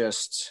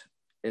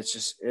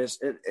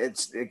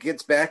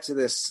gets back to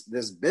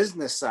this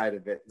business side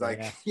of it.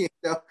 Like,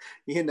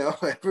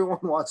 everyone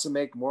wants to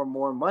make more and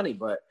more money,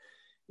 but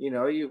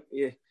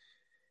even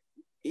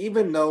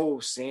even though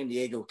San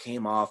Diego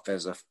came off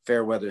as a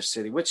fair weather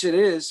city, which it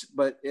is,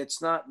 but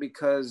it's not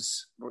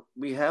because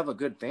we have a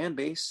good fan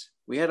base.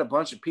 We had a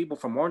bunch of people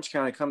from Orange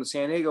County come to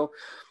San Diego,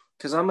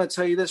 because I'm going to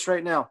tell you this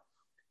right now.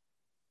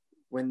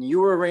 When you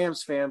were a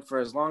Rams fan for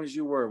as long as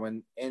you were,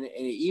 and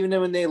even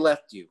when they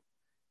left you,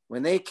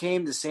 when they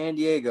came to San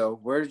Diego,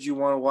 where did you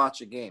want to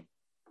watch a game?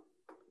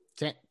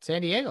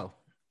 San Diego.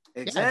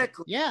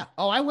 Exactly. Yeah.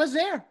 Oh, I was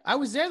there. I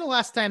was there the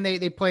last time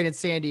they played in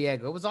San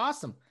Diego. It was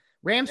awesome.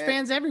 Rams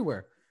fans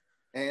everywhere.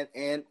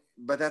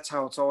 But that's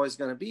how it's always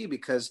going to be,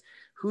 because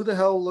who the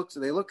hell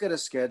they look at a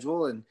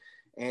schedule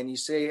and you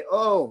say,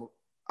 oh,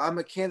 I'm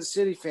a Kansas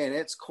City fan.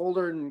 It's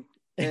colder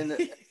and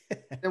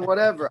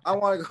whatever. I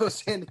want to go to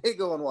San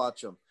Diego and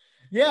watch them.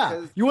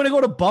 Yeah. You want to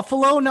go to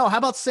Buffalo? No. How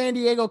about San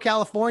Diego,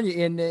 California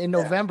in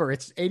November?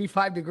 It's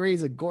 85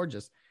 degrees and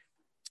gorgeous.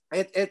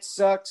 It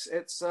sucks.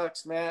 It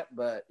sucks, Matt.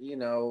 But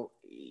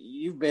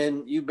you've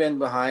been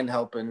behind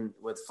helping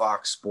with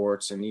Fox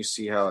Sports, and you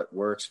see how it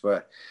works.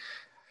 But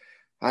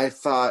I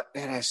thought,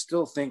 and I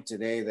still think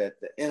today,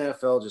 that the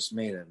NFL just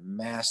made a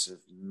massive,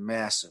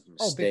 massive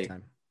mistake. Oh, big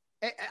time.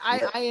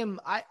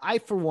 I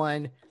for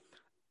one,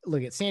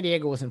 look at San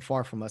Diego wasn't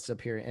far from us up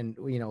here. And,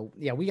 we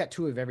got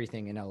 2 of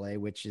everything in LA,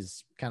 which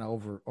is kind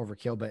of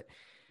overkill. But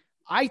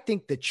I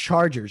think the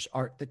Chargers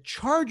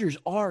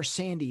are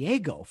San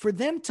Diego. For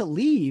them to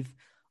leave,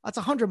 that's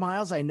 100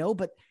 miles, I know,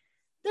 but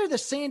they're the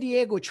San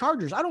Diego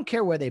Chargers. I don't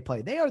care where they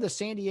play. They are the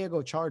San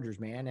Diego Chargers,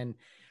 man. And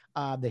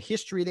the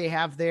history they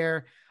have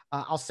there,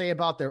 I'll say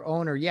about their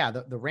owner. Yeah,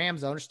 the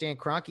Rams owner, Stan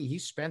Kroenke, he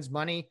spends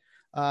money.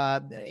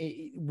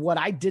 What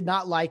I did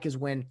not like is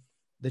when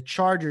the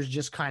Chargers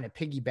just kind of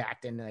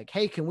piggybacked and like,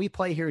 hey, can we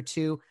play here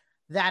too?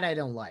 That I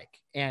don't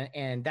like.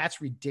 And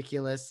that's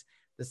ridiculous.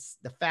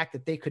 The fact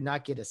that they could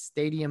not get a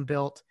stadium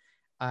built.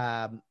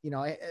 By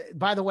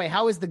the way,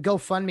 how is the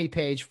GoFundMe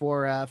page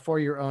for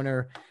your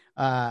owner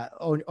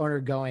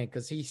going?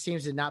 Because he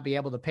seems to not be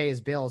able to pay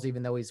his bills,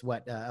 even though he's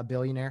a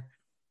billionaire.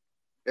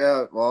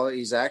 Yeah, well,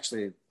 he's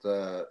actually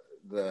the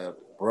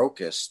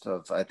brokest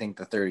of, I think,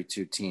 the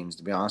 32 teams.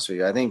 To be honest with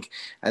you, I think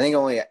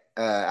only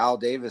Al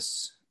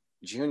Davis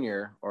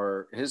Jr.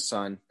 or his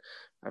son,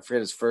 I forget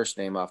his first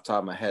name off the top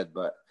of my head,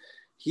 but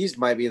he's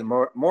might be the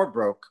more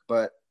broke.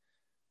 But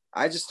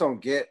I just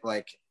don't get,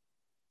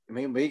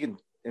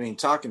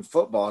 talking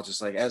football,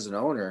 just like as an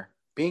owner,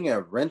 being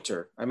a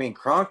renter. I mean,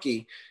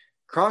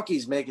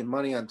 Kroenke's making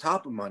money on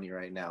top of money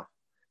right now.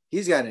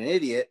 He's got an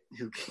idiot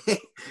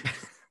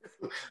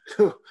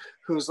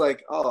who's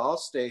like, oh, I'll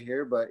stay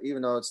here, but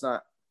even though it's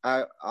not,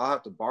 I'll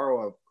have to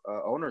borrow a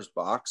owner's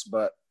box.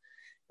 But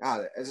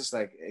God, it's just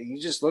like,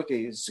 you just look at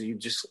it, so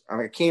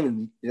I can't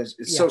even.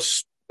 It's so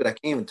stupid. I can't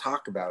even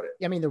talk about it.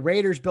 I mean, the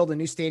Raiders build a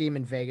new stadium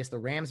in Vegas. The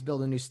Rams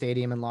build a new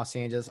stadium in Los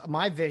Angeles.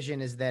 My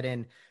vision is that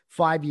in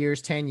 5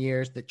 years, 10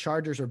 years, the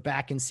Chargers are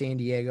back in San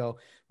Diego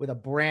with a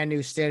brand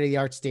new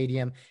state-of-the-art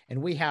stadium.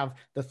 And we have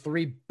the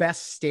 3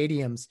 best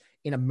stadiums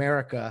in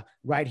America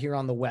right here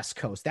on the West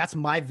Coast. That's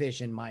my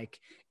vision, Mike.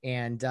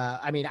 And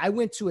I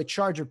went to a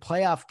Charger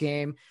playoff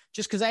game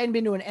just because I hadn't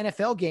been to an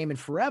NFL game in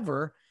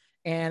forever.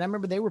 And I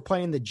remember they were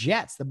playing the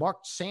Jets, the Mark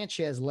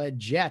Sanchez led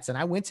Jets. And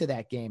I went to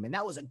that game and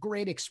that was a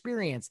great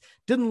experience.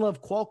 Didn't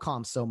love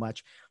Qualcomm so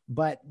much,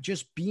 but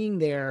just being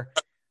there,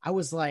 I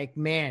was like,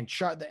 man,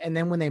 and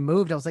then when they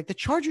moved, I was like, the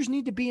Chargers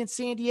need to be in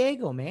San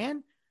Diego,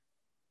 man.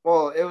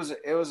 Well, it was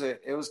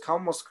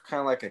almost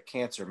kind of like a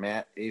cancer,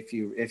 Matt. If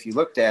you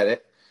looked at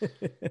it,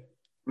 I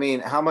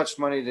mean, how much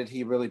money did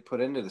he really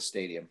put into the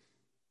stadium?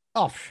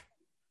 Oh,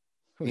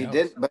 he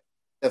did, but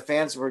the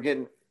fans were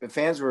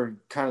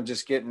kind of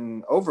just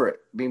getting over it.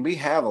 I mean, we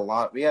have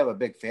a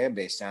big fan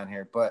base down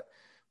here, but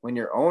when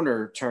your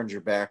owner turns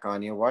your back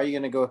on you, why are you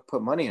going to go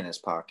put money in his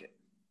pocket?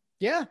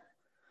 Yeah,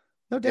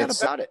 no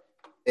doubt about it.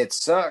 It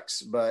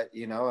sucks, but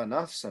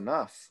enough's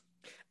enough.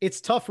 It's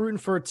tough rooting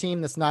for a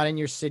team that's not in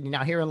your city.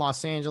 Now here in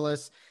Los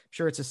Angeles, I'm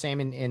sure it's the same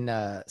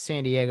in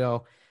San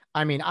Diego.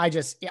 I mean,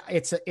 it's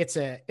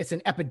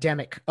an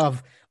epidemic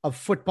of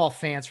football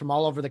fans from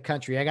all over the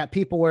country. I got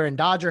people wearing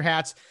Dodger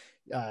hats,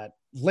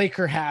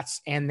 Laker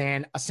hats, and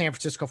then a San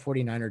Francisco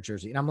 49er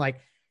jersey. And I'm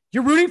like,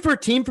 you're rooting for a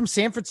team from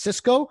San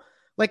Francisco?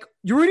 Like,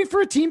 you're rooting for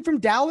a team from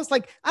Dallas?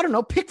 Like, I don't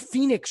know, pick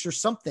Phoenix or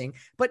something.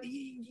 But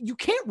you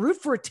can't root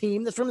for a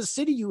team that's from the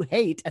city you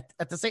hate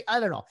at the same. I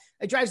don't know.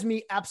 It drives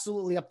me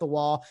absolutely up the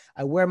wall.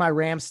 I wear my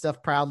Rams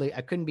stuff proudly.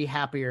 I couldn't be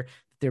happier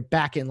that they're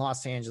back in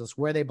Los Angeles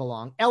where they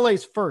belong.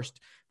 LA's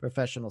first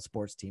professional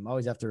sports team.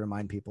 Always have to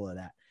remind people of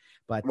that.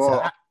 But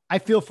I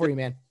feel for you,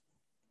 man.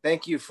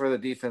 Thank you for the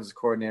defensive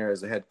coordinator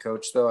as a head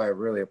coach, though. I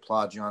really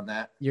applaud you on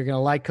that. You're going to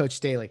like Coach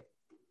Staley.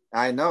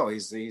 I know.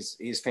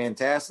 He's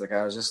fantastic.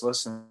 I was just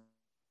listening.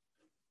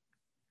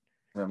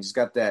 He's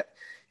got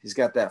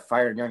that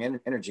fire and young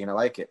energy, and I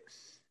like it.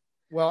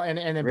 Well, and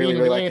then really,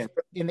 being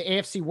in the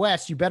AFC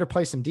West, you better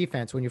play some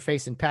defense when you're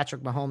facing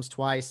Patrick Mahomes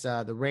twice,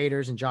 the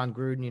Raiders and John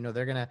Gruden.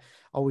 They're going to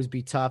always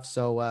be tough.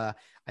 So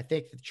I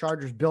think the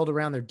Chargers build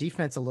around their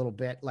defense a little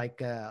bit.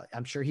 Like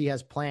I'm sure he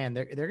has planned.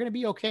 They're going to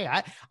be okay.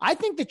 I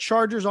think the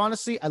Chargers,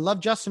 honestly, I love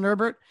Justin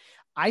Herbert.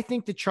 I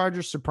think the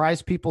Chargers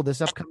surprise people this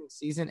upcoming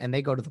season and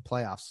they go to the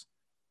playoffs.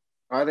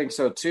 I think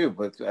so too,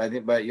 but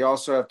you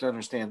also have to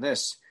understand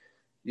this.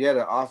 You had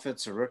an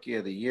offensive rookie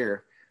of the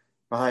year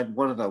behind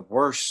one of the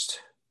worst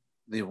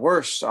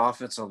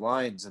offensive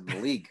lines in the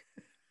league.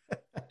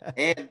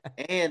 and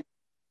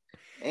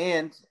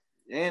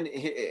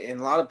a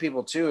lot of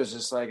people too is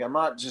just like, I'm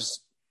not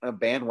just a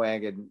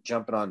bandwagon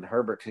jumping on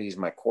Herbert because he's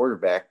my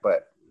quarterback,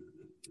 but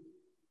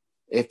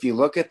if you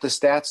look at the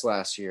stats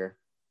last year,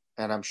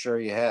 and I'm sure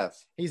you have,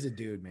 he's a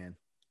dude, man.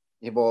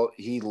 He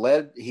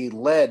led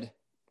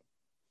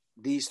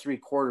these three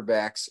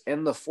quarterbacks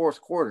in the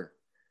fourth quarter: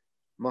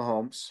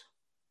 Mahomes,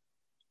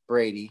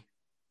 Brady,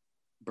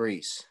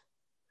 Brees,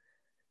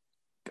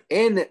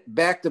 in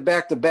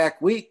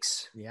back-to-back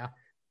weeks. Yeah,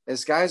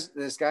 this guy's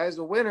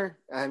the winner.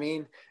 I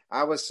mean,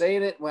 I was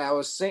saying it when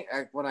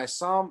I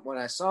saw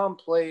him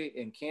play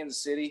in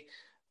Kansas City.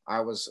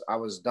 I was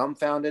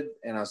dumbfounded,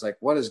 and I was like,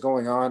 "What is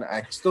going on?"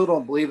 I still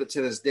don't believe it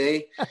to this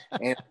day.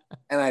 And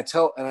I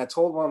told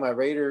one of my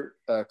Raider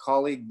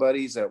colleague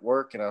buddies at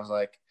work, and I was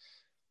like,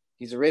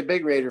 he's a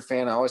big Raider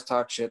fan. I always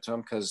talk shit to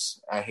him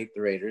because I hate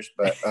the Raiders,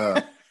 but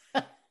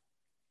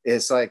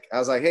it's like, I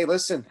was like, hey,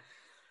 listen,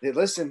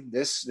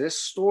 this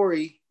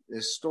story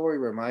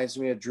reminds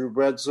me of Drew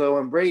Bledsoe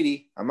and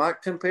Brady. I'm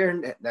not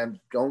comparing,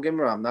 don't get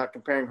me wrong, I'm not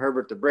comparing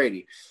Herbert to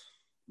Brady,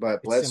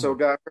 but Bledsoe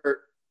got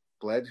hurt,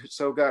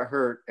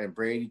 and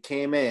Brady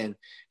came in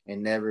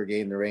and never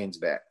gave the reins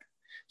back.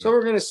 So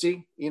we're going to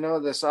see,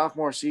 the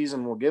sophomore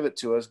season will give it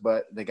to us,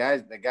 but the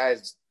guys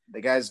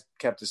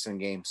kept us in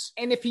games.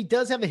 And if he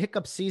does have a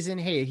hiccup season,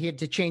 hey, he had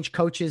to change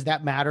coaches.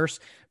 That matters.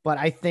 But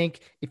I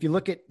think if you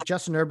look at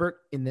Justin Herbert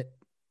in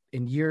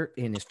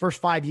his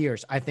first 5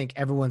 years, I think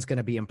everyone's going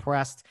to be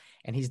impressed,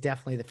 and he's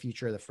definitely the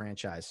future of the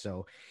franchise.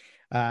 So,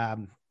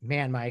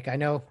 man, Mike, I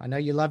know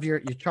you love your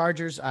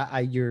Chargers.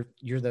 I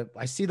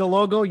see the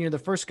logo. You're the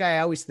first guy I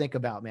always think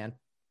about, man.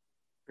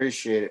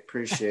 Appreciate it.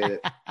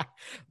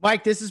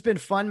 Mike, this has been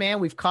fun, man.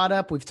 We've caught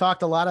up. We've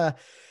talked a lot of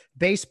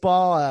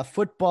baseball,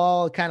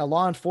 football, kind of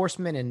law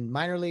enforcement and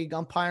minor league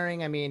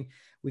umpiring. I mean,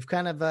 we've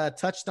kind of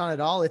touched on it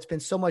all. It's been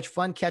so much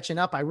fun catching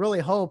up. I really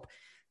hope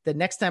that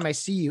next time I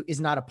see you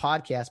is not a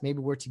podcast. Maybe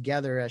we're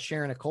together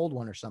sharing a cold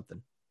one or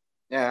something.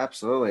 Yeah,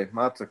 absolutely.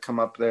 I'll have to come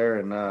up there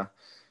and,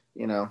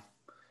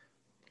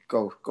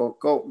 go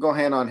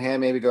hand on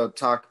hand, maybe go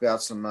talk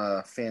about some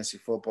fantasy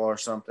football or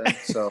something.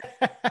 So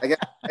I got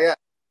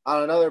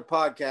on another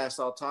podcast,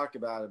 I'll talk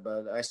about it,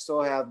 but I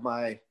still have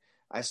a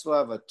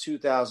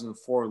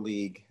 2004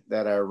 league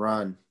that I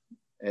run.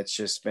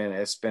 It's been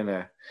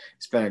a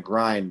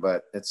grind,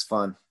 but it's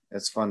fun.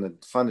 It's fun to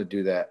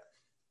do that.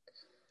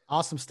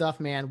 Awesome stuff,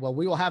 man. Well,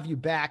 we will have you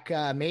back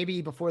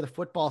maybe before the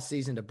football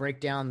season to break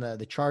down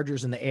the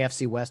Chargers and the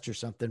AFC West or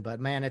something. But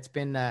man, it's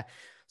been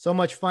so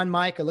much fun,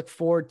 Mike. I look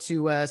forward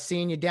to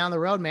seeing you down the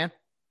road, man.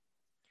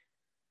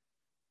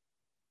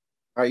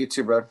 All right, you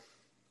too, brother.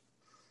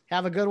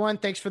 Have a good one.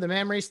 Thanks for the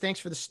memories. Thanks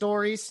for the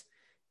stories.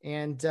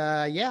 And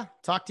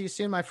talk to you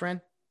soon, my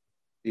friend.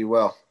 Be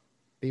well.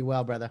 Be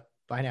well, brother.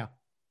 Bye now.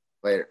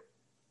 Later.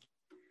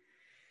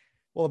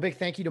 Well, a big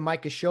thank you to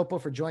Mike Gashopo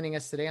for joining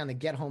us today on the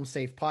Get Home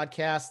Safe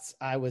podcast.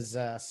 I was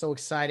so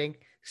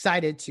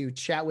excited to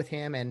chat with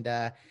him,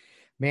 and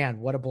man,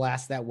 what a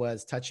blast that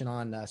was, touching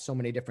on so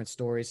many different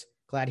stories.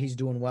 Glad he's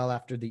doing well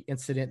after the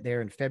incident there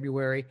in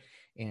February,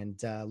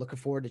 and looking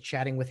forward to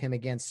chatting with him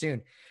again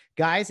soon.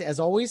 Guys, as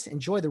always,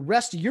 enjoy the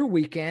rest of your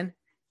weekend,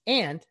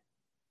 and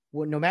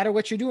no matter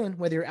what you're doing,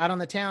 whether you're out on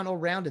the town or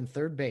round in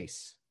third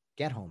base,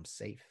 get home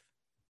safe.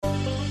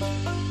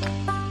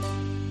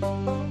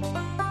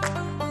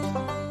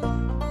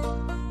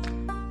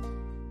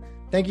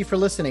 Thank you for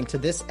listening to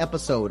this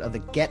episode of the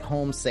Get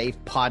Home Safe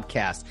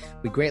podcast.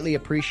 We greatly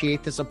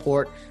appreciate the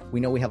support.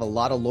 We know we have a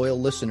lot of loyal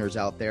listeners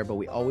out there, but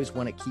we always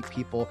want to keep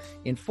people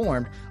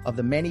informed of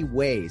the many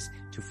ways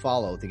to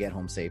follow the Get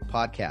Home Safe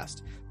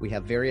podcast. We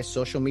have various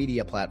social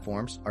media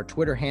platforms. Our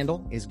Twitter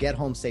handle is Get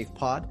Home Safe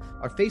Pod.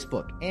 Our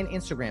Facebook and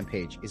Instagram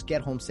page is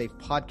Get Home Safe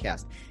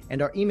Podcast.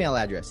 And our email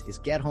address is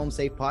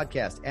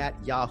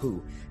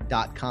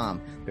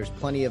gethomesafepodcast@yahoo.com. There's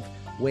plenty of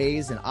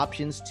ways and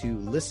options to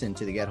listen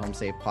to the Get Home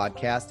Safe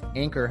podcast.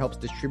 Anchor helps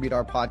distribute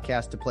our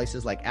podcast to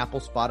places like Apple,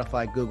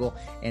 Spotify, Google,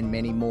 and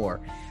many more.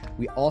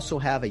 We also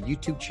have a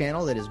YouTube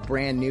channel that is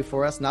brand new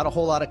for us. Not a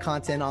whole lot of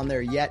content on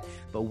there yet,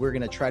 but we're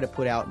going to try to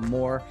put out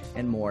more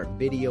and more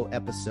video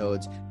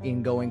episodes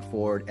in going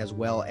forward, as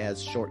well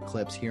as short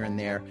clips here and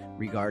there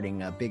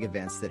regarding big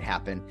events that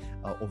happen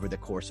over the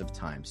course of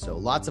time. So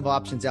lots of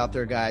options out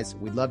there, guys.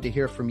 We'd love to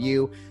hear from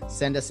you.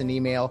 Send us an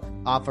email,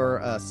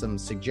 offer some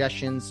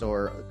suggestions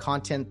or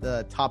content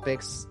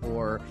topics,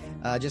 or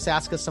just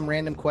ask us some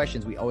random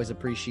questions. We always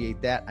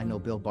appreciate that. I know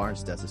Bill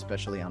Barnes does,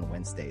 especially on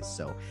Wednesdays.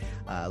 So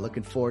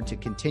looking forward to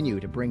continue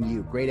to bring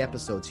you great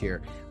episodes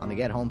here on the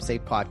Get Home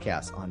Safe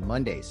podcast on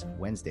Mondays,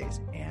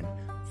 Wednesdays, and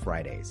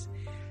Fridays.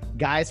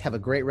 Guys, have a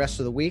great rest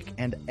of the week.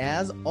 And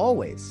as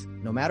always,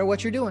 no matter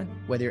what you're doing,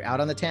 whether you're out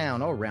on the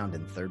town or around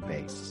in third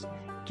base,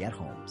 get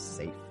home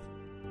safe.